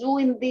you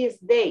doing these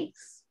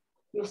days?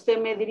 Y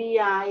usted me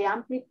diría, I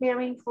am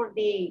preparing for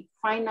the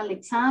final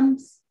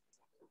exams.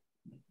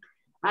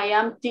 I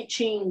am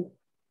teaching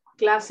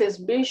classes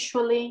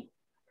visually.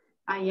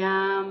 I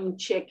am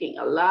checking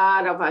a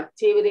lot of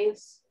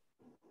activities.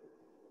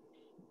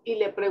 Y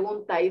le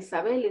pregunta a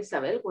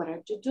Isabel, what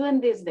are you doing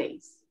these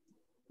days?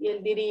 Y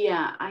él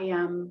diría, I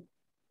am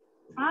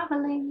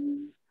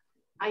traveling.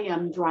 I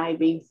am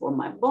driving for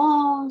my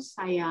boss.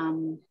 I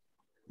am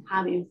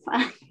having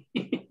fun.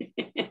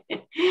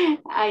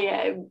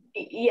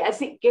 Y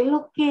así, ¿qué es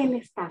lo que él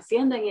está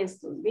haciendo en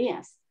estos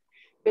días?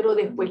 Pero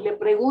después le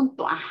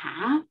pregunto,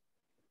 ajá,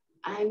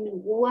 and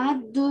what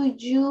do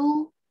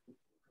you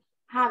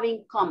have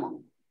in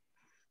common?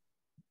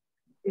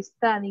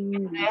 Studying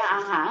English.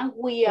 Ajá,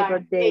 we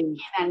are taking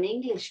an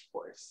English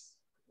course.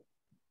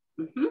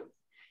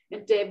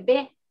 Entonces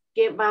ve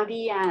que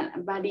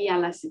varía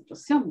la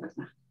situación,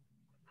 ¿verdad?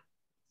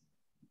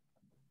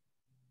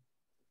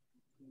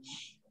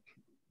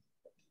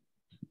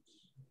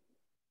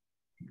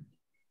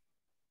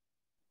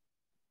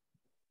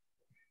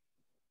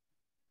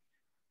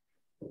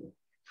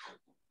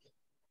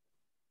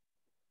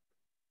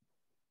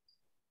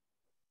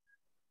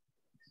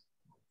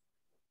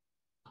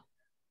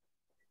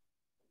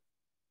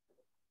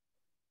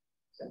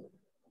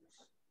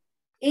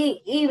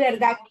 Y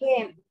verdad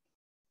que...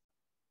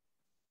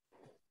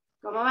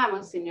 ¿Cómo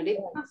vamos,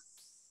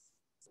 señoritas?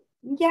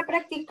 Ya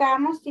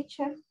practicamos,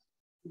 teacher.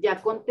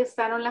 Ya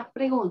contestaron las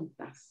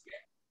preguntas.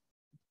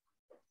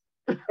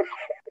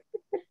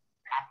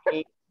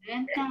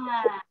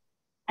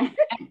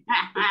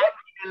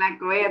 La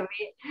query.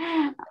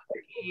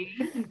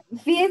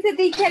 Fíjese,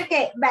 teacher,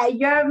 que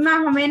yo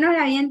más o menos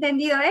había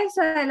entendido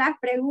eso de las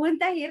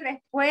preguntas y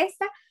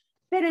respuestas,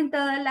 pero en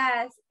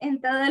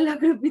todos los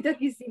grupitos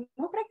que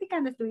hicimos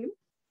practicando estuvimos.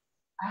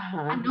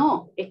 Ah,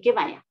 no, es que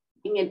vaya,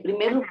 en el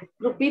primer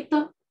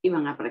grupito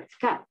iban a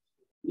practicar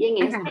y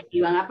en este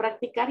iban a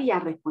practicar y a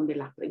responder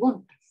las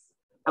preguntas.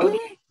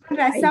 Ahorita, con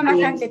razón,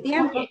 bastante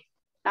tiempo.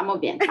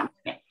 Estamos bien.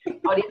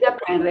 Ahorita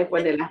pueden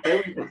responder las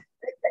preguntas.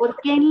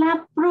 Porque en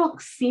la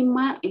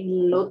próxima,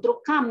 en el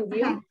otro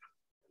cambio,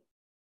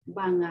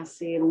 van a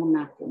hacer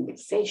una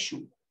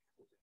conversation.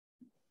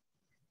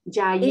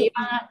 Ya allí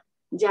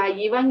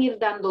van a ir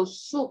dando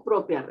su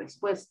propia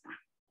respuesta.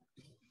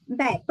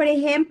 Por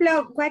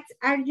ejemplo, what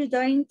are you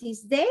doing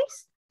these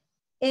days?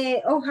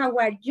 O how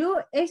are you?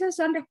 Esas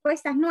son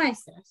respuestas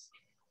nuestras.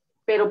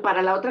 Pero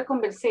para la otra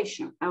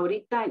conversation,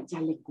 ahorita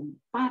ya le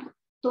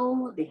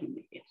comparto,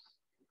 déjenme ver.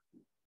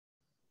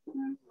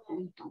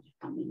 Entonces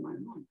también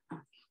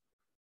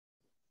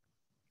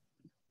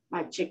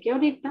cheque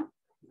ahorita,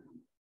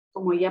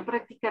 como ya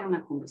practicaron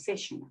la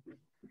conversation,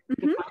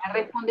 van a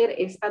responder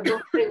estas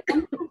dos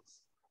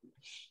preguntas.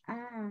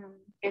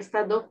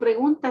 Estas dos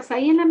preguntas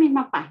ahí en la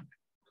misma página.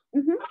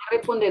 Van a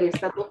responder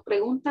estas dos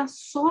preguntas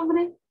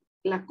sobre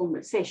la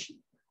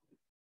conversation.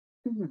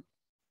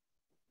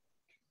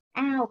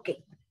 Ok.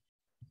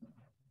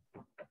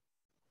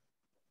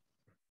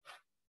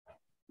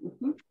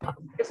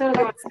 Eso es lo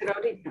que van a hacer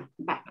ahorita.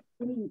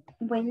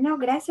 Bueno,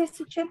 gracias,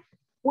 teacher.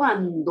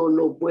 Cuando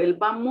lo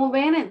vuelva a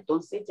mover,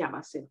 entonces ya va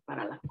a ser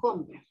para la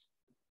conver.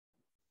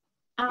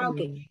 Ok.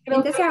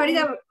 Entonces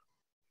ahorita...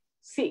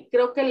 Sí,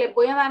 creo que le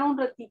voy a dar un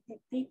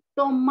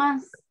ratitito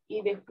más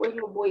y después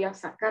lo voy a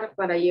sacar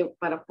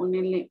para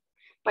ponerle,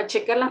 para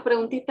checar las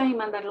preguntitas y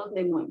mandarlos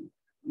de nuevo.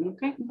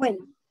 Okay.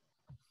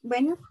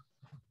 Bueno.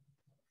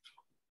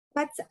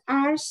 What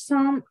are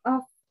some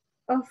of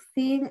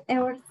things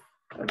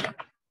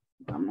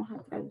vamos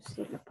a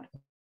traducirlo.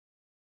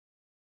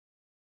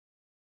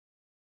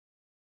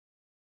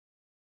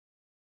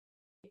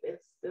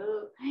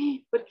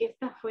 Porque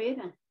está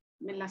afuera,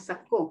 me la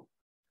sacó.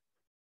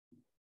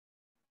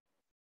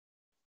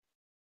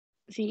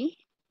 Sí.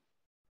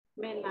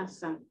 Me la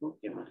sacó,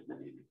 qué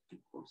barbaridad, qué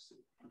cosa.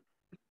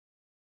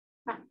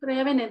 Pero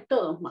ya vienen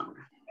todos,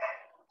 Maura.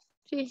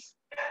 Sí.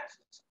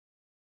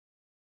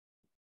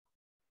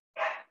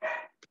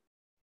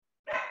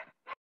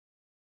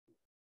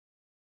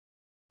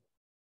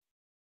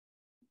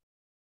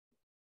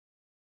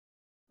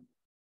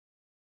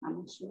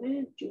 Vamos a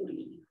ver,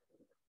 Julie.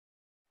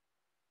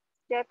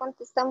 Ya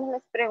contestamos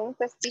las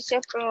preguntas,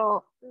 teacher,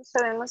 pero no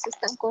sabemos si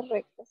están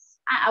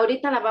correctas. Ah,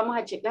 ahorita las vamos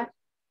a checar.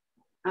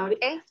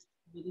 Ahorita.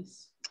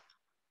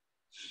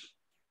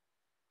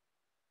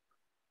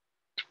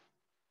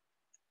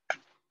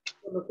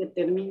 Por lo que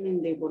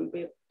terminen de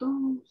volver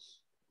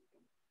todos.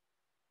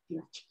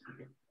 La chica.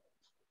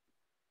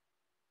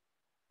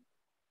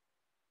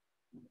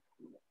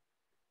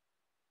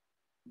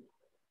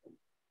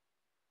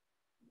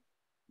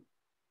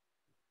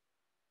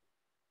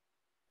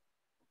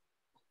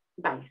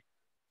 Vaya.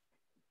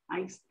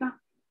 Ahí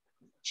está.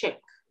 Check.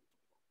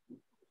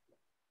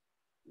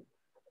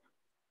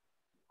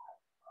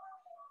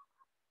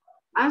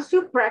 As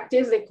you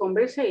practice the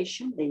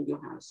conversation, then you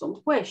have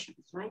some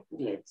questions, right?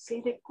 Let's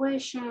see the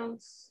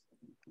questions.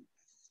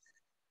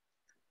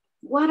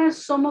 What are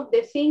some of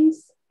the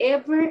things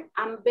Ever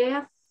and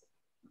Beth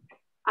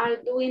are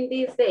doing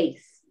these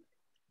days?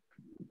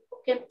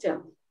 Who can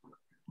tell?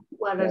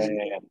 What are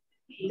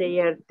they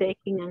are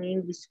taking an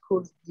English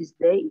course these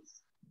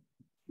days.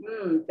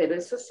 Pero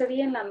eso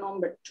sería en la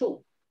number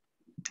 2.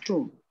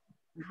 2.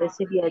 Entonces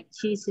sería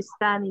she's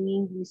studying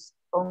English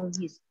on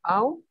his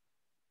own.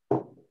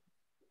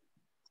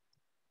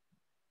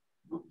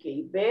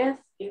 Okay, Beth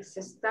is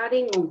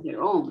studying on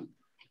her own.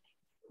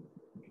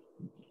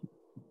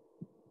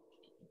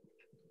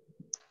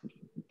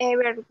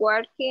 Ever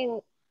working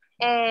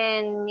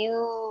in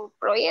new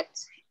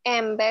projects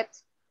and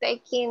Beth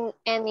taking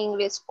an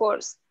English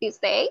course this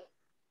day.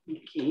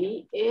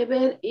 Okay,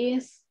 Ever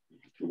is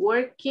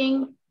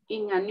working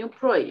in a new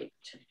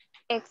project.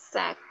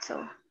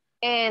 Exacto.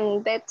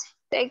 And Beth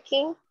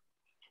taking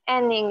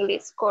an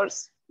English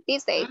course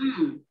this day.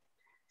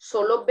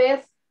 Solo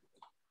Beth,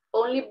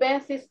 only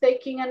Beth is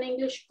taking an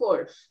English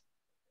course.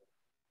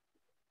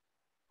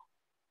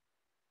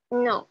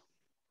 No.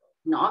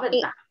 No,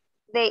 ¿verdad?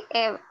 The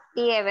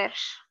Ever.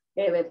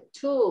 Ever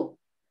too.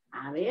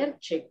 A ver,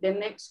 check the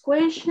next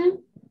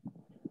question.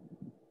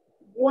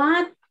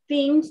 What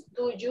things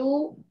do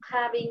you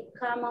have in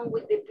common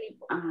with the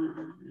people?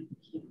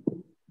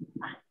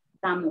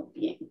 Estamos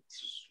bien.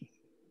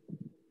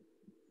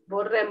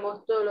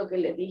 Borremos todo lo que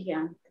le dije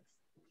antes.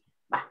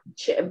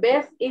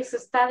 Beth is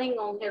studying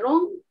on her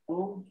own.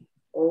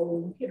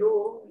 On her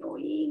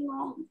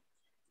own.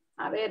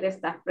 A ver,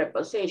 estas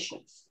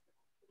prepositions.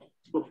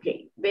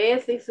 Okay,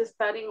 Beth is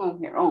studying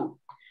on her own.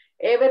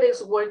 Ever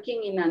is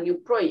working in a new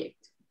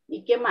project.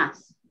 ¿Y qué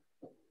más?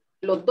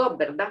 Los dos,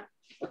 ¿verdad?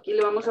 Aquí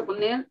le vamos a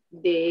poner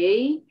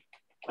they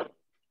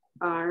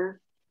are.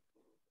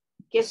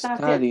 ¿Qué están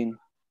haciendo?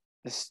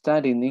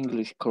 Studying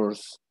English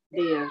course.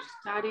 They are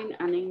studying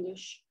an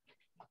English.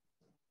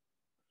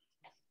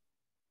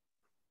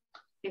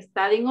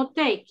 Studying or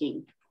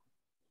taking?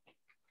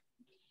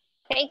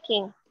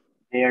 Taking.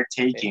 They are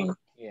taking.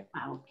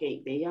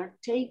 Okay, they are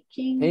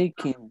taking.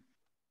 Taking.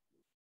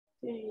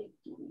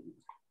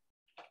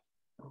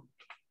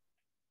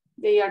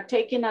 They are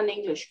taking an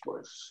English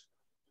course.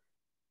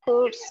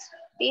 Course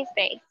this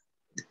day.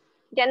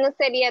 Ya no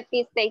sería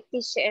this day,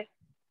 teacher.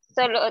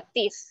 Solo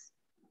this.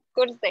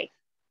 Course day.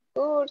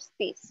 Course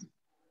this.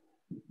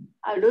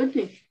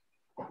 Absolutely.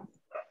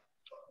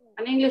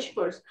 An English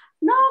course.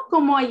 No,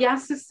 como ya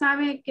se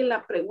sabe que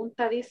la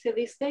pregunta dice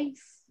these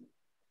days.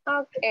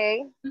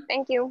 Okay,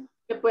 thank you.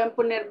 Que pueden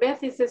poner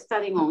Beth is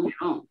studying on her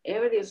own.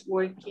 Ever is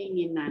working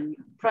in a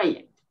new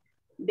project.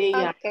 They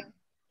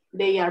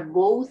are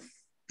both.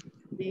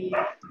 They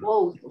are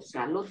both, o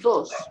sea, los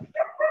dos.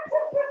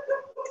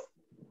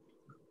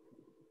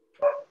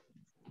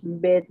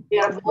 But they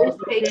are both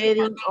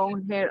studying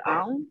on her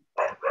own.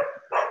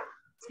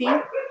 Sí,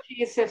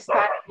 she is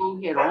studying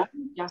on her own.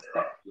 Ya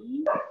está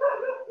aquí.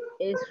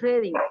 Es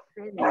reading.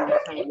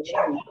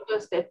 Todo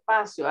este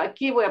espacio.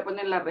 Aquí voy a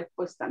poner la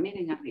respuesta.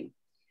 Miren arriba.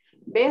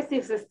 Beth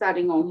is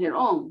studying on her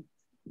own.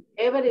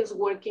 Ever is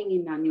working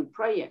in a new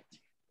project.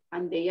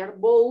 And they are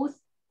both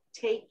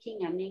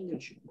taking an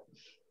English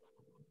course.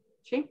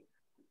 ¿Sí?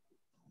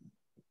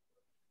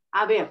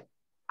 A ver,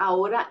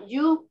 ahora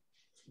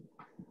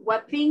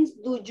what things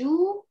do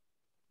you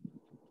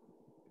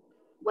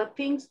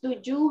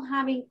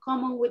have in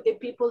common with the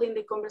people in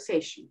the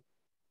conversation?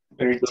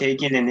 We're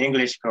taking an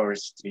English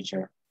course,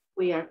 teacher.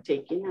 We are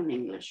taking an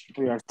English.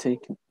 We are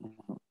taking.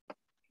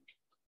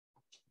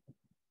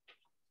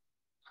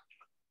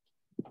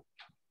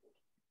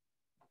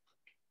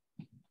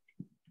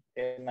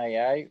 And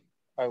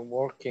I'm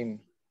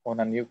working on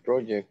a new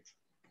project.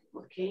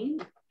 Okay.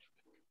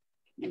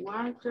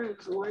 Walter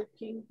is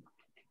working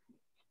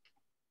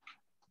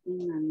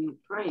in a new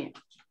project.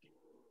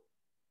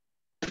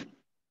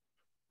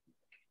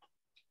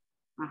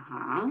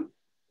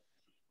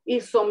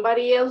 Is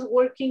somebody else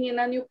working in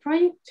a new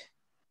project?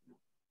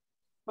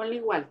 Only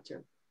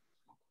Walter.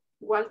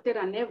 Walter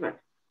and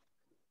Ever.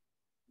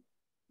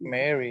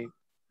 Mary,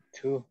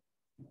 too,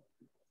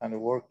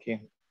 and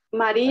working.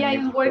 Maria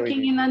is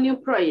working in a new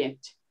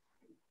project.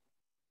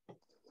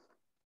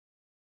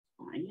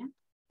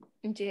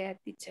 Yeah,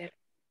 teacher.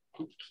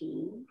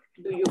 Okay.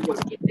 Do you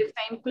work in the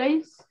same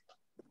place?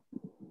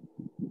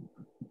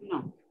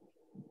 No.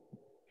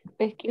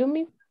 Excuse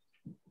me?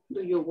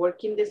 Do you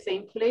work in the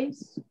same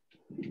place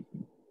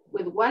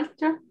with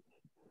Walter?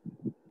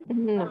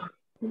 No,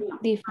 No.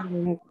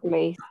 different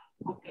place.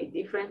 Okay,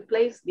 different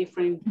place,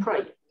 different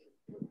project.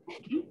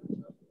 Okay.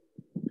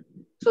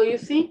 So you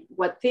see,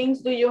 what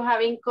things do you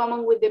have in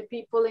common with the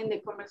people in the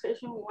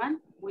conversation? One,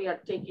 we are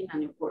taking a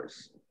new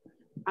course.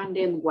 And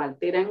then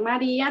Walter and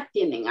María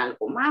tienen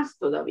algo más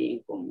todavía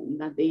en común,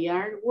 that they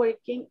are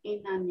working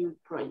in a new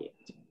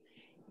project.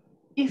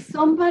 Is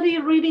somebody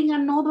reading a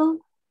novel?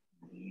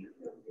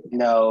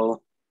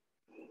 No.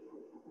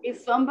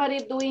 Is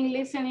somebody doing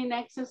listening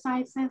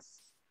exercises?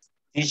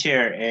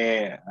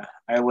 Teacher,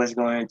 I was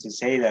going to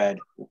say that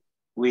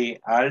we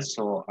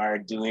also are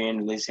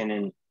doing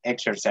listening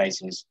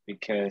exercises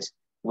because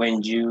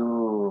when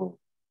you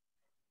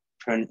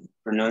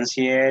pronounce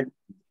it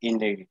in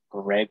the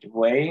correct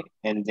way,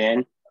 and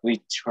then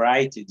we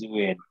try to do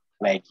it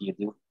like you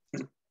do.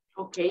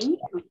 Okay,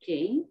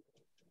 okay.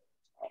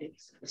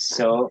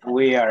 So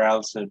we are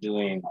also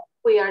doing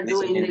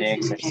listening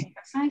exercises.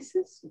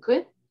 exercises.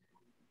 Good,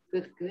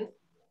 good, good.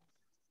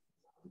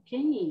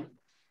 Okay.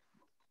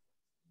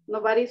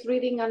 Nobody's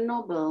reading a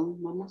novel.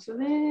 Vamos a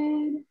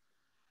ver.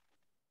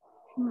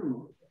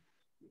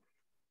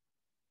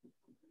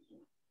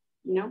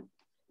 No.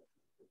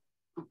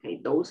 Okay,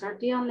 those are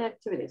the only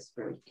activities.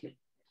 Very good.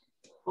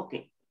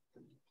 Okay.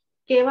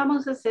 ¿Qué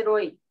vamos a hacer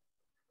hoy?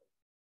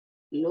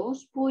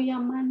 Los voy a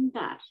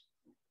mandar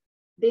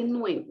de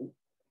nuevo,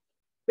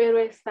 pero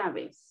esta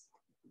vez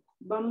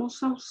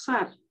vamos a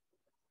usar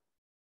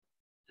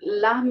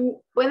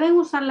pueden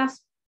usar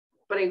las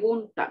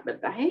preguntas,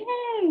 ¿verdad?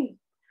 Hey,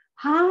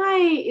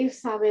 hi,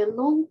 Isabel,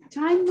 long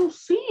time no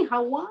see,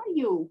 how are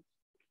you?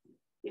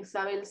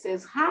 Isabel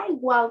says, hi,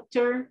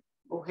 Walter,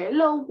 or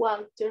hello,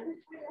 Walter,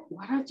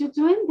 what are you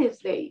doing these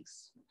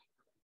days?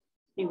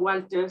 And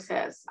Walter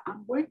says,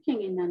 I'm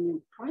working in a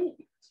new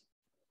project.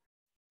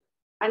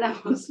 And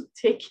I'm also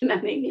taking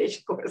an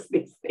English course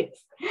these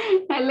days.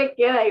 A él le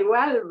queda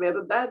igual,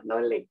 ¿verdad? No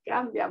le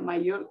cambia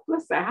mayor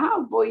cosa.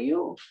 How about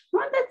you?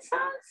 Oh, that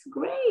sounds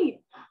great.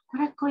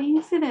 What a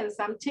coincidence.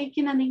 I'm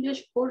taking an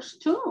English course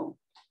too.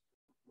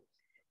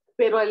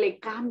 Pero le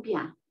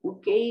cambia,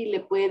 ¿ok? Le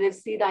puede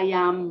decir, I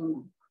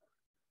am,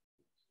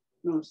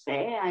 no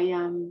sé, I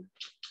am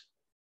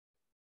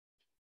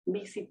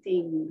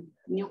visiting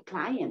new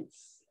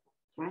clients,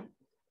 right?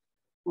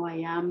 Or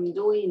I am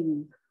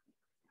doing...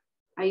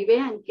 Ahí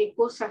vean qué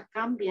cosas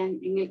cambian.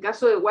 En el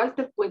caso de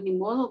Walter, pues ni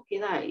modo,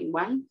 queda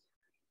igual,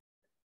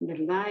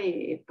 ¿verdad?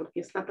 Porque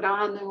está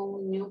trabajando en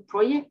un new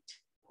project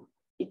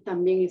y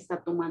también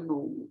está tomando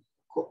un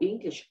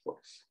English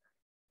course.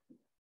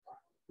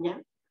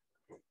 ¿Ya?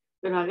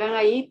 Pero hagan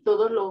ahí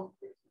todos los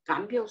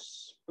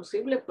cambios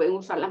posibles. Pueden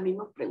usar las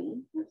mismas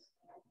preguntas.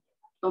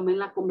 Tomen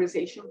la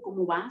conversation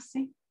como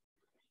base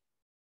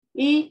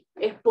y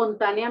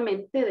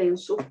espontáneamente den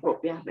sus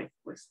propias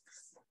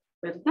respuestas,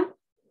 ¿verdad?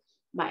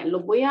 Vale,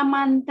 los voy a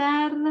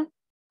mandar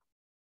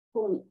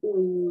con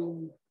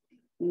un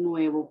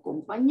nuevo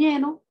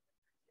compañero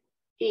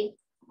y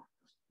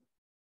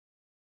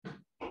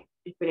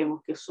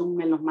esperemos que Zoom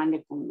me los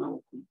mande con un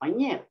nuevo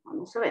compañero.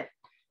 Vamos a ver.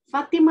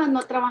 Fátima no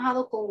ha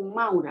trabajado con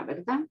Maura,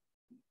 ¿verdad?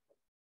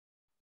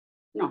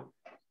 No.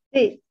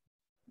 Sí.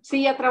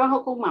 Sí, ya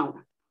trabajó con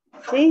Maura.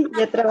 Sí,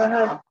 ya he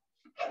trabajado.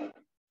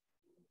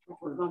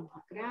 Pues vamos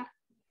a crear.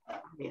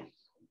 A ver.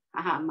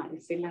 Ajá,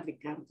 Maricela,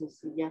 Ricardo,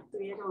 si ya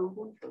estuvieron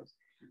juntos.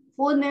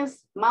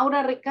 Funes,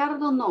 Maura,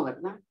 Ricardo, no,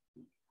 ¿verdad?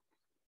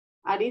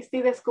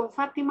 Aristides con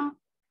Fátima.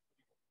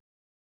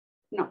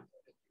 No.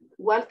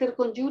 Walter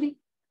con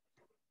Yuri.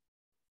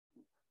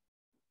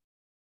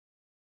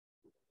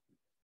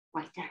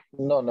 Walter.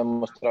 No, no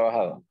hemos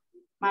trabajado.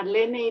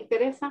 Marlene y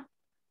Teresa.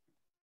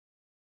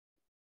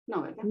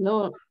 No, ¿verdad?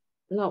 No,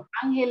 no.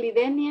 Ángel y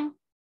Denia.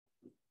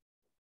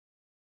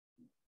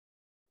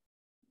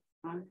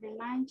 Ángel.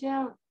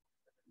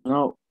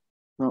 No,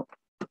 no.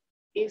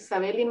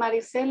 Isabel y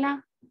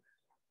Marisela.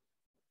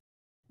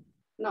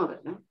 No,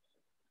 ¿verdad?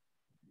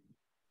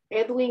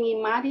 Edwin y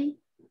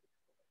Mari.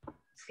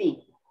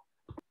 Sí.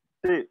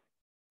 Sí.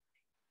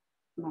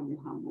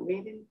 Vamos a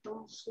mover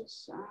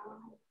entonces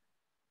a...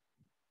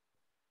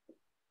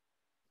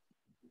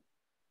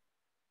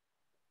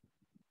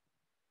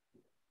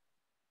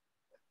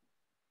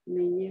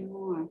 Me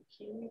llevo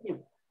aquí, me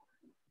llevo.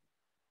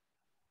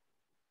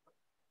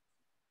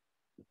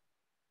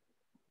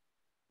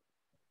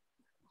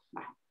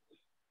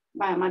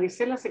 Vale,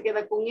 Marisela se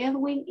queda con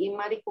Edwin y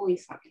Mari con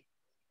Isabel.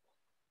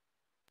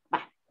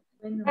 Vale.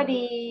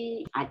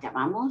 Mari, allá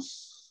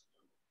vamos.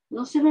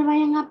 No se me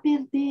vayan a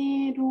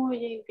perder,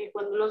 oye, que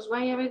cuando los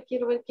vaya a ver,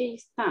 quiero ver que ahí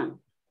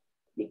están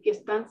y que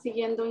están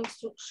siguiendo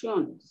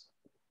instrucciones.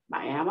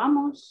 Vaya,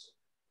 vamos.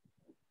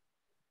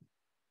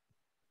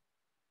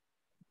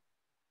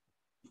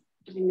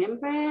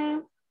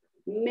 Remember,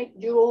 make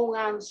your own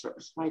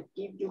answers, right?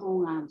 Give your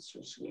own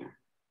answers here.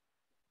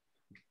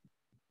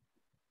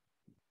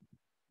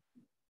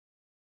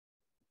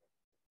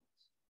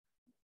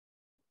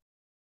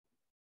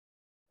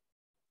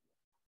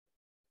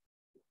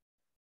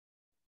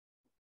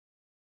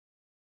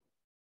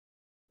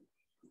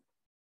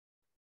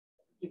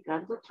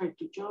 Ricardo, try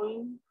to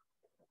join.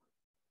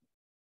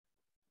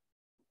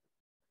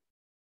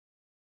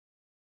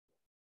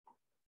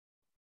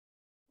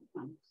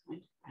 Vamos a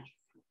ver,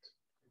 perfecto.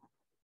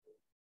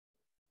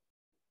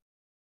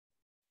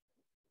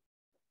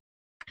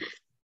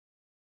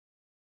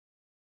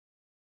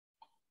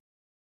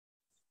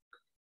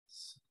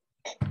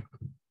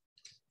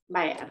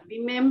 Vaya,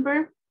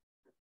 remember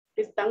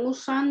que están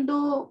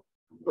usando,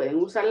 pueden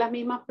usar las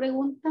mismas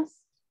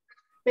preguntas,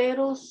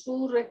 pero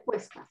sus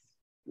respuestas,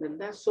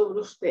 ¿verdad?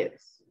 Sobre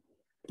ustedes.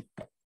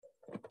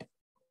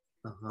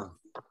 Ajá.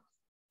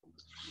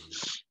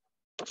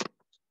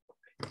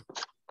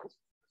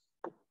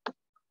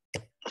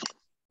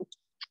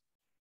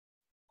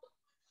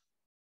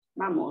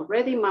 Vamos,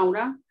 ready,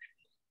 Maura?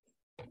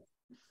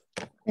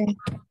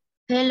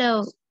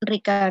 Hello,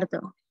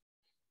 Ricardo.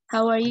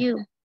 How are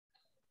you?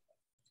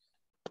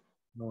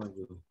 Muy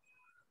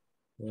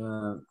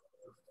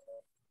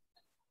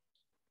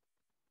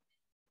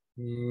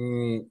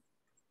bien.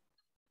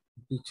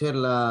 Teacher,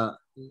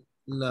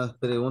 las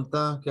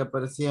preguntas que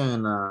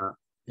aparecían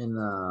en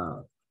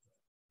la...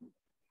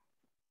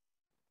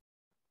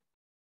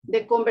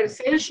 The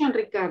conversation,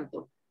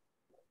 Ricardo.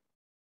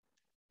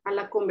 A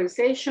la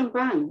conversation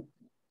van.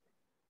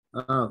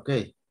 Ah, ok.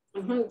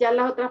 Ya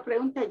las otras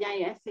preguntas, ya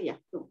ese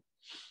ya tú.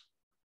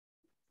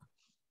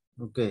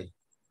 Ok.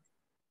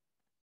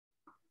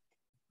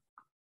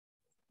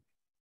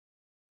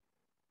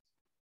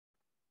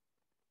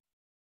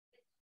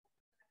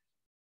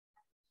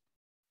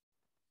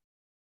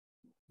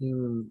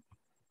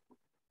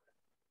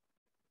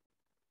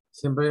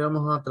 Siempre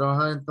íbamos a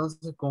trabajar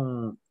entonces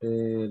con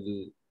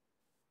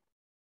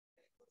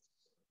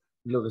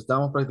lo que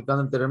estábamos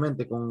practicando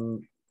anteriormente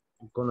con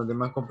los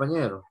demás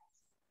compañeros.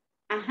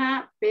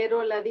 Ajá,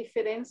 pero la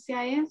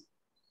diferencia es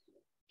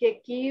que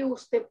aquí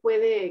usted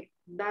puede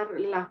va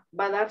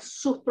a dar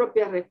sus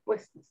propias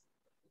respuestas,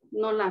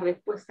 no las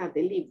respuestas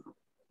del libro.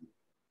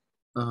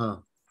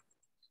 Ajá.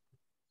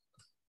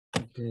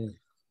 Ok.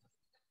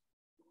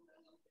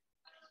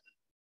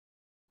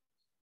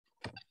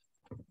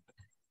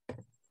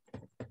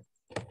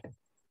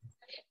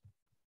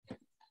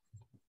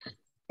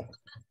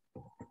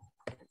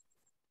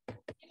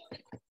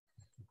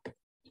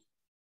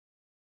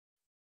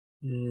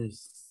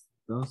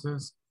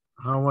 Entonces,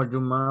 how are you,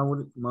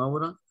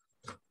 Maura?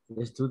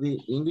 Study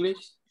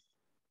English?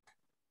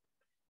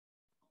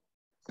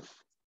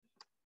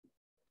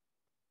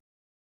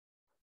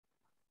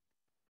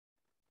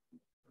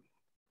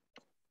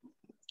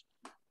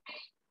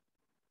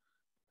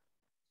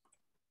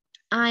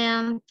 I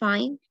am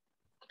fine.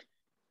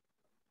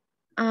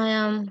 I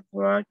am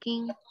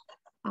working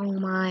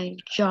on my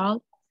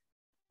job.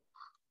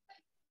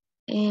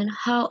 And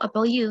how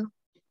about you?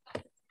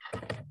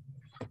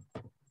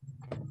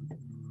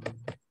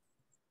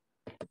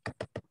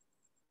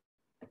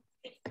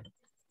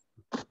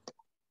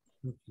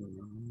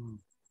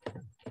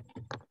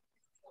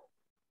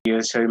 Yo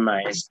soy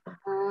maestro.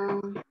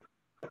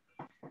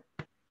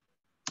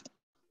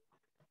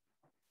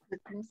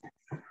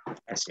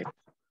 That's it.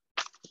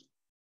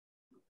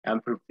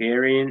 I'm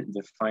preparing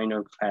the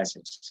final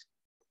classes.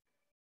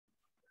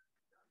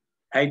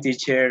 Hi,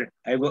 teacher.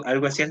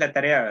 Algo así es la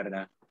tarea,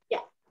 ¿verdad?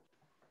 Yeah.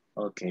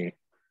 Ok.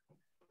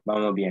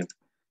 Vamos bien.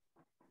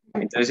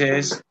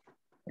 Entonces,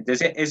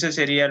 eso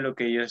sería lo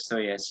que yo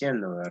estoy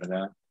haciendo,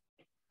 ¿verdad?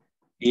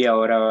 Y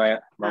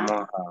ahora vamos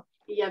a...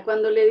 Y ya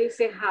cuando le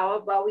dice how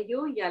about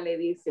you, ya le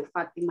dice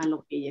Fátima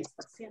lo que ella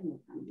está haciendo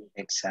también.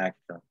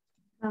 Exacto.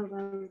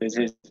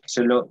 Entonces,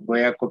 solo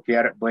voy a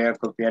copiar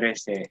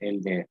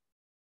el de...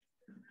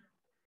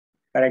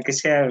 Para que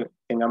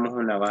tengamos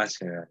una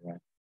base,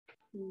 ¿verdad?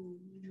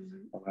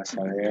 Vamos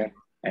a ver.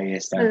 Ahí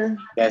está.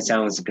 That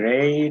sounds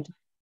great.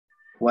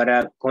 What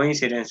a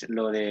coincidence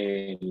lo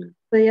del...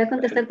 Podría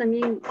contestar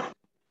también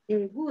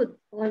good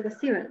o algo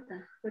así,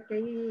 ¿verdad? Porque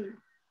ahí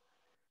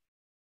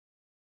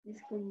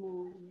es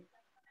como...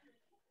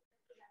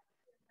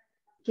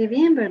 Qué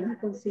bien, ¿verdad?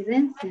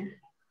 Coincidencia.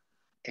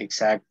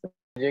 Exacto.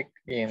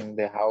 In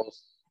the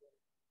house,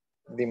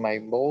 my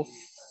boss,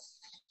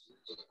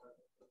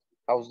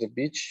 house the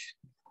beach,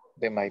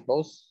 my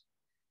boss,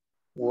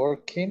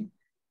 working.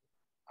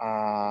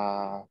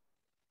 I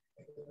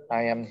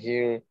am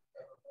here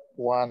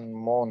 1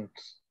 month.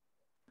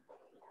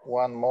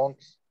 1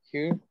 month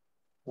here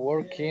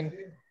working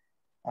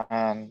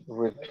and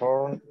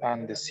return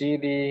and the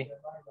city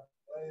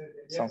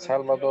San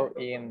Salvador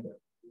in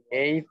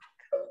 8th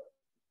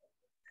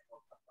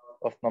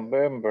of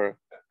November.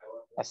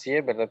 Así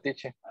es, ¿verdad,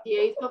 teacher?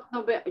 The 8th of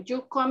November.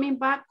 You're coming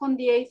back on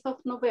the 8th of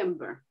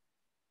November.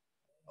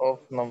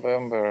 Of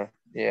November,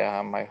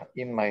 yeah,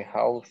 in my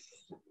house.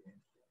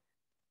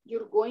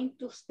 You're going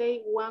to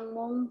stay 1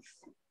 month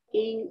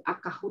in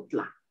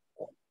Acajutla.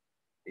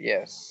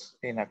 Yes,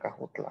 in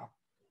Acajutla.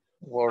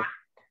 Work.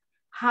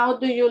 How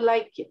do you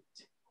like it?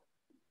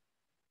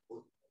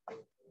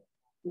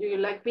 Do you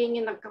like being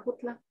in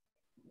Acajutla?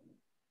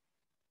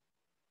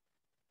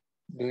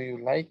 Do you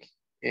like?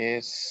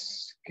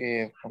 Es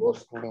que...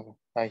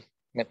 Ay,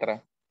 me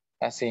tra.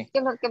 Así. ¿Qué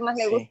es lo que más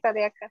le gusta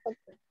de acá?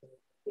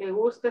 Me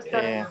gusta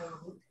estar.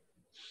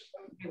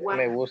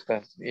 Me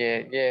gusta.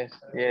 Yes.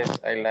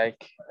 I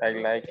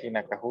like in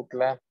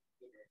Acajutla.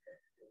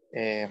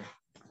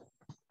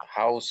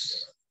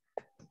 House.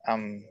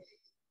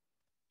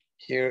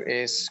 Here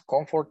is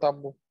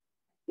comfortable.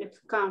 It's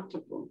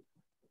comfortable.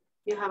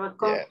 You have a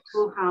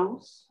comfortable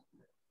house.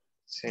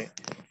 Sí.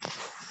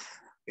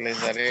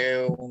 Les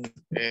daré un,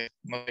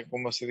 no sé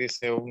cómo se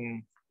dice,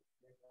 ¿cómo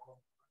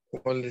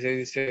se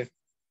dice?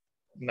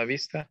 Una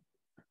vista.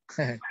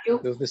 ¿De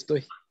dónde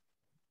estoy?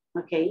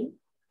 Okay.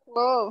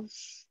 Wow.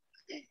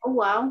 Oh,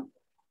 wow.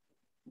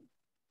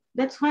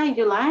 That's why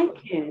you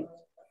like it.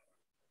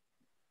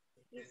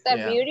 It's so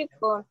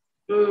beautiful.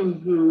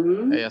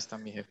 Ahí está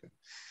mi jefe.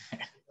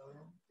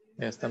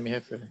 Ahí está mi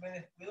jefe.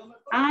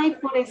 Ay,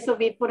 por eso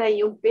vi por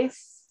ahí un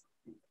pez.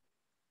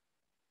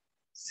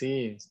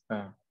 Sí,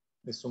 está.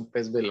 Es un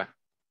pez vela.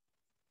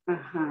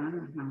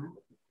 Ajá.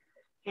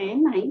 Okay,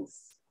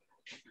 nice.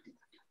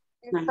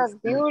 It's so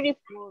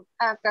beautiful.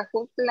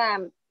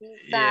 Acajutla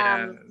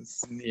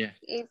is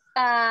it's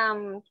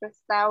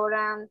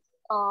restaurant,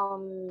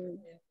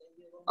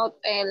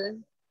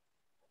 hotel.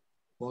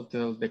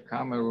 Hotel de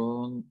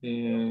Cameroon.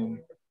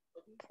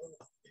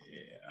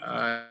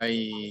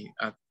 I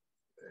a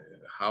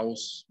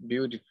house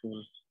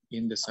beautiful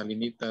in the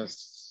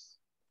Salinitas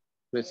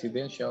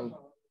residential.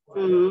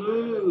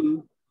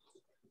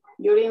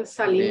 You're in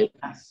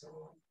Salinitas.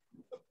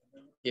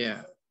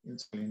 Yeah, in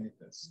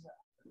Salinitas.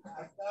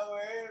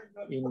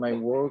 In my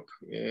work,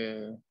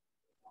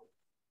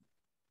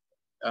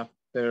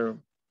 after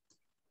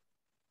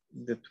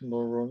the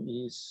tomorrow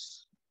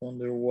is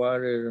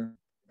underwater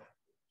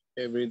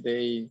every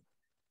day.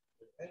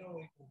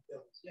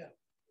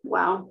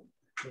 Wow.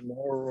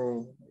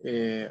 Tomorrow,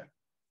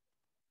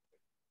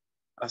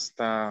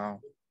 hasta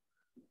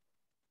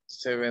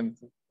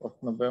 7th of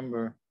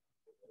November.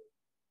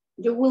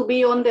 You will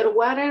be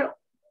underwater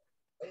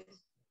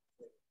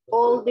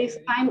all this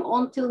time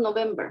until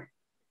November.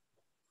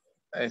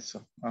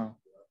 Eso. Oh.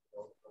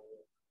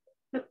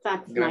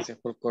 That's Gracias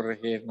nice. por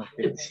corregirnos.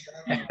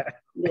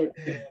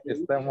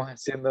 Estamos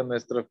haciendo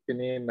nuestros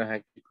pininos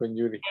aquí con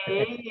Yuri.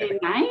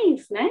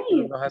 Nice.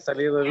 Nos ha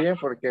salido bien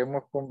porque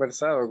hemos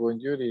conversado con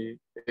Yuri.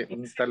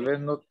 Tal vez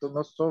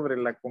no sobre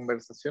la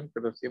conversación,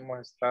 pero sí hemos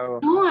estado.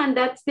 No, and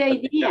that's the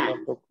idea.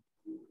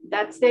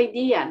 That's the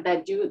idea,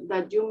 that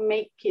you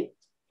make it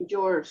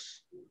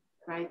yours,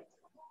 right?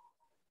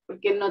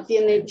 Porque no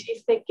tiene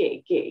chiste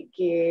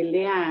que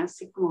lea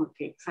así como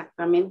que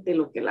exactamente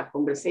lo que la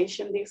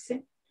conversation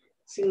dice,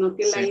 sino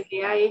que la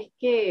idea es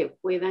que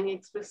puedan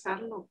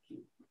expresarlo.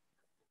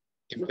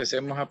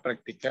 Empecemos a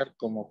practicar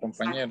como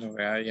compañeros,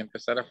 ¿verdad? Y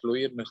empezar a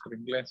fluir nuestro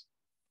inglés.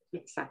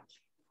 Exacto.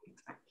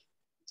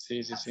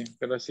 Sí,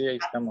 pero sí, ahí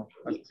estamos.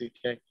 Así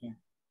que aquí.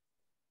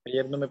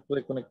 Ayer no me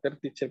pude conectar,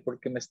 teacher,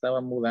 porque me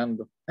estaba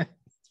mudando.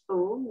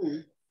 Oh,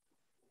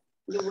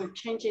 you were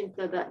changing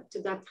to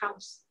that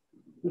house.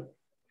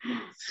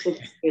 That's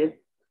good.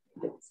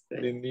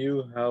 The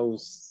new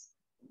house.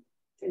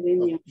 The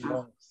new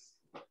house.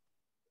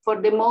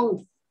 For the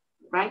month,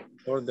 right?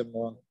 For the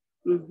month.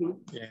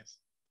 Yes,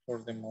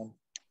 for the month.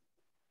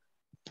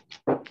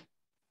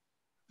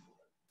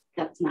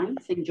 That's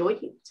nice. Enjoy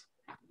it.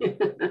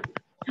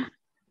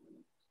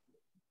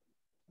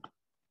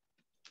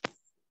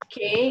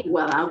 Okay,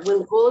 well, I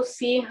will go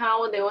see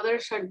how the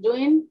others are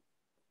doing.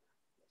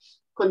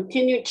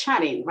 Continue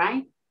chatting,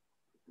 right?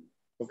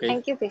 Okay.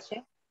 Thank you,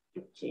 teacher.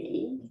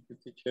 Okay. Thank you,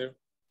 teacher.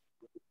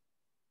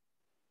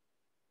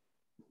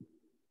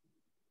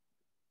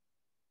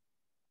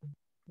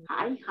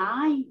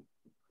 Hi.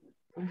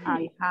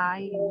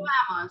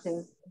 Vamos.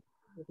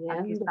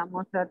 Aquí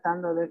estamos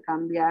tratando de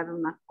cambiar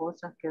unas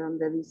cosas que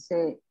donde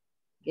dice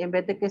que en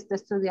vez de que esté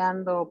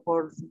estudiando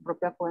por su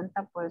propia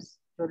cuenta,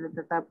 pues yo le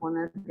trato de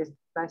poner que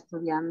está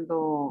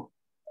estudiando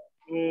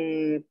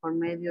por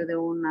medio de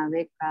una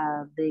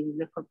beca de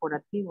inglés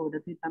corporativo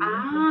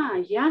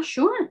gratuitamente. Yeah,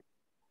 sure.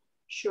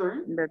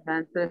 ¿Verdad?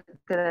 Entonces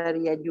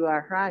quedaría you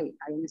are right.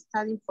 I am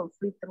studying for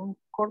free through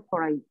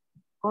corporate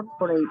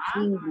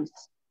English.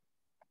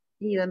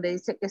 Y donde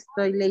dice que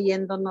estoy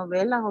leyendo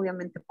novelas,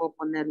 obviamente puedo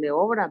ponerle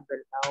obras,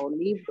 ¿verdad? O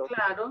libros.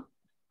 Claro.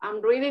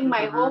 I'm reading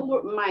my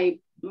homework,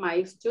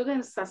 my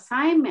students'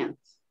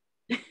 assignments.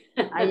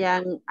 I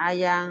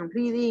am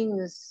reading,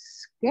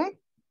 ¿qué?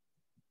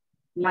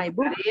 My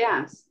book.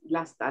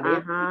 Las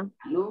tareas.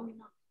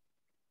 Alumno.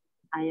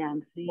 I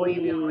am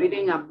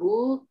reading a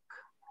book.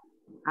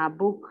 A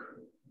book,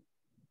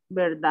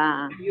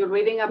 ¿verdad? You're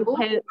reading a book?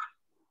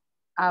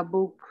 A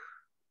book.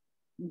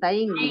 The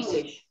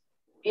English.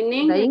 In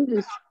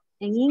English?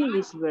 In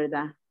English,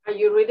 ¿verdad? Are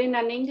you reading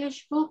an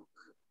English book?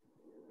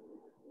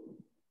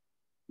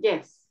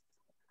 Yes.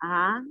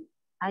 I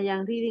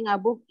am reading a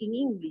book in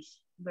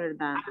English,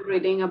 ¿verdad? I'm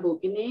reading a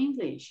book in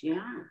English,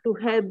 yeah. To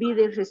have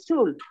better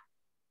results.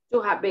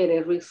 To have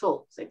better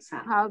results,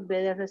 exactly. Have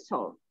better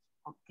results,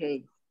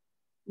 ok.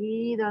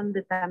 Y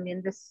donde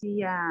también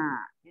decía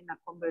en la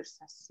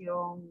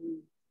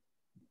conversación,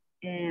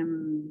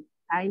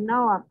 I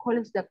know a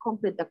college that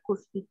complete the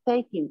course be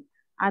taking.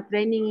 a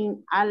training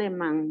in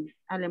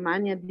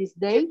Alemania this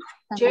day.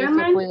 También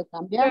German, se puede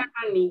cambiar.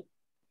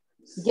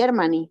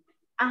 Germany.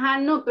 Ajá,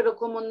 no, pero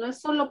como no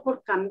es solo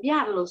por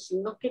cambiarlo,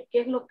 sino que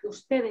qué es lo que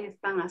ustedes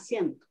están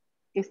haciendo.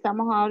 Que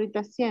estamos ahorita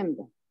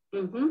haciendo.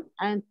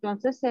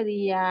 Entonces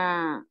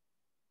sería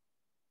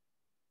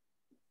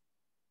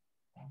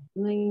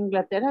no en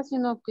Inglaterra,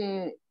 sino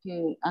que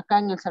acá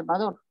en El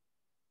Salvador.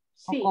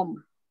 Sí. ¿O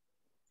cómo?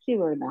 Sí,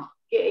 ¿verdad?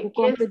 ¿Qué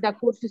complete the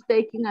course is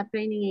taking a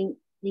training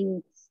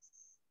in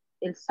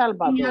El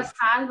Salvador. En El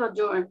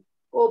Salvador.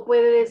 O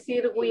puede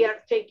decir, we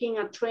are taking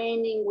a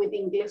training with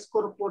Inglés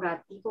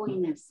Corporativo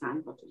en El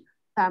Salvador.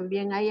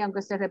 También ahí,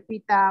 aunque se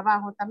repita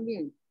abajo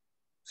también.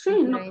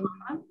 Sí, no.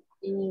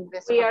 En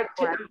Inglés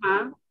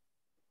Corporativo.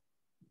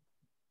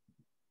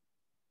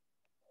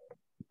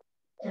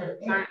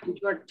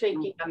 You are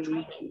taking a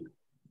training.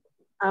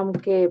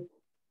 Aunque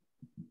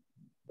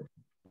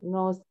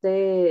no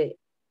sé,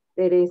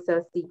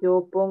 Teresa, si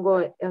yo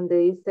pongo donde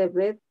dice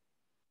red,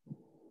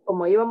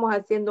 como íbamos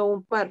haciendo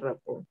un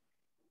párrafo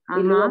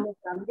y lo íbamos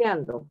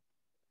cambiando.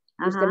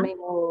 Y usted me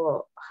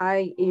dijo,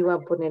 hi, iba a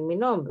poner mi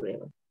nombre.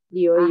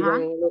 Y yo iba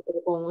en el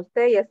otro con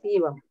usted y así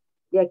íbamos.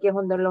 Y aquí es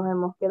donde los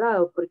hemos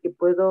quedado, porque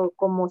puedo,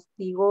 como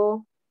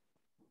sigo,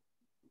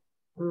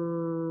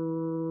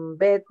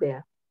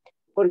 vea,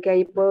 porque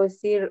ahí puedo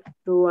decir,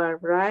 to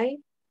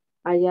arrive,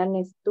 I am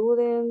a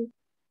student,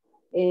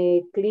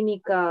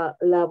 clinical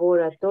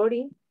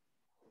laboratory,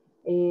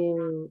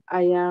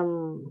 I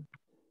am,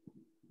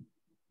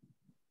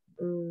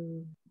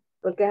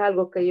 porque es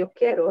algo que yo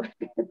quiero,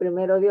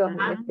 primero Dios, en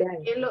este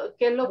año.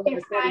 ¿Qué es lo que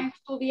está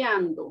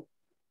estudiando?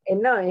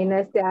 No, en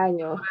este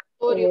año,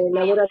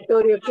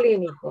 laboratorio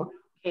clínico.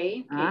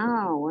 Okay.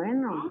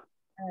 Bueno.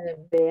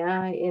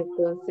 Vea,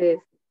 entonces,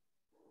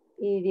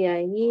 y de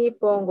ahí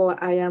pongo,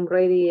 I am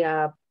ready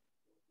a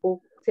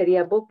book,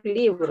 sería book,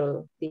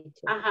 libro,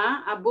 teacher.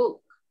 Ajá, a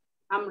book.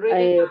 I'm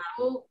reading a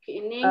book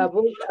in English. A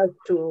book,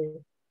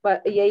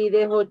 y ahí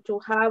dejo to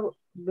have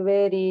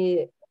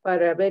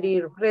para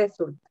very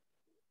result.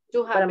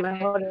 To have para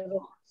mejor.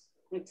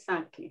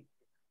 Exactly.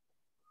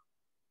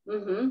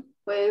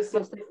 Puede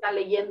ser que está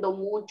leyendo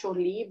muchos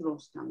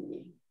libros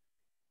también.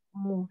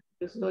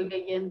 Estoy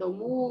leyendo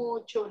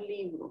muchos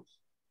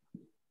libros.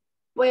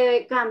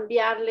 Puede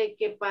cambiarle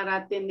que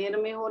para tener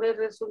mejores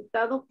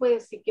resultados, puede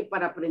decir que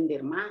para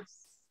aprender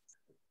más.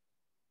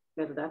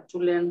 ¿Verdad? To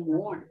learn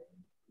more.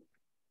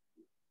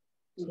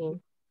 Sí.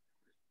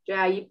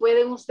 Ya ahí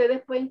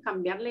ustedes pueden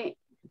cambiarle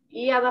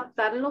y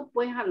adaptarlo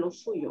pues a lo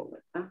suyo,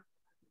 ¿verdad?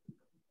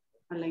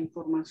 A la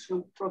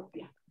información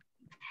propia.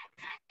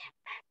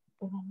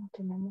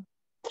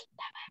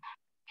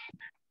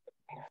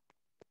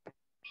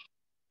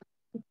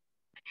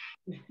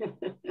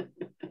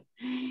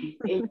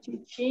 El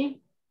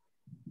chichi.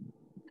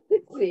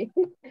 Sí.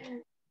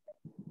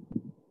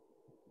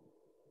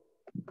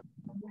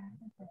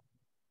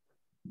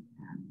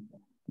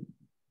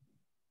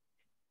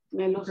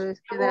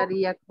 Entonces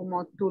quedaría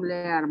como to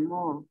learn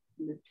more.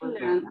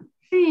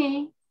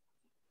 Sí,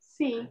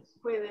 sí,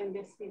 pueden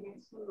decir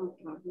eso, no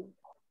problema.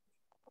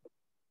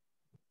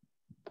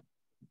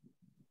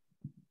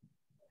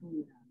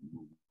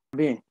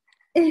 Bien.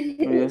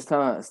 Yo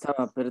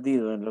estaba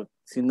perdido.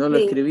 Si no lo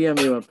escribía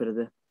me iba a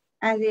perder.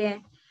 Así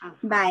es.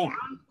 Vaya.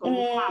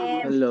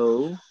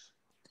 Hello.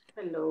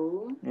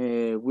 Hello.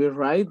 We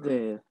write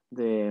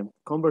the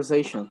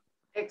conversation.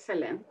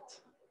 Excellent.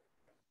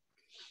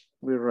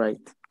 We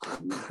write.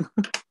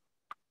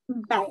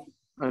 Vaya.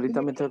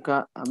 Ahorita me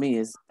toca a mí.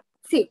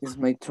 It's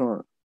my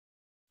turn.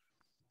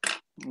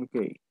 Ok.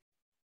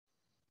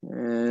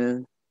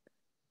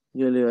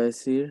 Yo le iba a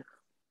decir.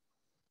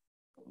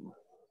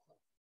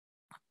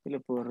 ¿Qué le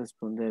puedo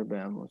responder?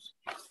 Veamos.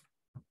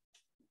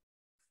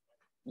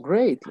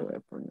 Great, le voy a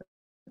poner.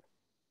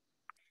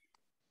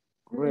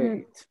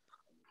 Great.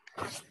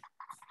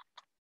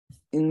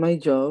 In my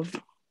job.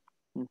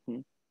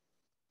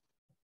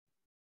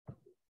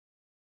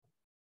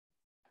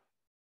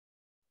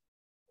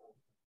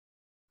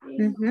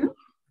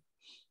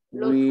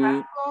 Lo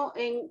saco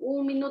en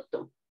un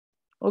minuto.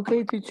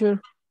 Okay, teacher.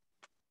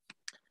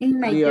 In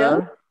my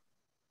job.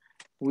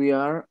 We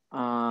are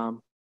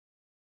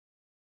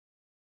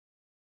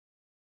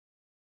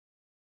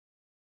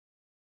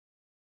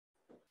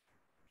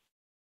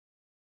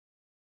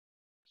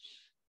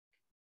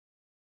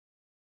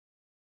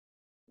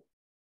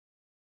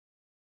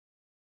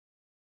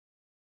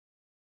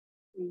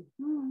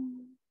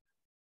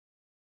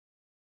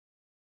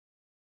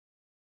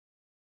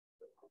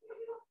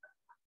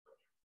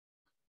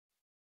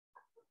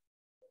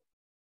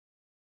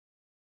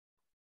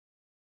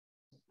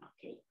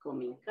Okay,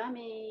 coming.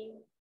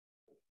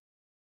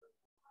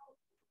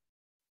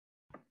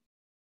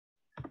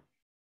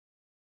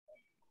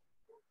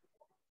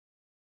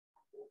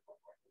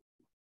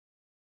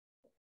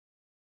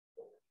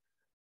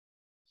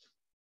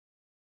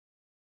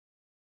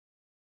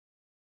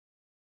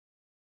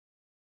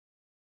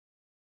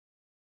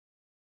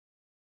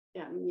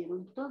 Ya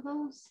vinieron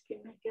todos, que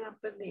me quedan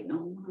perdidos.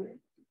 Vamos a ver.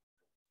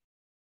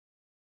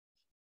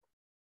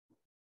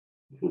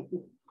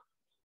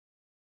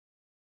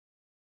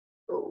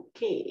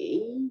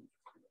 Okay.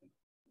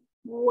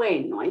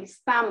 Bueno, ahí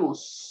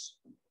estamos.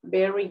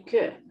 Very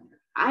good.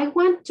 I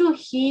want to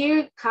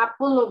hear a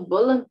couple of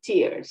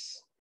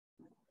volunteers.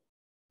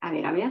 A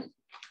ver, a ver.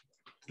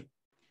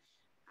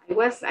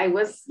 I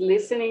was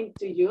listening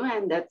to you,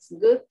 and that's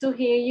good to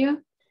hear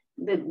you.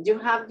 That you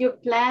have your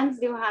plans,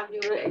 you have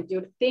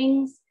your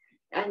things,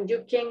 and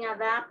you can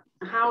adapt,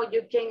 how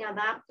you can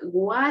adapt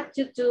what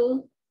you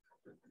do,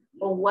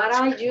 or what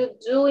are you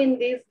doing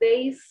these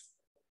days,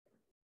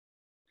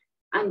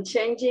 and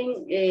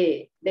changing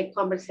the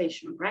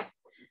conversation, right?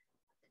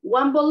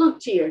 One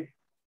volunteer.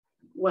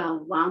 Well,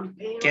 one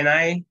parent. Can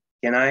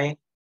I?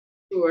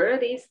 Sure,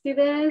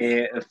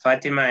 Aristides.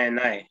 Fatima and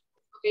I.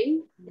 Okay,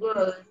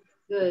 good,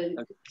 good.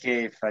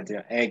 Okay,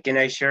 Fatima. Can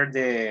I share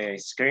the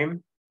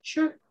screen?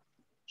 Sure,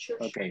 sure.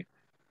 Okay.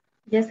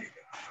 Yes.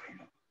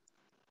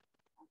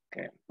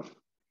 Okay.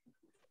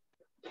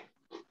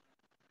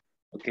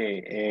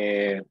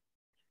 Okay.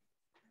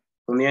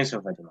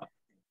 Comienzo, Fatima.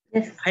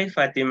 Yes. Hi,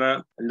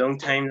 Fatima. Long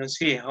time no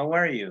see. How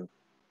are you?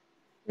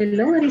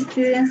 Hello,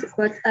 students.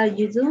 What are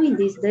you doing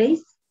these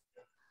days?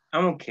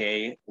 I'm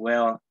okay.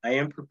 Well, I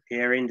am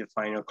preparing the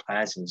final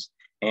classes,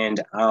 and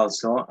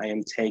also I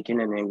am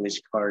taking an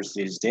English course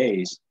these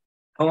days.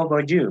 How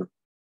about you?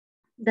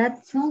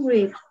 That's so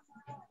great.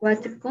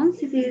 What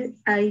consider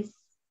I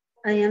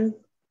am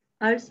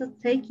also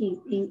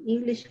taking an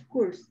English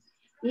course.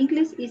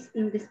 English is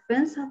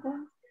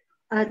indispensable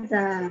at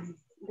the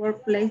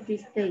workplace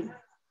these days.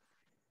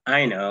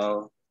 I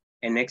know.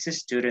 An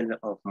ex-student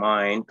of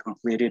mine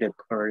completed a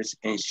course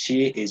and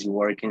she is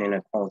working in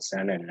a call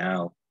center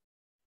now.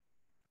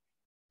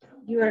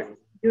 You're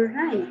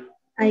right.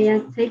 I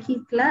am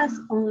taking class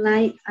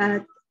online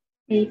at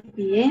 8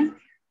 p.m.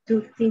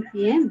 to 10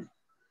 p.m.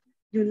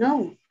 You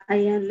know, I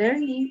am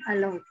learning a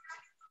lot.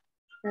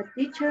 The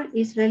teacher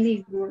is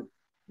really good.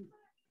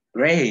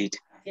 Great.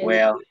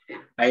 Well,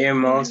 I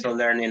am also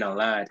learning a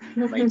lot.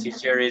 My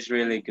teacher is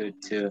really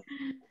good too.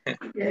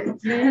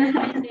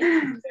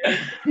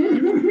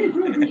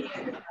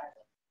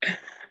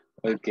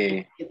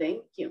 Okay.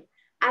 Thank you.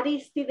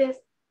 Aristides,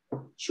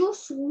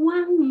 choose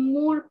one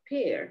more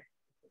pair.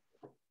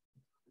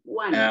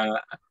 One.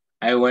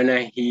 I want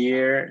to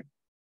hear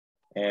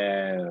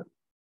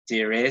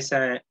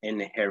Teresa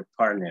and her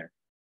partner.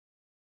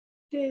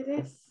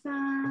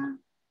 Teresa.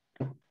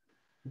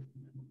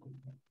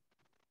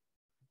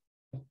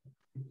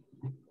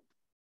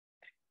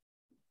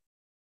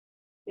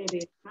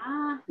 Teresa.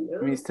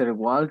 Mr.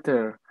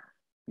 Walter,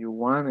 you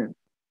want it.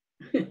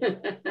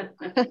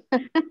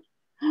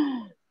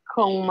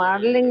 Con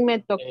Marlene me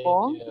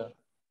tocó.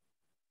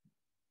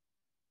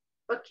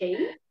 Ok.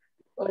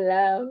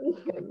 Hola.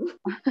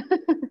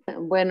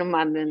 Bueno,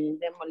 Marlene,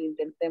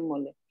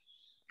 intentémosle.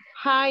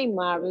 Hi,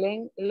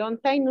 Marlene. Long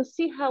time no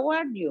see. How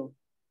are you?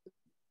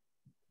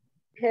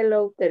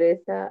 Hello,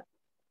 Teresa.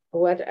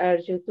 What are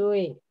you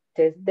doing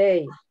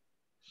today?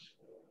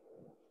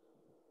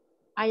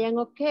 I am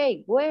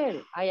okay.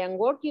 Well, I am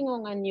working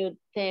on a new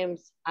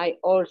themes. I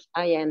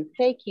am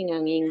taking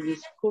an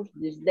English course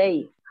this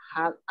day.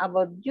 How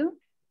about you?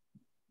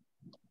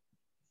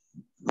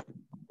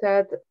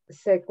 That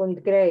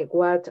second grade,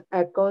 what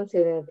a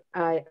coincidence.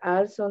 I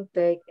also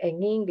take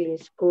an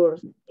English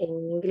course.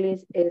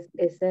 English is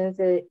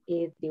essential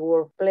in the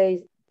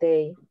workplace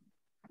day.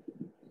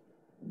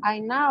 I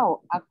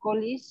know a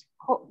colleague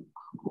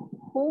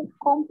who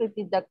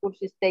completed the course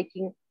is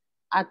taking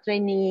a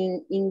training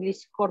in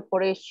English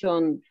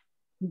corporation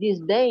this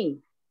day.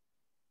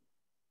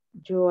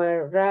 You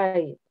are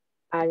right.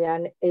 I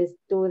am a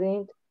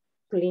student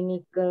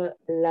clinical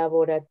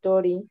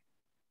laboratory.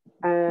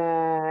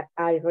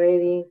 I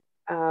read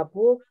a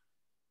book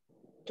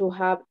to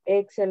have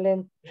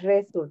excellent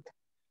results.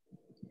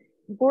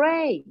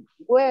 Great.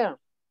 Well,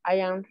 I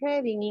am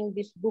reading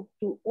this book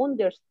to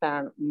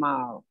understand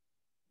more.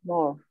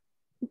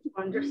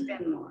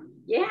 Understand more.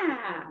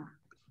 Yeah.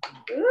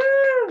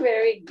 Ooh,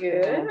 very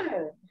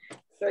good.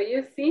 So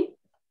you see?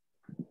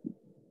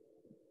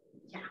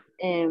 Yeah.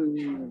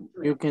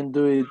 You can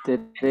do it,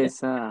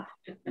 Teresa.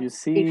 You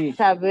see.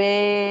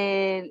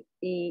 Isabel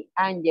y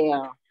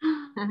Ángel.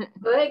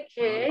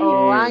 Okay.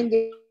 Oh,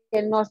 Ángel,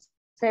 no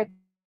sé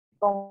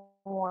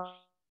cómo.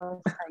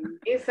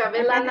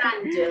 Isabel and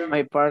Ángel.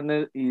 My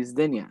partner is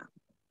Denia.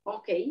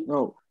 Okay.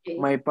 No, okay.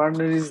 My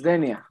partner is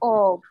Denia.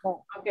 Oh,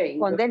 okay.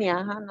 Con Denia,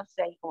 ajá, no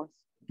sé cómo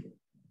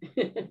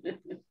es.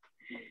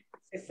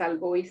 Se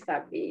salvó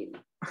Isabel.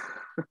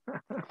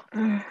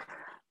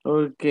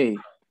 Okay,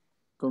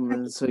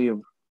 comienzo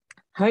yo.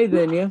 Hi,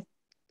 Denia.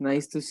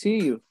 Nice to see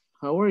you.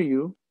 How are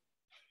you?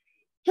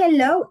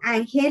 Hello,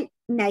 Angel.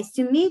 Nice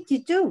to meet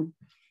you too.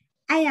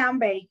 I am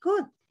very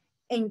good.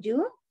 And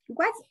you?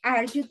 What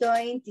are you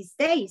doing these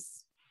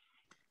days?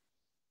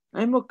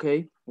 I'm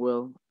okay.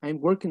 Well, I'm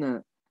working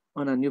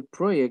on a new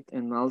project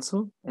and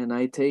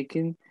I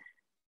taking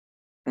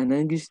an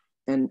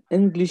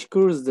English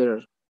course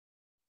there.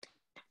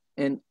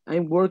 And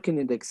I'm working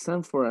in the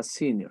exam for a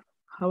senior.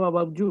 How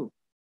about you?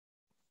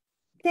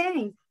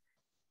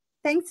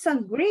 Thanks, so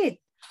great.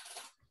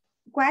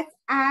 What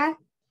a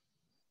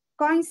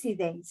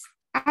coincidence.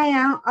 I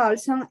am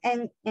also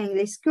an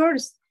English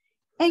course.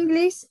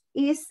 English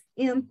is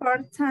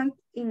important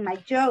in my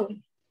job.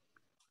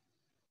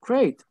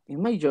 Great.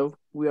 In my job,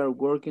 we are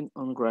working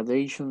on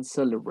graduation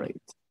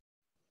celebrate.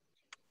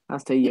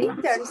 Hasta ahí llegamos.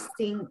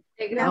 Interesting.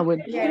 Ah,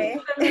 bueno. Llegaré.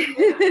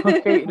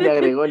 Ok, le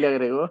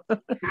agregó.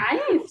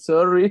 Nice.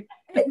 Sorry.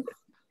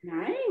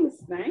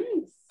 Nice,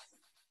 nice.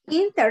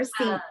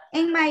 Interesting.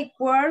 In my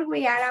work,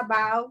 we are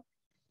about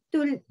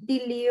to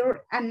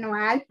deliver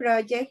annual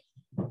project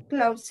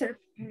closure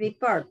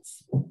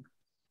reports.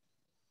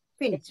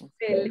 Finish.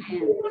 Excellent.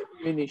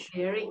 Finish.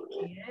 Very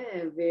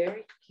good,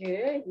 very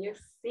good. You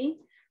see,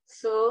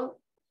 so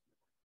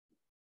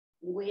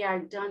we are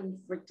done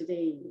for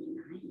today.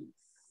 Nice.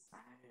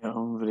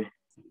 Hombre,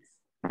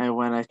 I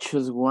want to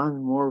choose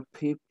one more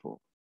people.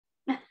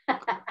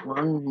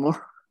 One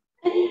more.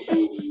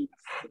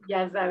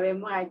 Ya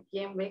sabemos a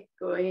quién me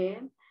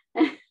escogen.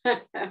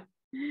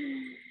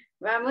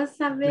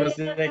 Vamos a ver. Yo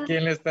sé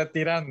quién le está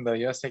tirando.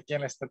 Yo sé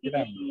quién le está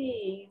tirando.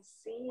 Sí,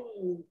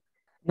 sí.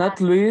 Not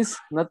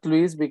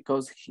Luis,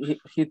 because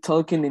he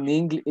talking in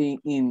English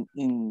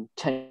in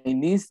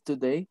Chinese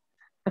today.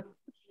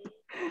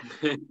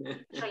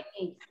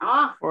 Chinese.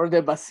 Ah. For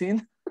the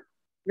vaccine.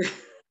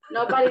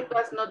 No, but it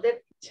was not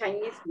the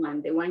Chinese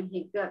one, the one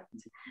he got.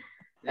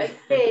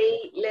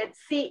 Okay, let's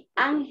see.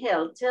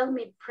 Angel, tell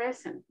me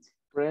present.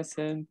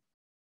 Present.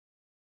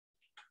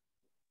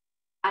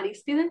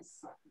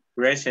 Aristides?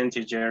 Present,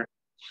 teacher.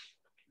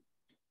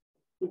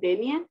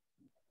 Denia?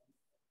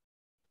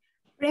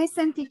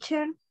 Present,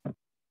 teacher.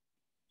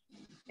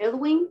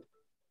 Edwin?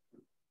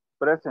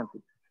 Present.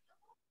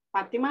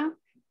 Fatima?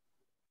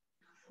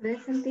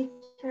 Present,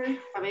 teacher.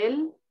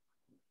 Abel?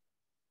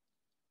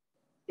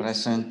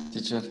 Present,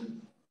 teacher.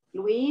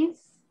 Luis?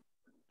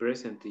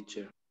 Present,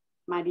 teacher.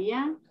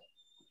 María?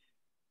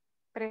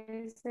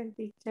 Present,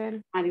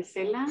 teacher.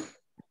 Marisela?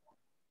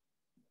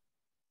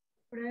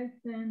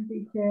 Present,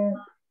 teacher.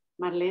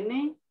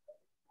 Marlene?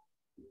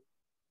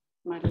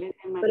 María.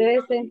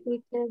 Present,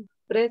 teacher.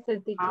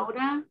 Present, teacher.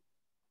 Maura?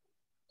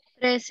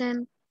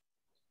 Present.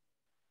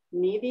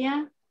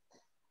 Nidia?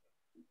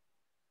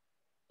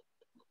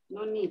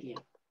 No, Nidia.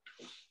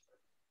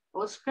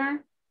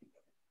 Oscar?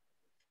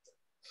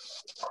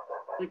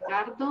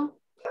 Ricardo?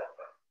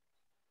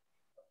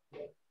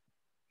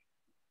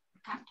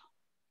 Ricardo.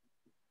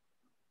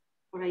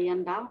 Por ahí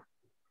andaba.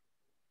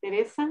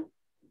 Teresa?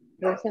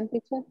 Present,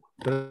 teacher.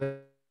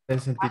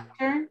 Present,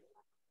 Walter?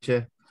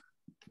 teacher.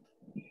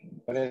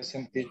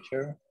 Present,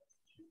 teacher.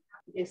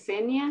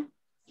 Yesenia?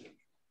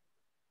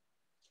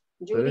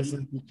 Judy?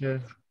 Present,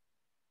 teacher.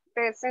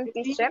 Present,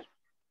 teacher.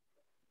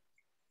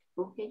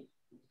 Okay,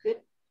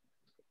 good.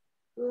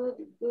 Good,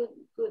 good,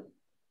 good.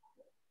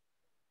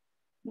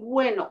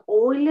 Bueno,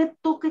 hoy le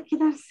toca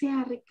quedarse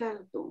a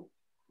Ricardo.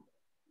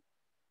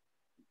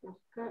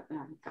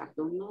 A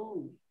Ricardo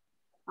no,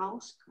 a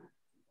Oscar.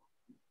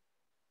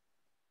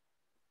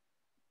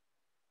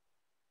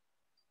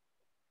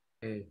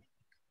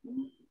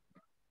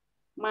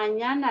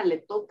 Mañana le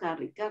toca a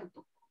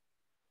Ricardo.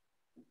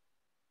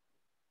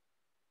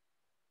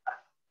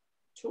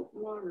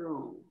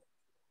 Tomorrow.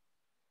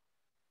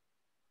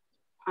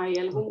 ¿Hay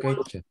algún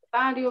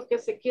voluntario que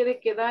se quiere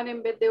quedar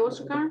en vez de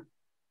Oscar?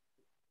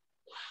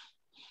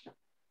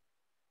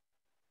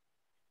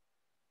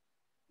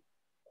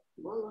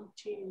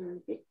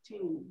 Volunteer,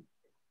 victim.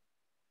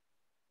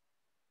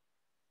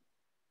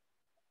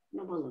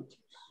 No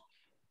volunteers.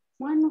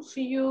 Bueno,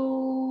 see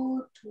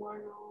you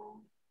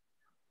tomorrow.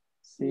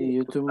 See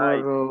you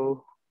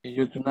tomorrow.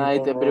 Good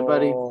night,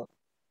 everybody.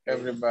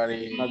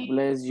 Everybody. God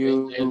bless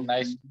you.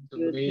 Nice to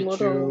meet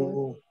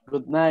you.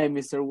 Good night,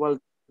 Mr.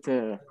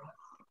 Walter.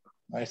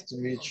 Nice to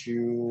meet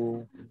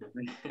you.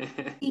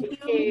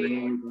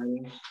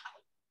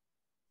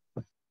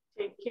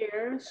 Take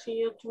care. See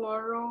you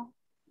tomorrow.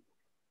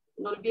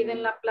 No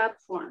olviden la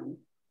platform.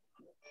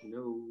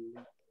 No.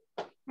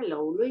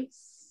 Hello,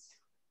 Luis.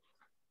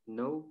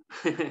 No.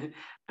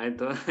 I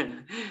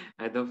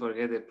don't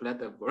forget the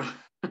platform.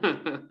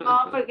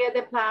 Don't forget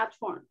the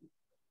platform.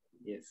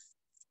 Yes.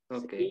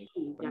 Okay.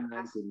 Sí, Good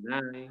night. Good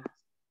night.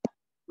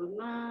 Good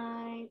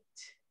night.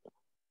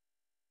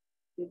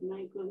 Good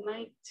night. Good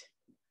night.